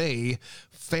 They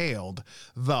failed.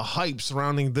 The hype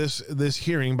surrounding this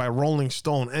hearing by Rolling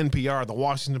Stone, NPR, The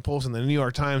Washington Post, and the New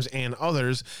York Times, and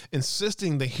others,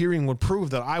 insisting the hearing would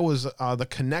prove that I was the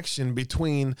connection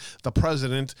between the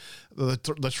president,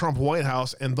 the Trump White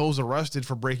House, and those arrested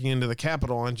for breaking into the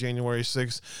Capitol on January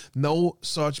 6th. No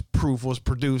such proof was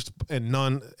produced, and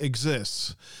none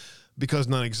exists, because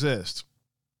none exist.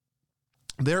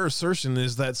 Their assertion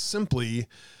is that simply,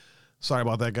 sorry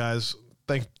about that, guys.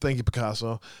 Thank you,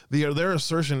 Picasso. Their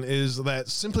assertion is that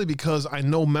simply because I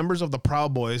know members of the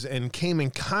Proud Boys and came in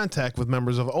contact with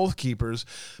members of Oath Keepers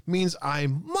means I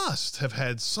must have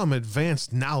had some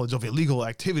advanced knowledge of illegal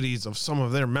activities of some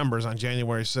of their members on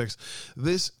January 6th.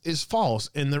 This is false,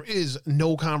 and there is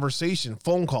no conversation,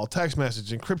 phone call, text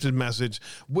message, encrypted message,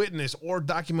 witness, or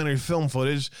documentary film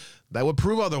footage that would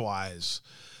prove otherwise.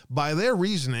 By their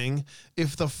reasoning,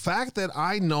 if the fact that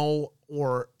I know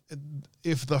or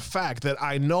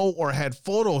had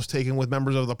photos taken with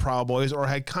members of the Proud Boys or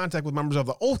had contact with members of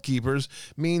the Oath Keepers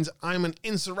means I'm an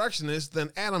insurrectionist,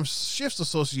 then Adam Schiff's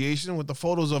association with the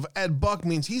photos of Ed Buck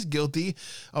means he's guilty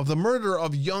of the murder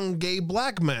of young gay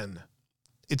black men.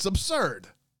 It's absurd.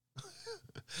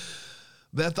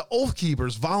 That the Oath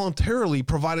Keepers voluntarily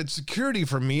provided security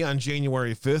for me on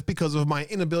January 5th because of my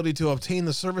inability to obtain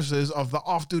the services of the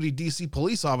off-duty DC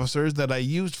police officers that I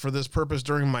used for this purpose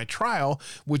during my trial,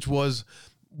 which was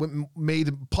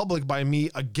made public by me,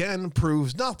 again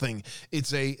proves nothing.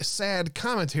 It's a sad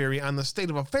commentary on the state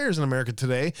of affairs in America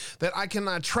today that I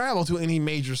cannot travel to any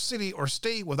major city or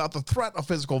state without the threat of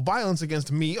physical violence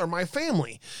against me or my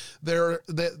family.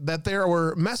 That there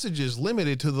were messages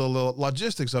limited to the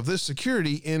logistics of this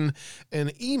security in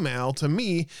an email to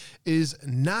me is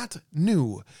not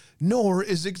new, nor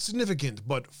is it significant,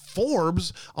 but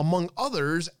Forbes, among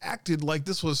others, acted like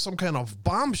this was some kind of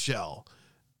bombshell.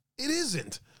 It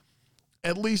isn't.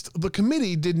 At least the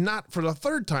committee did not, for the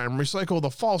third time, recycle the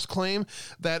false claim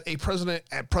that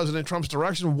at President Trump's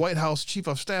direction, White House Chief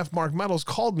of Staff Mark Meadows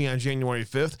called me on January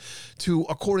 5th to,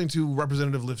 according to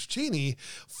Representative Liz Cheney,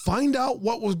 find out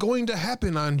what was going to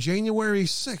happen on January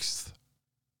 6th.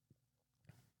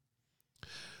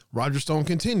 Roger Stone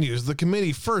continues, the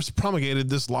committee first promulgated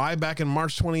this lie back in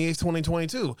March 28,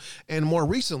 2022, and more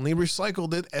recently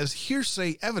recycled it as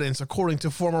hearsay evidence, according to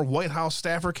former White House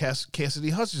staffer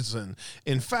Cassidy Hutchinson.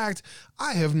 In fact,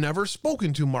 I have never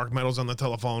spoken to Mark Meadows on the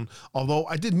telephone, although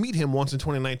I did meet him once in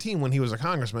 2019 when he was a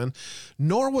congressman,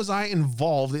 nor was I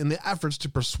involved in the efforts to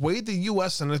persuade the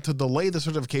U.S. Senate to delay the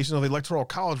certification of the Electoral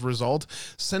College result,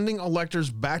 sending electors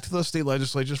back to the state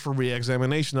legislatures for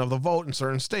re-examination of the vote in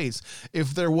certain states.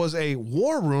 If there was a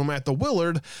war room at the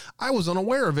Willard, I was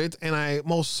unaware of it, and I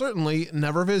most certainly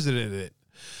never visited it.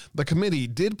 The committee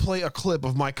did play a clip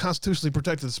of my constitutionally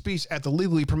protected speech at the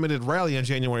legally permitted rally on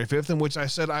January 5th, in which I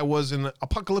said I was an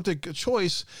apocalyptic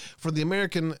choice for the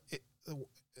American,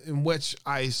 in which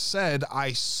I said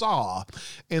I saw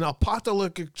an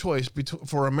apocalyptic choice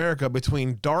for America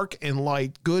between dark and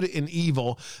light, good and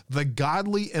evil, the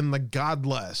godly and the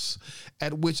godless,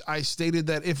 at which I stated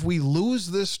that if we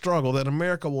lose this struggle, that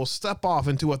America will step off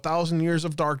into 1,000 years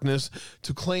of darkness.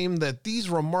 To claim that these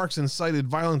remarks incited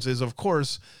violence is, of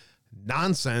course,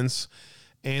 nonsense,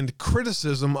 and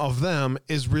criticism of them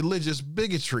is religious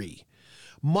bigotry.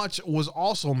 Much was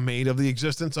also made of the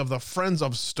existence of the Friends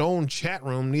of Stone chat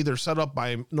room, neither set up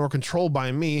by nor controlled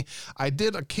by me. I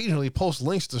did occasionally post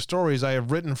links to stories I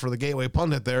have written for the Gateway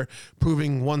Pundit there,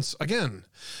 proving once again,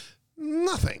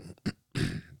 nothing.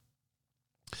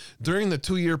 During the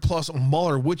 2-year-plus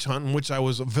Mueller witch hunt, in which I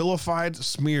was vilified,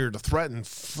 smeared, threatened,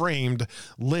 framed,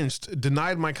 lynched,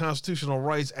 denied my constitutional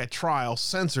rights at trial,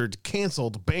 censored,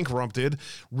 canceled, bankrupted,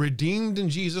 redeemed in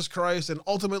Jesus Christ, and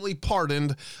ultimately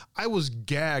pardoned, I was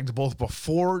gagged both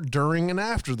before, during, and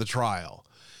after the trial.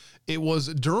 It was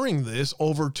during this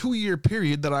over 2-year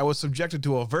period that I was subjected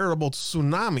to a veritable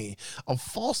tsunami of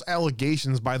false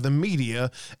allegations by the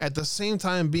media, at the same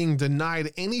time being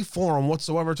denied any forum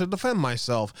whatsoever to defend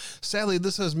myself. Sadly,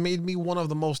 this has made me one of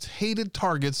the most hated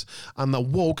targets on the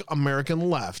woke American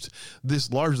left.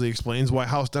 This largely explains why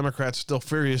House Democrats, still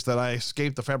furious that I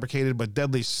escaped the fabricated but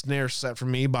deadly snare set for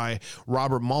me by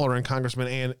Robert Mueller and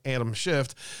Congressman Adam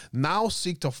Schiff, now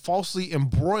seek to falsely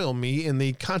embroil me in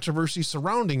the controversy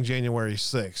surrounding January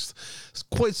 6th.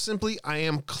 Quite simply, I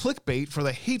am clickbait for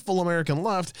the hateful American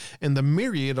left and the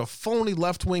myriad of phony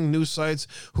left-wing news sites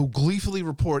who gleefully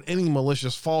report any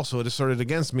malicious falsehood asserted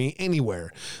against me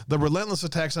anywhere. The relentless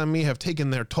attacks on me have taken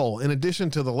their toll. In addition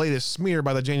to the latest smear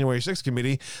by the January 6th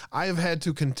committee, I have had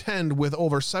to contend with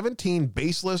over 17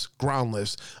 baseless,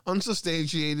 groundless,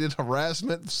 unsubstantiated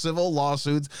harassment civil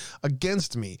lawsuits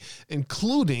against me,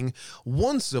 including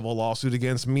one civil lawsuit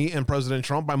against me and President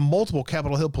Trump by multiple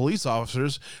Capitol Hill police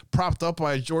officers, propped up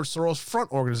by a George Soros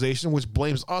front organization which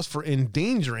blames us for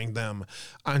endangering them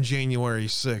on January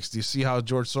 6th. Do you see how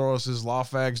George Soros' law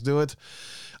fags do it?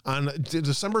 On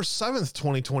December 7th,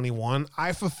 2021,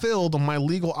 I fulfilled my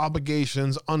legal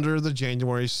obligations under the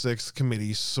January 6th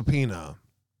committee's subpoena.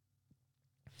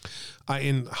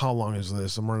 How long is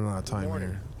this? I'm running out of time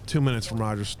here. 2 minutes from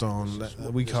Roger Stone.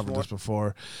 We covered this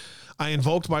before. I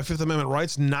invoked my Fifth Amendment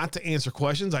rights not to answer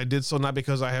questions. I did so not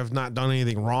because I have not done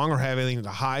anything wrong or have anything to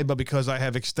hide, but because I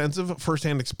have extensive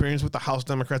firsthand experience with the House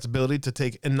Democrats' ability to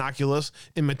take innocuous,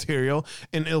 immaterial,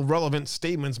 and irrelevant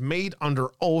statements made under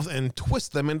oath and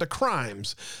twist them into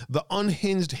crimes. The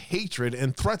unhinged hatred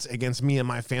and threats against me and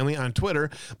my family on Twitter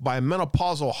by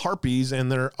menopausal harpies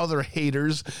and their other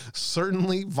haters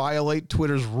certainly violate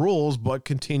Twitter's rules, but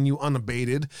continue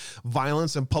unabated.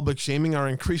 Violence and public shaming are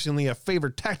increasingly a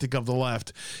favorite tactic of the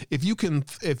left. If you can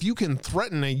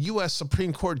threaten a U.S.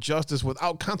 Supreme Court justice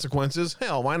without consequences,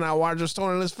 hell, why not Roger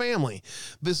Stone and his family?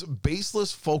 This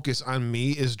baseless focus on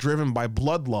me is driven by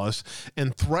bloodlust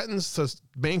and threatens to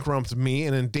bankrupt me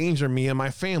and endanger me and my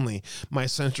family. My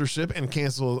censorship and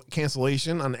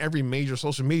cancellation on every major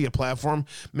social media platform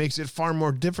makes it far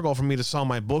more difficult for me to sell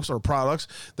my books or products.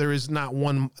 There's not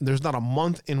a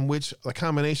month in which the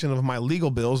combination of my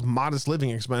legal bills, modest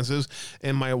living expenses,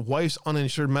 and my wife's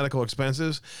uninsured medical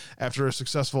expenses after a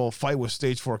successful fight with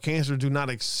stage 4 cancer do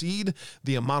not exceed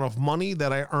the amount of money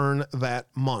that I earn that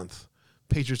month.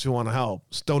 Patriots who want to help,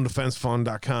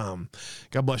 stonedefensefund.com.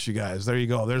 God bless you guys. There you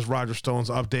go. There's Roger Stone's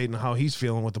update and how he's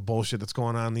feeling with the bullshit that's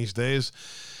going on these days.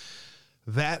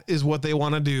 That is what they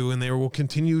want to do, and they will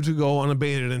continue to go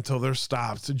unabated until they're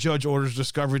stopped. The judge orders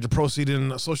Discovery to proceed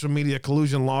in a social media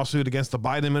collusion lawsuit against the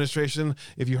Biden administration.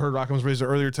 If you heard Rockham's Razor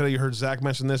earlier today, you heard Zach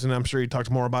mention this, and I'm sure he talked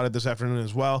more about it this afternoon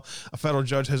as well. A federal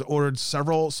judge has ordered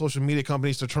several social media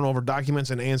companies to turn over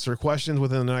documents and answer questions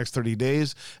within the next 30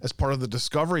 days as part of the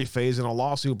discovery phase in a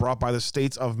lawsuit brought by the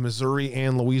states of Missouri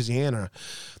and Louisiana,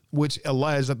 which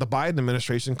alleged that the Biden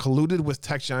administration colluded with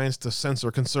tech giants to censor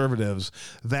conservatives.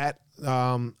 That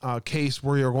case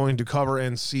we are going to cover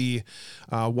and see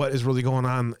what is really going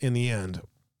on in the end.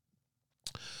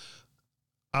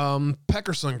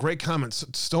 Peckerson, great comments.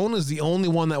 Stone is the only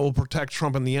one that will protect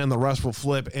Trump in the end. The rest will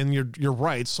flip. And you're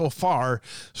right. So far,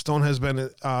 Stone has been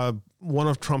one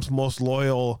of Trump's most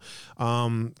loyal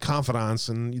confidants,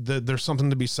 and there's something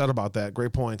to be said about that.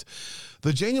 Great point.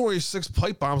 The January 6th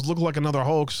pipe bombs look like another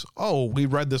hoax. Oh, we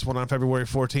read this one on February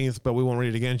 14th, but we won't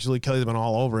read it again. Julie Kelly's been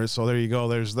all over it, so there you go.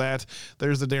 There's that.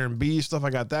 There's the Darren B stuff.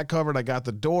 I got that covered. I got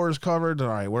the doors covered. All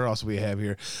right, where else do we have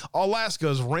here?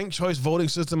 Alaska's ranked choice voting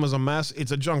system is a mess.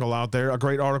 It's a jungle out there. A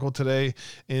great article today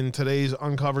in today's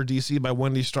Uncover DC by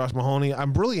Wendy Strauss-Mahoney.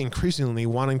 I'm really increasingly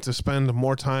wanting to spend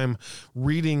more time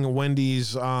reading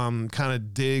Wendy's kind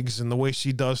of digs and the way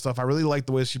she does stuff. I really like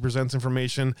the way she presents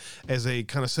information as a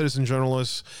kind of citizen journalist.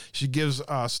 She gives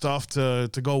stuff to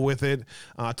go with it.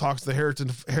 Talks to the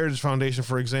Heritage Foundation,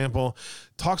 for example.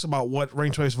 Talks about what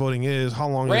ranked choice voting is. How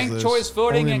long ranked is this? Choice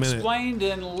voting explained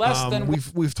in less than.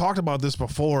 We've talked about this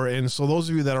before, and so those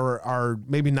of you that are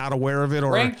maybe not aware of it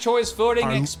or ranked choice voting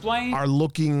explained are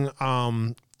looking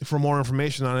for more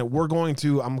information on it, I'm going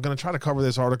to try to cover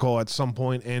this article at some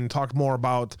point and talk more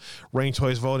about ranked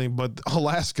choice voting. But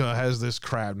Alaska has this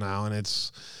crap now, and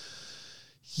it's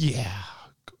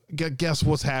guess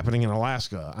what's happening in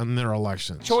Alaska on their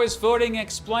elections. Choice voting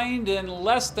explained in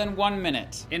less than 1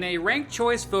 minute. In a ranked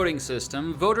choice voting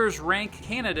system, voters rank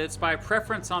candidates by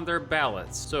preference on their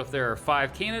ballots. So if there are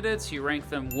 5 candidates, you rank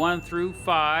them 1 through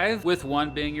 5, with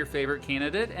 1 being your favorite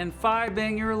candidate and 5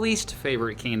 being your least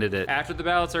favorite candidate. After the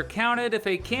ballots are counted, if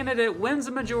a candidate wins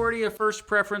a majority of first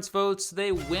preference votes,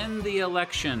 they win the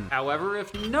election. However,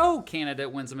 if no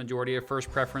candidate wins a majority of first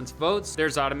preference votes,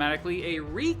 there's automatically a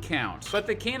recount. But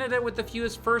the candidate with the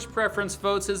fewest first preference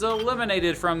votes is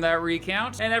eliminated from that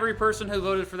recount, and every person who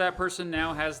voted for that person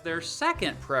now has their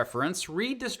second preference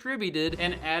redistributed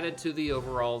and added to the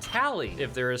overall tally.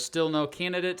 If there is still no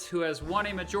candidate who has won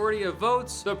a majority of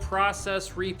votes, the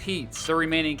process repeats. The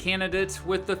remaining candidate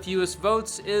with the fewest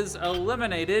votes is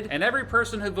eliminated, and every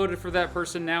person who voted for that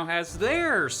person now has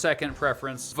their second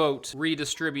preference vote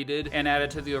redistributed and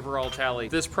added to the overall tally.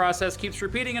 This process keeps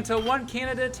repeating until one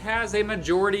candidate has a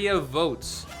majority of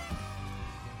votes.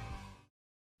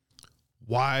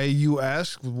 Why, you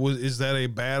ask? Is that a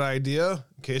bad idea?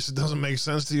 In case it doesn't make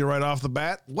sense to you right off the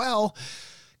bat? Well,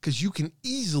 because you can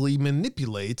easily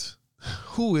manipulate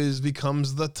who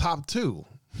becomes the top 2.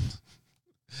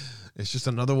 It's just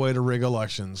another way to rig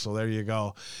elections. So there you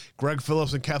go. Greg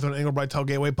Phillips and Catherine Engelbright tell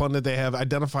Gateway Pundit they have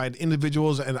identified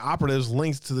individuals and operatives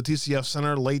linked to the TCF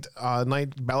Center late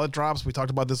night ballot drops. We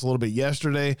talked about this a little bit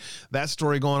yesterday. That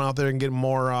story going out there and getting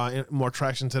more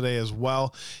traction today as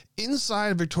well.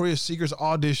 Inside Victoria's Secret's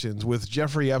auditions with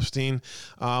Jeffrey Epstein.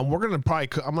 I'm going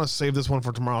to save this one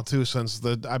for tomorrow too, since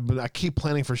I keep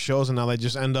planning for shows and now they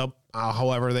just end up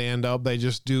however they end up. They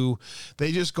just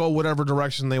go whatever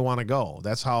direction they want to go.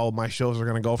 That's how my shows are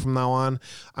going to go from now on.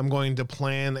 I'm going to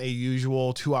plan a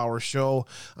usual 2-hour show.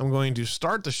 I'm going to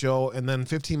start the show, and then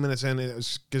 15 minutes in,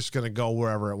 it's just going to go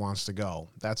wherever it wants to go.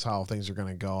 That's how things are going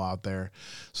to go out there.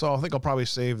 So I think I'll probably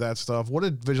save that stuff. What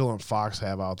did Vigilant Fox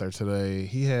have out there today?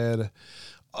 He had,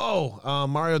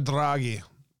 Mario Draghi.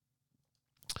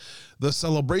 The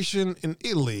celebration in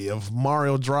Italy of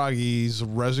Mario Draghi's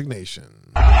resignation.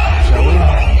 Shall we?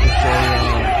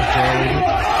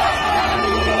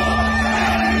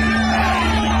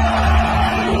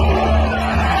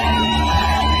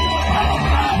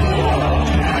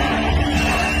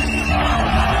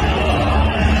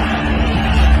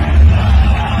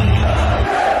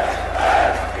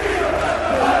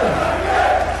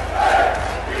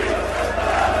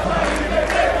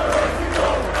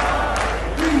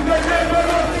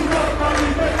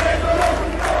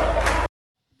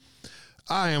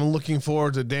 I am looking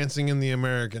forward to dancing in the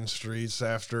American streets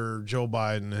after Joe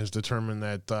Biden has determined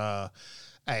that,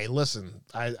 hey, listen,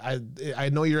 I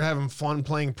know you're having fun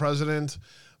playing president,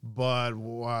 but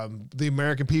the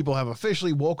American people have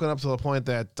officially woken up to the point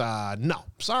that, no,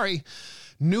 sorry.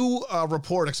 New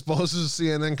report exposes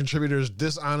CNN contributors'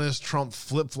 dishonest Trump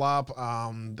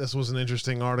flip-flop. This was an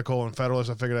interesting article in Federalist.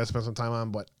 I figured I'd spend some time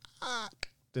on, but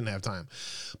didn't have time.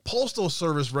 Postal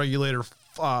Service regulator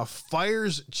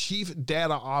fires chief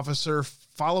data officer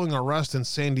following arrest in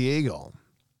San Diego.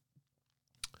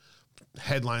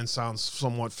 Headline sounds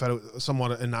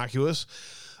somewhat innocuous.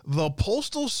 The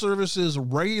Postal Service's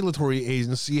regulatory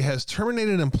agency has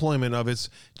terminated employment of its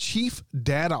chief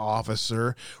data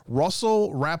officer,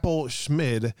 Russell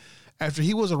Rappel-Schmid, after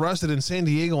he was arrested in San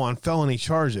Diego on felony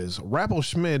charges.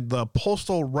 Rappel-Schmid, the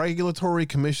Postal Regulatory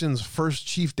Commission's first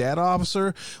chief data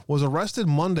officer, was arrested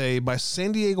Monday by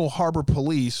San Diego Harbor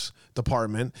Police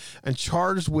Department and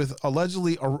charged with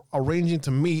allegedly arranging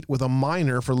to meet with a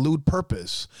minor for lewd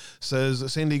purpose,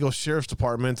 says San Diego Sheriff's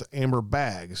Department Amber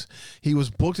Baggs. He was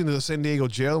booked into the San Diego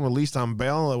jail and released on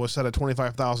bail that was set at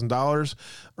 $25,000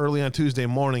 early on Tuesday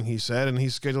morning, he said, and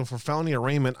he's scheduled for felony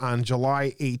arraignment on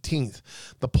July 18th.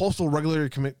 The Postal Regulatory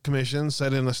Commission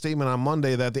said in a statement on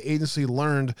Monday that the agency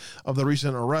learned of the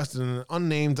recent arrest of an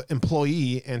unnamed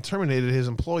employee and terminated his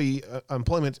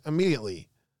employment immediately.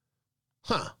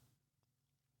 Huh.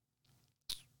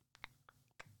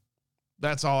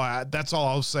 That's all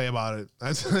I'll say about it.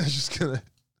 That's just gonna.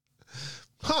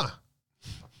 Huh.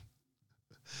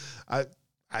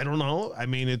 I don't know. I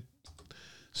mean, it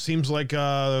seems like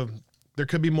there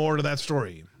could be more to that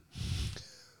story.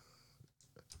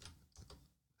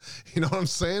 You know what I'm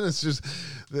saying? It's just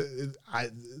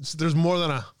there's more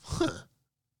than a. Huh.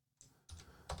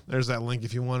 There's that link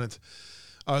if you want it.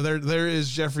 There is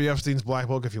Jeffrey Epstein's Black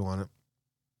Book if you want it.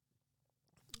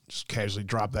 Just casually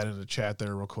drop that in the chat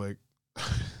there real quick.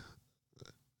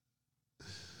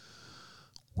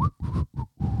 Let's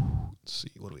see,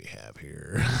 what do we have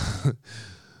here?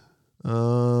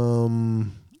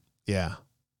 Yeah,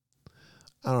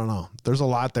 I don't know. There's a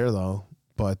lot there though,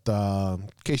 but in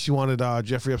case you wanted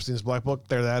Jeffrey Epstein's Black Book,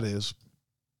 there that is.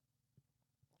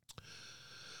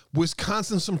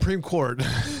 Wisconsin Supreme Court.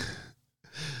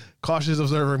 Cautious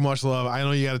observer, much love. I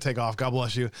know you got to take off. God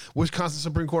bless you. Wisconsin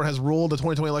Supreme Court has ruled the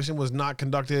 2020 election was not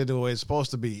conducted the way it's supposed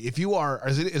to be. If you are,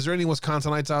 is there any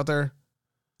Wisconsinites out there?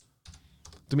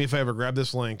 Do me a favor, grab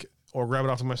this link or grab it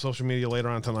off of my social media later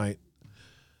on tonight.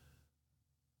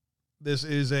 This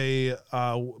is a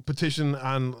petition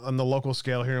on the local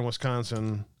scale here in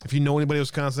Wisconsin. If you know anybody in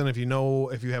Wisconsin, if you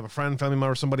have a friend, family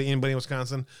member, anybody in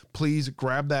Wisconsin, please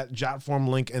grab that jot form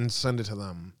link and send it to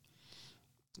them.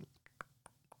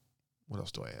 What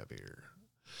else do I have here?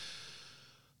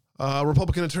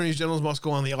 Republican attorneys generals must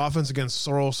go on the offense against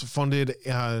Soros-funded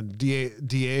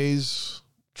DAs.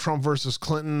 Trump versus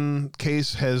Clinton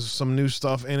case has some new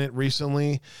stuff in it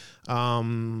recently.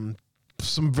 Some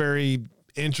very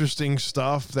interesting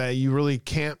stuff that you really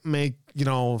can't make,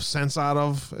 sense out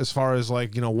of as far as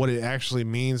what it actually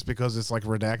means because it's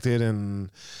redacted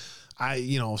and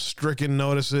stricken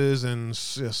notices and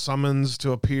summons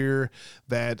to appear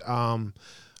that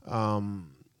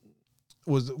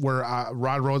was where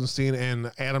Rod Rosenstein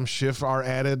and Adam Schiff are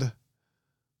added.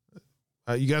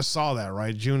 You guys saw that,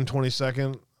 right? June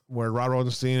 22nd, where Rod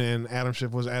Rosenstein and Adam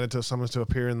Schiff was added to a summons to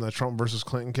appear in the Trump versus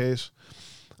Clinton case.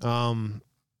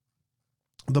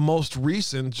 The most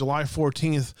recent, July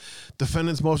 14th,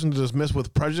 defendant's motion to dismiss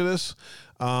with prejudice,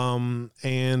 and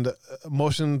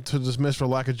motion to dismiss for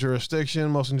lack of jurisdiction,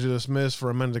 motion to dismiss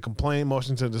for amended complaint,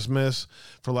 motion to dismiss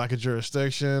for lack of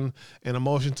jurisdiction, and a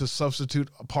motion to substitute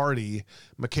a party.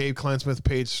 McCabe, Kleinsmith,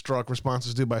 Page struck.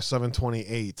 Responses due by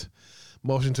 7/28.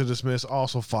 Motion to dismiss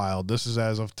also filed. This is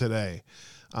as of today.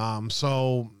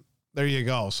 So there you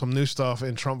go. Some new stuff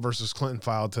in Trump versus Clinton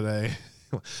filed today.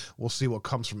 We'll see what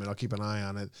comes from it. I'll keep an eye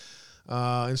on it.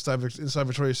 Inside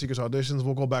Victoria's Secret's auditions.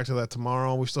 We'll go back to that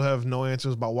tomorrow. We still have no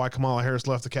answers about why Kamala Harris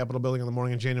left the Capitol building on the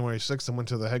morning of January 6th and went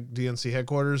to the DNC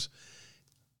headquarters.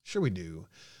 Sure we do.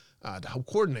 To help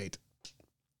coordinate.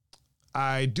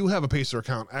 I do have a Pacer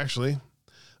account, actually.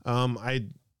 I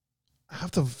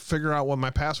have to figure out what my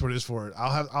password is for it.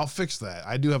 I'll fix that.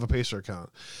 I do have a Pacer account.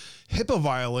 HIPAA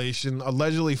violation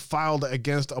allegedly filed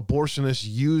against abortionists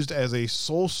used as a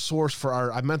sole source for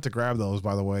our. I meant to grab those,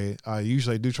 by the way.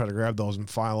 Usually I do try to grab those and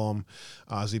file them.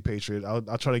 Z Patriot.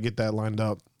 I'll try to get that lined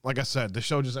up. Like I said, the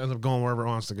show just ends up going wherever it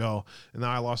wants to go. And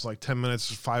now I lost 10 minutes,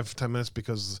 5-10 minutes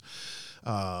because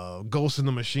Ghosts in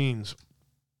the Machines.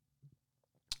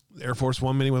 Air Force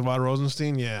One meeting with Rod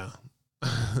Rosenstein. Yeah.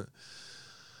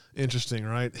 Interesting,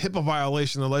 right? HIPAA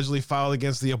violation allegedly filed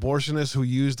against the abortionist who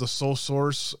used as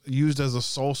a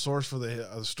sole source for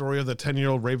the story of the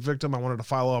 10-year-old rape victim. I wanted to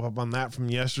follow up on that from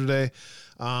yesterday.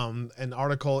 An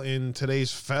article in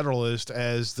today's Federalist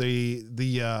as that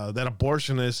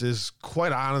abortionist is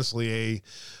quite honestly a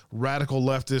radical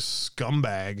leftist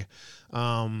scumbag.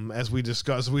 As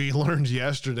we learned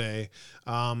yesterday,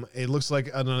 it looks like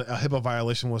a HIPAA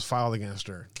violation was filed against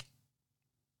her.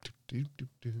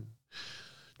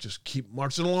 Just keep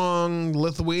marching along.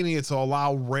 Lithuania to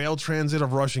allow rail transit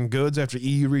of Russian goods after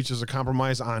EU reaches a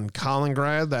compromise on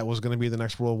Kaliningrad. That was going to be the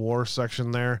next World War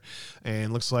section there.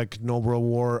 And looks like no World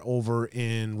War over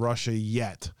in Russia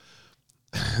yet.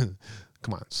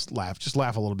 Come on, laugh. Just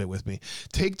laugh a little bit with me.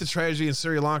 Take the tragedy in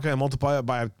Sri Lanka and multiply it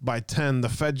by 10. The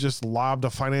Fed just lobbed a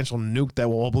financial nuke that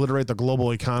will obliterate the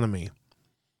global economy.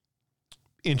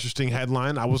 Interesting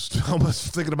headline. I was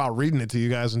almost thinking about reading it to you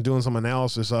guys and doing some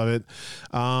analysis of it.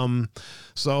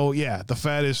 So, yeah, the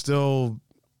Fed is still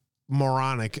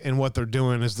moronic in what they're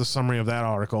doing is the summary of that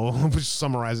article. We'll just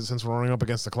summarize it since we're running up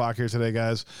against the clock here today,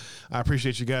 guys. I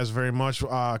appreciate you guys very much.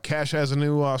 Cash has a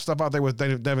new stuff out there with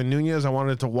Devin Nunez. I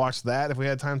wanted to watch that if we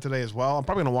had time today as well. I'm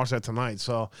probably going to watch that tonight.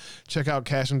 So check out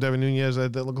Cash and Devin Nunez.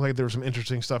 That looked like there was some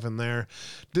interesting stuff in there.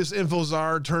 Disinfo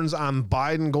czar turns on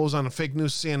Biden, goes on a fake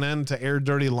news CNN to air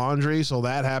dirty laundry. So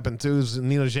that happened too.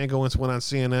 Nina Jankowicz went on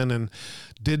CNN and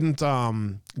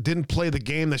didn't play the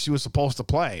game that she was supposed to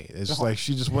play. It's like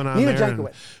she just went on there and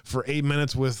for 8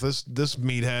 minutes with this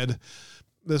meathead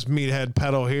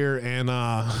pedo here, and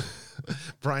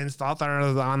Brian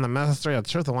Stelter on the Ministry of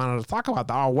Truth. I wanted to talk about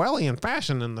the Orwellian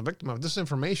fashion and the victim of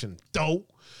disinformation.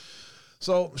 Dope.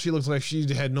 So she looks like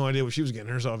she had no idea what she was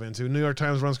getting herself into. New York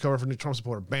Times runs cover for new Trump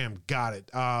supporter. Bam, got it.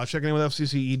 Checking in with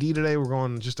FCC ED today. We're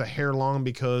going just a hair long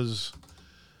because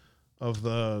of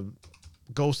the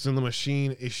Ghost in the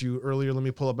Machine issue earlier. Let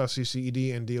me pull up FCC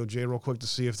ED and DOJ real quick to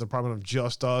see if the Department of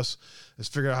Justice has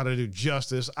figured out how to do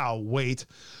justice. I'll wait.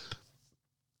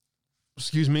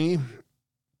 Excuse me.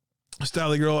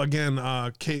 Stally Girl, again,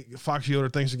 Kate Fox Yoder,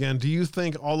 thanks again. Do you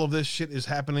think all of this shit is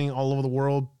happening all over the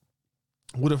world?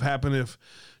 Would have happened if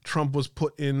Trump was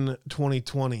put in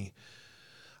 2020?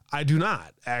 I do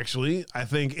not, actually. I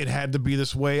think it had to be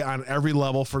this way on every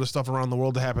level for the stuff around the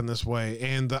world to happen this way.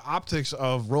 And the optics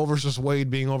of Roe versus Wade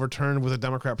being overturned with a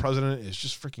Democrat president is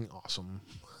just freaking awesome.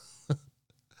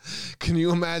 Can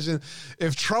you imagine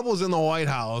if Trump was in the White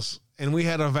House and we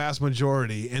had a vast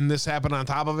majority and this happened on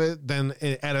top of it, then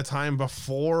at a time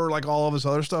before like all of this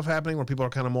other stuff happening where people are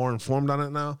kind of more informed on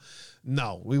it now?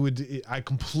 No, we would. I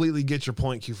completely get your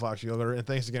point, Q Fox Yoder, and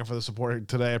thanks again for the support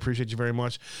today. I appreciate you very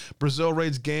much. Brazil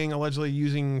raids gang allegedly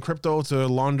using crypto to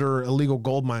launder illegal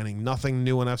gold mining. Nothing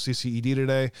new on FCC ED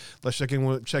today. Let's check in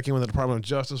with the Department of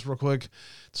Justice real quick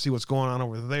to see what's going on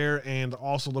over there. And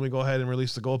also, let me go ahead and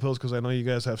release the gold pills because I know you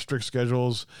guys have strict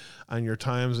schedules on your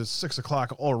times. It's 6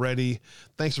 o'clock already.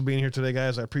 Thanks for being here today,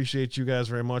 guys. I appreciate you guys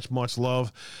very much. Much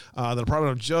love. The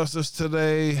Department of Justice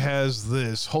today has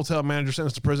this: hotel manager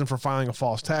sentenced to prison for filing a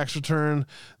false tax return.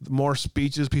 More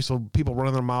speeches, people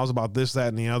running their mouths about this, that,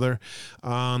 and the other.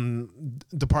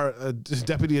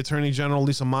 Deputy Attorney General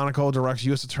Lisa Monaco directs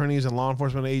U.S. attorneys and law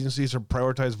enforcement agencies to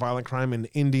prioritize violent crime in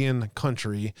Indian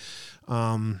country.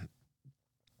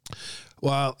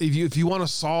 Well, if you want to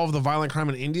solve the violent crime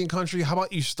in Indian country, how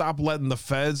about you stop letting the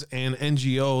feds and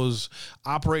NGOs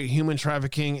operate human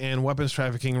trafficking and weapons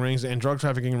trafficking rings and drug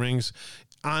trafficking rings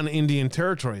on Indian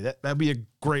territory? That'd be a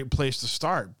great place to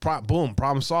start. Boom,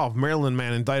 problem solved. Maryland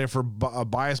man indicted for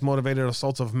bias-motivated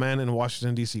assaults of men in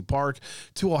Washington, D.C. park.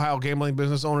 2 Ohio gambling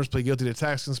business owners plead guilty to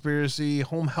tax conspiracy.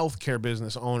 Home health care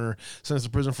business owner sentenced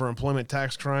to prison for employment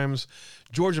tax crimes.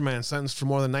 Georgia man sentenced for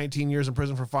more than 19 years in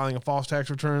prison for filing a false tax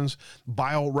returns.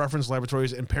 Bioreference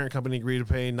Laboratories and parent company agreed to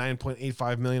pay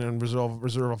 $9.85 million in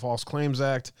reserve of False Claims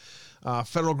Act.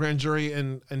 Federal grand jury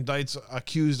indicts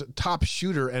accused top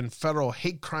shooter and federal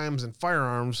hate crimes and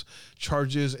firearms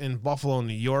charges in Buffalo,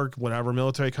 New York. Whatever.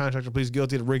 Military contractor pleads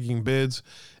guilty to rigging bids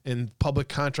in public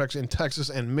contracts in Texas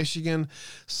and Michigan.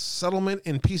 Settlement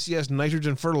in PCS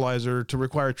nitrogen fertilizer to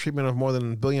require treatment of more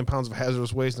than 1 billion pounds of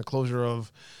hazardous waste and the closure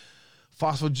of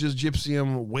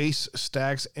phosphogypsum waste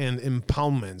stacks and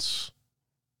impoundments.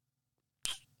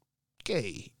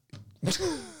 Okay.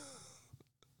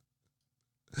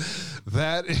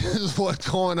 That is what's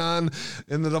going on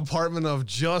in the Department of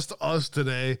Just Us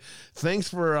today. Thanks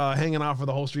for hanging out for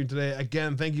the whole stream today.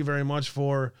 Again, thank you very much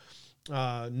for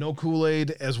No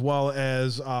Kool-Aid, as well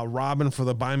as Robin for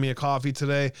the Buy Me a Coffee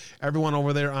today. Everyone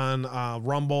over there on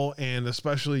Rumble, and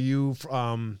especially you,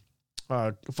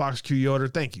 Fox Q Yoder,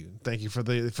 thank you for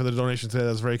the donation today.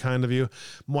 That's very kind of you.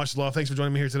 Much love. Thanks for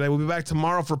joining me here today. We'll be back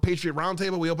tomorrow for Patriot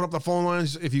Roundtable. We open up the phone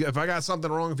lines. If I got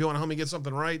something wrong, if you want to help me get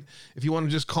something right, if you want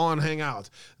to just call and hang out,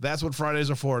 that's what Fridays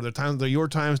are for. They're your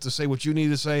times to say what you need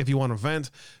to say. If you want to vent,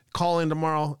 call in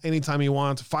tomorrow anytime you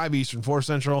want. 5 Eastern, 4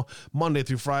 Central, Monday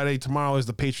through Friday. Tomorrow is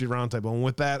the Patriot Roundtable. And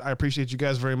with that, I appreciate you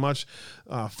guys very much.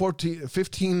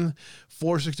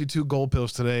 462 gold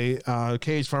pills today.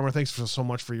 KH Farmer, thanks so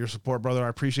much for your support, brother. I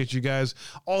appreciate you guys.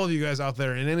 All of you guys out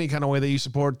there in any kind of way that you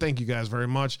support, thank you guys very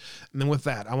much. And then with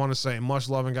that, I want to say much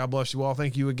love and God bless you all.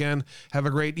 Thank you again. Have a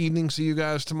great evening. See you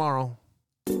guys tomorrow.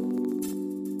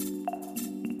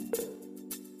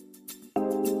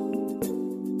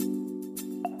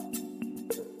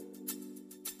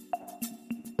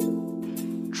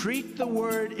 treat the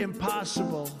word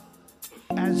impossible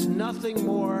as nothing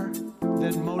more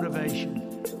than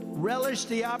motivation. Relish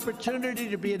the opportunity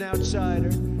to be an outsider.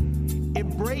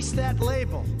 Embrace that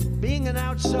label. Being an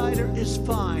outsider is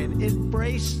fine.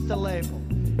 Embrace the label.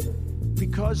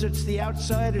 Because it's the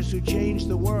outsiders who change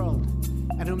the world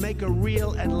and who make a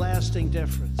real and lasting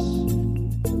difference.